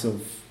the ranks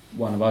of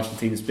one of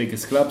Argentina's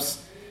biggest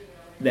clubs,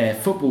 their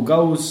football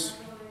goals,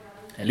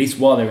 at least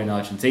while they're in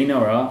Argentina,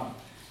 are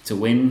to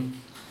win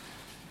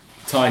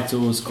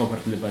titles, Copa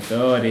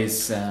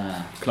Libertadores,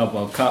 Club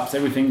World Cups,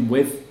 everything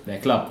with their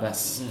club.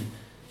 That's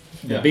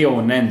the be-all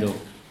and end-all.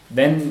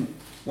 Then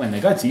when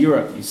they go to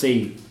Europe, you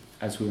see,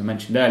 as we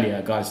mentioned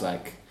earlier, guys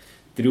like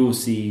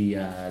Driussi,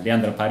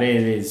 Leandro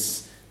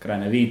Paredes,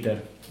 Craneviter.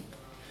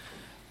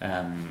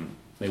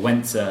 They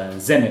went to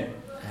Zenit,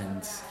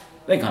 and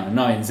they kind of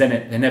know in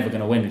Zenit they're never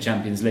going to win the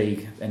Champions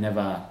League. They're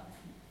never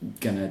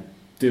going to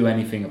do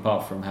anything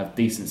apart from have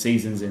decent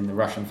seasons in the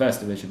Russian First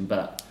Division,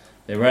 but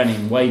they're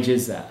earning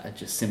wages that are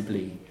just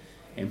simply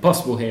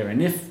impossible here.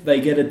 And if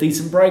they get a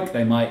decent break,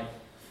 they might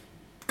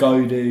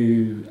go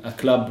to a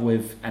club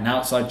with an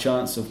outside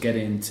chance of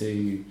getting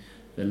to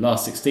the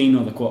last 16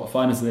 or the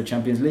quarterfinals of the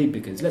Champions League,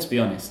 because let's be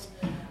honest,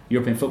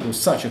 European football is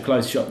such a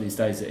close shot these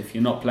days that if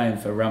you're not playing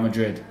for Real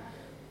Madrid,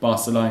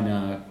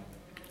 Barcelona,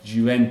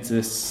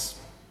 Juventus,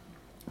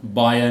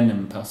 Bayern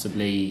and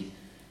possibly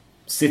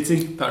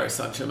City, Paris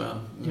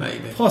Saint-Germain,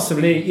 maybe.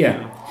 Possibly,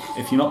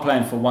 if you're not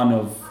playing for one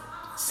of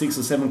 6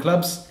 or 7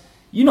 clubs,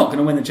 you're not going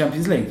to win the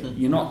Champions League.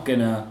 You're not going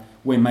to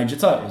win major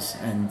titles.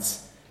 And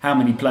how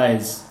many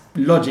players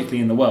logically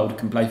in the world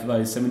can play for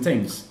those 7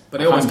 teams?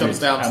 But it always comes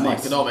down to the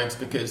economics,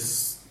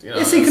 because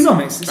it's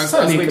economics. It's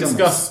as we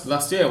discussed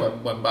last year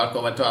when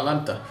Barco went to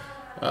Atlanta,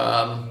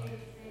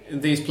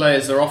 these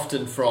players are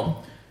often from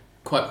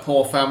quite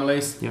poor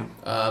families,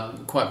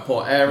 quite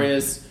poor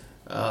areas.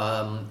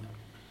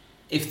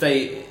 If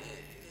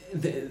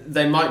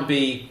they might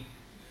be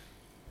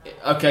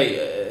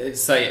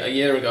say a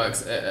year ago,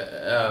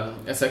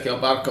 Ezequiel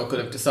Barco could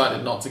have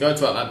decided not to go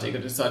to Atlanta. He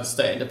could have decided to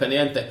stay at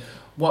Independiente.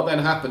 What then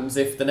happens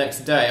if the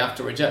next day,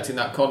 after rejecting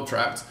that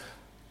contract,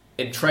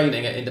 in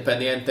training at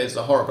Independiente, there's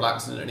a horrible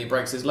accident and he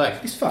breaks his leg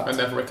and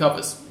never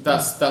recovers?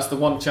 That's the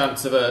one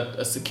chance of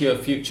a secure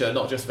future,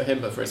 not just for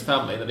him but for his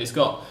family, that he's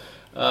got.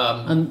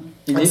 And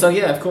so,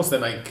 of course they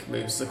make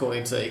moves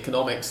according to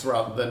economics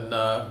rather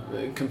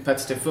than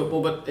competitive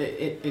football, but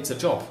it's a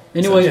job.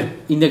 Anyway,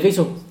 in the case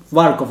of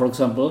Barco, for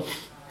example,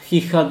 he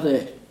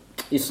had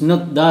it's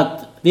not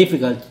that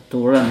difficult to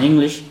learn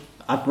English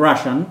at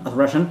Russian,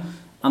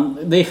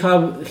 and he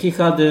had,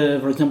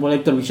 for example,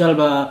 Héctor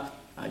Villalba,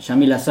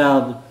 Shamil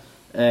Assad,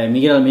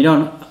 Miguel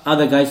Almirón,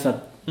 other guys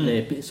that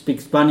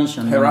speak Spanish,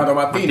 and Gerardo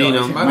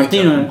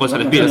Martino.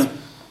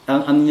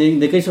 and in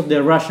the case of the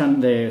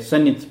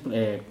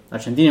Zenit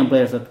Argentinian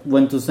players that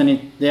went to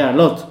Zenit, there are a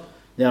lot.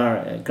 There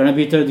are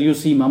Craneviter,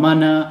 Driussi,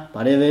 Mamana,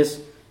 Paredes.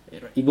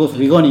 It was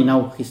Rigoni.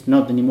 Now he's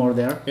not anymore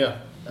there.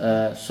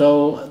 Yeah.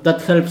 So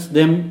that helps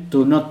them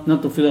to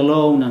not to feel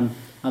alone,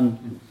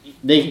 and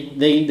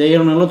they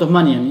earn a lot of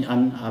money,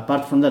 and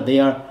apart from that,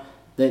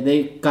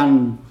 they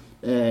can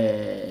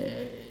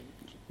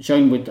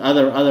join with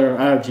other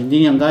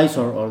Argentinian guys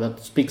or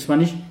that speak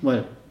Spanish.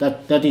 Well,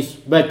 that is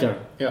better.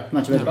 Yeah,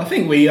 much better. I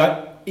think we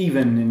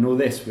even in all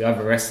this we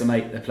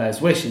overestimate the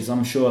players' wishes.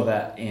 I'm sure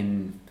that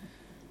in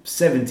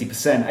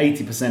 70%,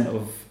 80%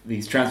 of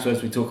these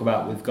transfers we talk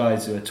about with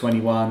guys who are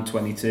 21,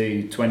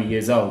 22, 20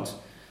 years old,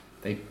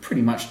 they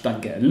pretty much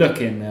don't get a look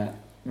in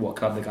what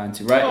club they're going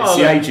to, right? It's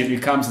the agent who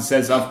comes and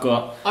says, I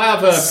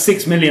have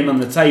 6 million on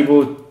the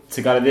table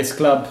to go to this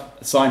club,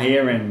 sign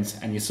here,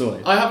 and you saw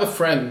it. I have a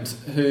friend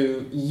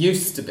who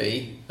used to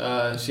be,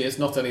 she is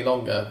not any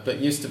longer, but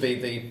used to be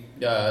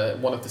the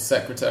one of the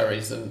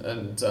secretaries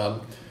and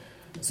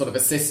sort of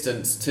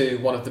assistants to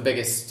one of the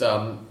biggest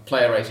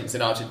player agents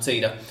in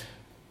Argentina,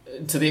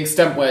 to the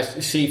extent where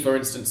she, for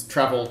instance,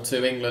 travelled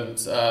to England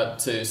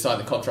to sign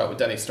the contract with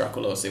Denis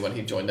Stracolosi when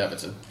he joined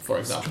Everton, for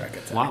example.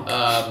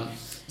 Wow.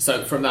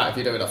 So from that, if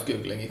you do enough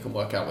Googling, you can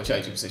work out which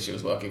agency she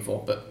was working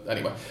for. But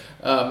anyway,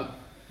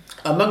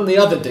 among the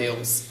other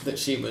deals that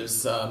she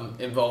was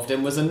involved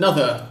in was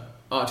another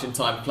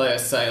Argentine player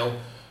sale.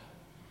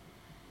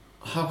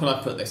 How can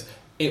I put this?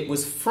 It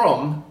was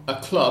from a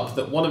club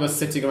that one of us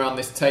sitting around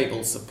this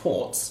table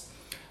supports,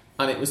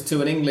 and it was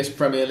to an English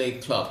Premier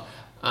League club.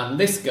 And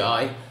this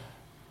guy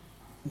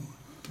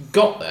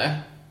got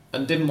there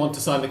and didn't want to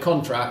sign the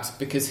contract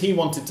because he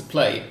wanted to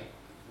play.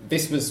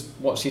 This was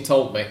what she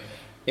told me.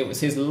 It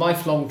was his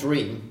lifelong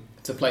dream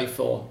to play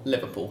for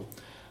Liverpool.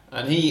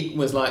 And he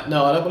was like,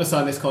 no, I don't want to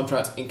sign this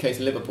contract in case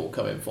Liverpool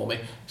come in for me.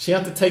 She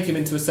had to take him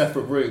into a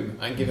separate room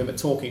and give him a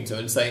talking to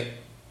and say,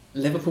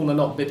 Liverpool are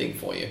not bidding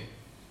for you.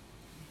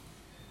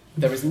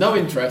 There is no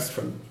interest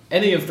from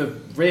any of the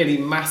really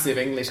massive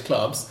English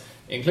clubs,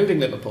 including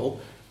Liverpool.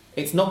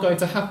 It's not going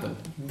to happen.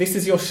 This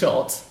is your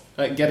shot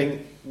at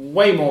getting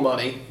way more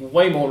money,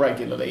 way more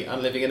regularly,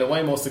 and living in a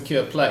way more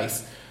secure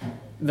place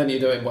than you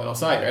do in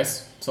Buenos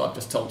Aires. So I've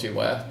just told you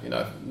where,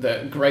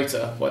 the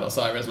greater Buenos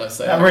Aires, let's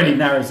say. That really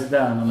narrows it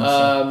down,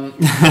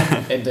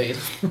 honestly. Indeed.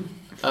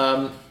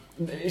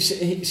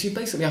 She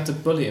basically had to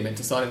bully him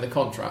into signing the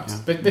contract. Yeah.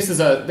 But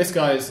this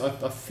guy is, I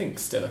think,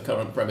 still a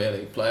current Premier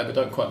League player, but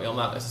don't quote me on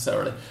that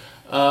necessarily.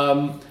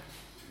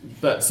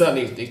 But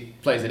certainly he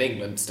plays in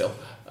England still.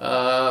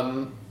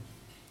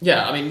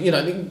 Yeah, I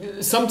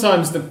mean,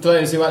 sometimes the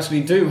players who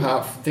actually do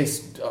have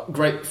this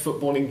great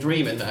footballing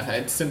dream in their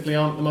head simply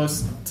aren't the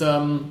most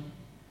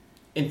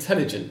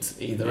intelligent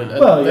either.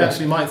 And they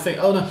actually might think,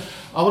 oh no,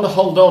 I want to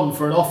hold on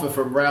for an offer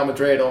from Real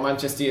Madrid or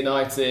Manchester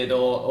United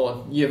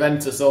or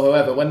Juventus or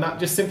whoever, when that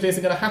just simply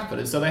isn't going to happen.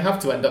 And so they have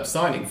to end up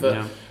signing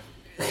for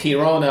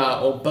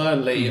Girona or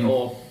Burnley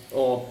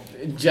or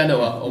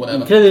Genoa or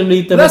whatever.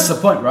 Incredibly, that's the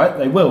point, right?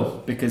 They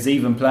will, because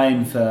even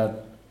playing for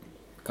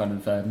kind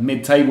of a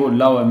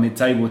lower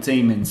mid-table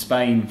team in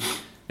Spain,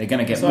 they're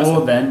going to get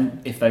more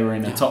than if they were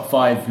in a top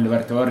 5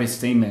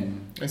 Libertadores team in.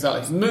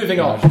 Exactly. Moving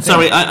on.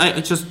 Sorry, I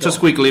just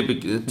quickly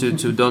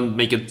to don't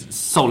make it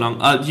so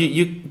long.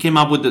 You came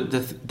up with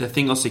the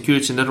thing of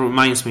security, and that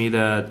reminds me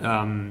that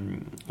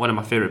one of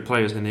my favorite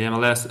players in the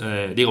MLS,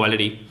 Diego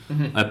Valeri,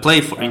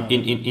 played for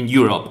in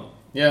Europe.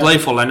 Yeah.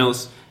 Played for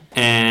Lanús,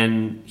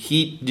 and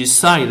he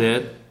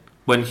decided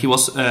when he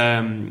was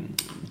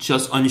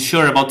just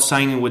unsure about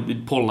signing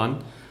with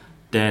Poland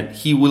that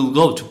he will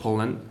go to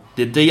Poland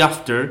the day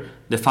after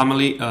the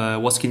family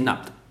was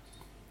kidnapped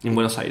in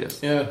Buenos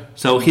Aires. Yeah.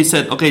 So he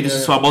said, okay, this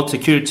is about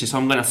security, so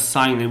I'm going to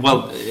sign it.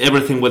 Well,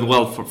 everything went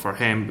well for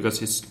him because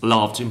he's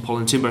loved in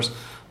Poland Timbers.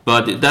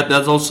 But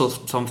that's also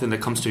something that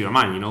comes to your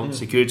mind,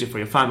 security for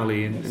your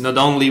family, not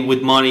only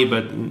with money,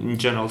 but in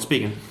general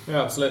speaking.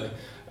 Yeah, absolutely.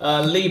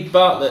 Lee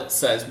Bartlett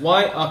says,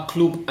 why are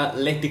Club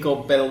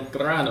Atlético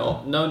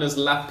Belgrano known as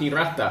La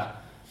Pirata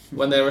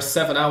when they're a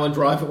 7-hour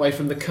drive away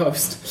from the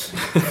coast?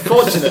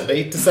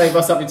 Fortunately, to save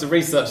us having to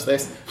research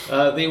this,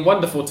 the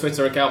wonderful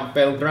Twitter account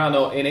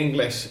Belgrano in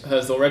English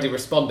has already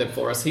responded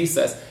for us. He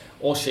says,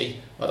 or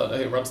she, I don't know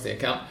who runs the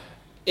account,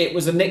 it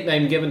was a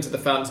nickname given to the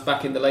fans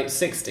back in the late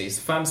 60s.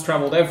 Fans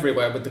travelled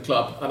everywhere with the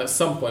club and at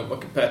some point were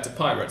compared to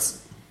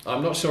pirates.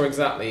 I'm not sure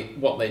exactly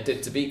what they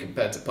did to be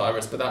compared to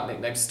pirates, but that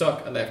nickname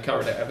stuck and they've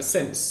carried it ever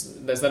since.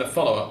 There's then a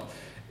follow-up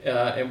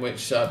in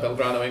which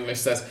Belgrano English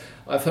says,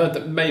 I've heard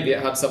that maybe it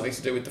had something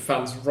to do with the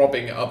fans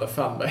robbing other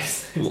fan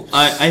bases. Well,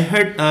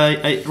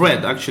 I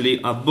read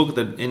actually a book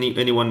that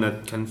anyone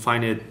that can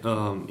find it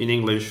in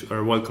English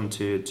are welcome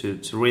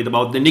to read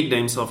about the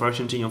nicknames of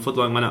Argentinian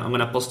football. I'm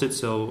gonna post it,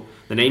 so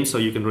the name, so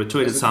you can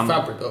retweet it. Is it the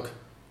Fabry book?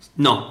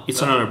 No,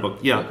 it's another book.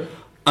 Yeah. Okay.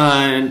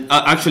 And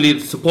actually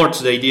it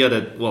supports the idea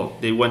that, well,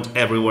 they went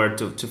everywhere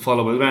to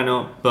follow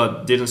Belgrano,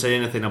 but didn't say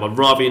anything about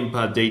robbing,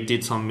 but they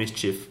did some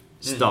mischief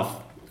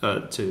stuff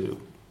to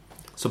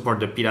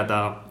support the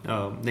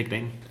Pirata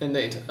nickname.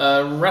 Indeed.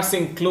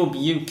 Racing Club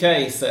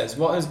UK says,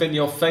 what has been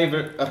your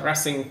favourite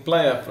Racing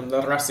player from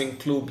the Racing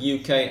Club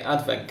UK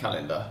advent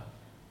calendar?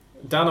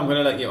 Dan, I'm going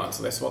to let you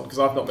answer this one because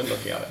I've not been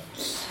looking at it.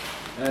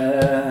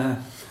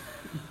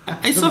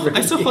 I saw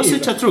Jose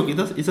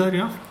Chatruk. Is that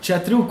enough?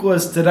 Chatruk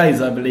was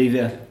today's, I believe.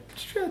 Yeah.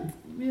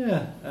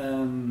 Yeah. I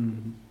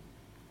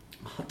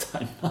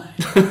don't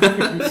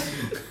know.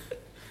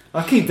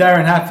 I'll keep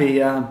Darren happy.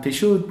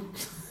 Pichud.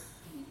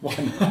 Why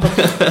not?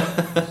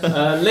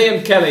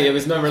 Liam Kelly, who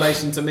is no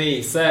relation to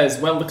me, says,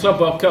 well, the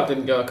Club World Cup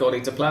didn't go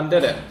according to plan,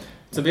 did it?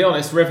 To be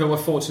honest, River were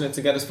fortunate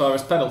to get as far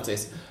as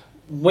penalties.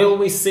 Will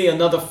we see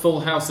another full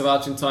house of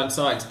Argentine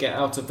sides get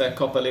out of their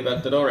Copa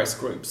Libertadores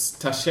groups?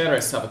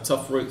 Talleres have a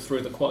tough route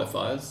through the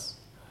qualifiers.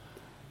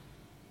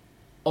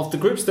 Of the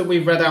groups that we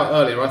read out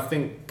earlier, I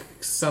think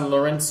San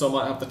Lorenzo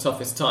might have the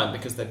toughest time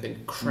because they've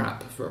been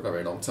crap for a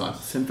very long time.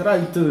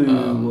 Central too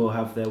will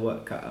have their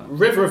work cut out.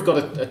 River have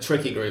got a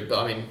tricky group, but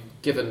I mean,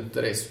 given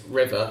that it's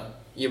River,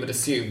 you would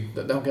assume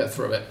that they'll get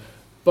through it.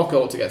 Boca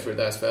ought to get through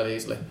theirs fairly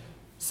easily.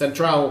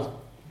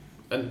 Central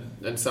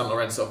and San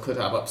Lorenzo could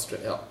have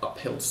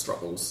uphill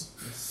struggles.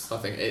 I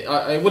think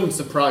it wouldn't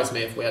surprise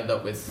me if we end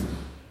up with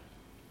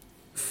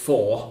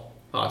 4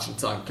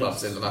 Argentine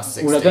clubs in the last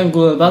 16. Huracán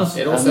could advance.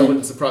 It also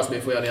wouldn't surprise me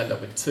if we only end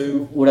up with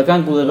 2.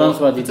 Huracán could advance,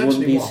 but it won't be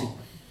potentially easy. one.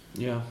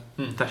 Yeah.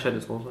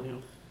 Talleres also, yeah.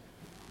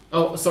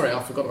 Oh, sorry,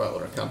 I forgot about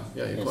Huracán.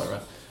 Yeah, you're quite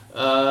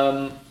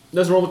right.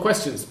 Those are all the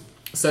questions.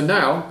 So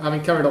now,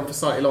 having carried on for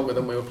slightly longer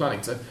than we were planning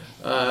to,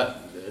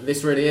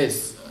 this really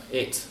is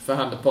it for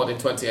HandaPod in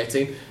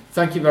 2018.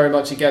 Thank you very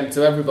much again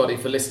to everybody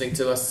for listening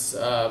to us.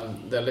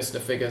 The listener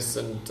figures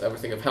and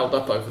everything have held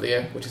up over the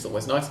year, which is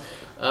always nice.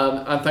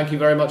 And thank you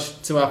very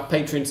much to our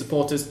Patreon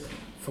supporters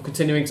for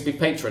continuing to be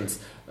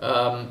patrons.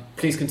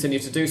 Please continue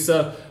to do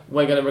so.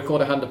 We're going to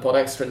record a HandaPod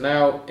Extra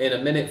now in a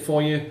minute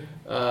for you.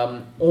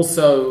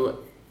 Also,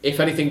 if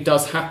anything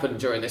does happen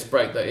during this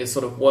break that is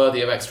sort of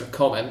worthy of extra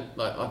comment,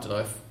 like, I don't know,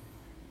 if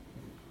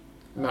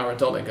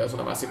Maradona goes on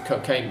a massive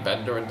cocaine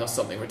bender and does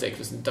something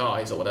ridiculous and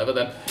dies or whatever,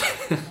 then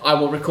I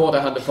will record a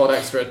HandaPod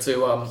Extra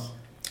to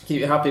keep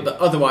you happy. But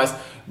otherwise,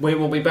 we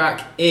will be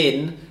back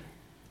in,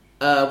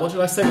 what did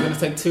I say? We're going to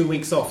take 2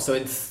 weeks off, so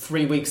in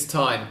 3 weeks'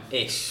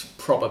 time-ish,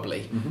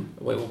 probably,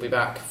 we will be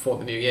back for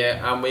the new year,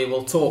 and we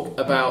will talk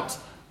about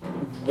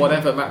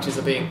whatever matches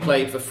are being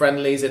played for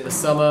friendlies in the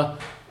summer,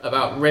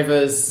 about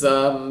River's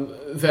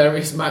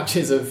various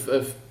matches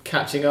of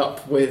catching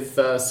up with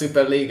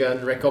Superliga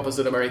and Recopa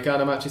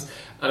Sudamericana matches,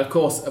 and of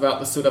course about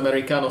the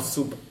Sudamericano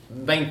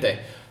Sub-20.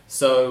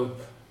 So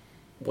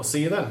we'll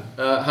see you then.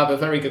 Have a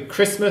very good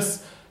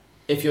Christmas.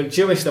 If you're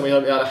Jewish, then we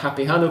hope you had a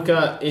happy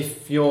Hanukkah.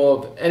 If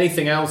you're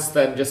anything else,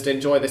 then just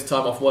enjoy this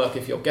time off work.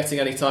 If you're getting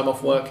any time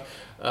off work,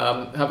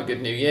 have a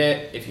good New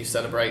Year if you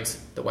celebrate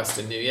the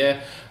Western New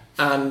Year.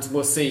 And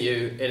we'll see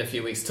you in a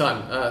few weeks'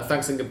 time.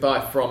 Thanks and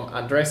goodbye from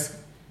Andres.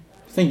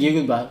 Thank you,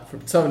 goodbye. From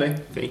Tony.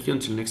 Thank you,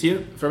 until next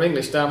year. From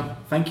English Dan.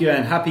 Thank you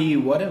and happy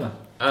whatever.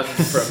 And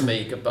from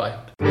me,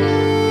 goodbye.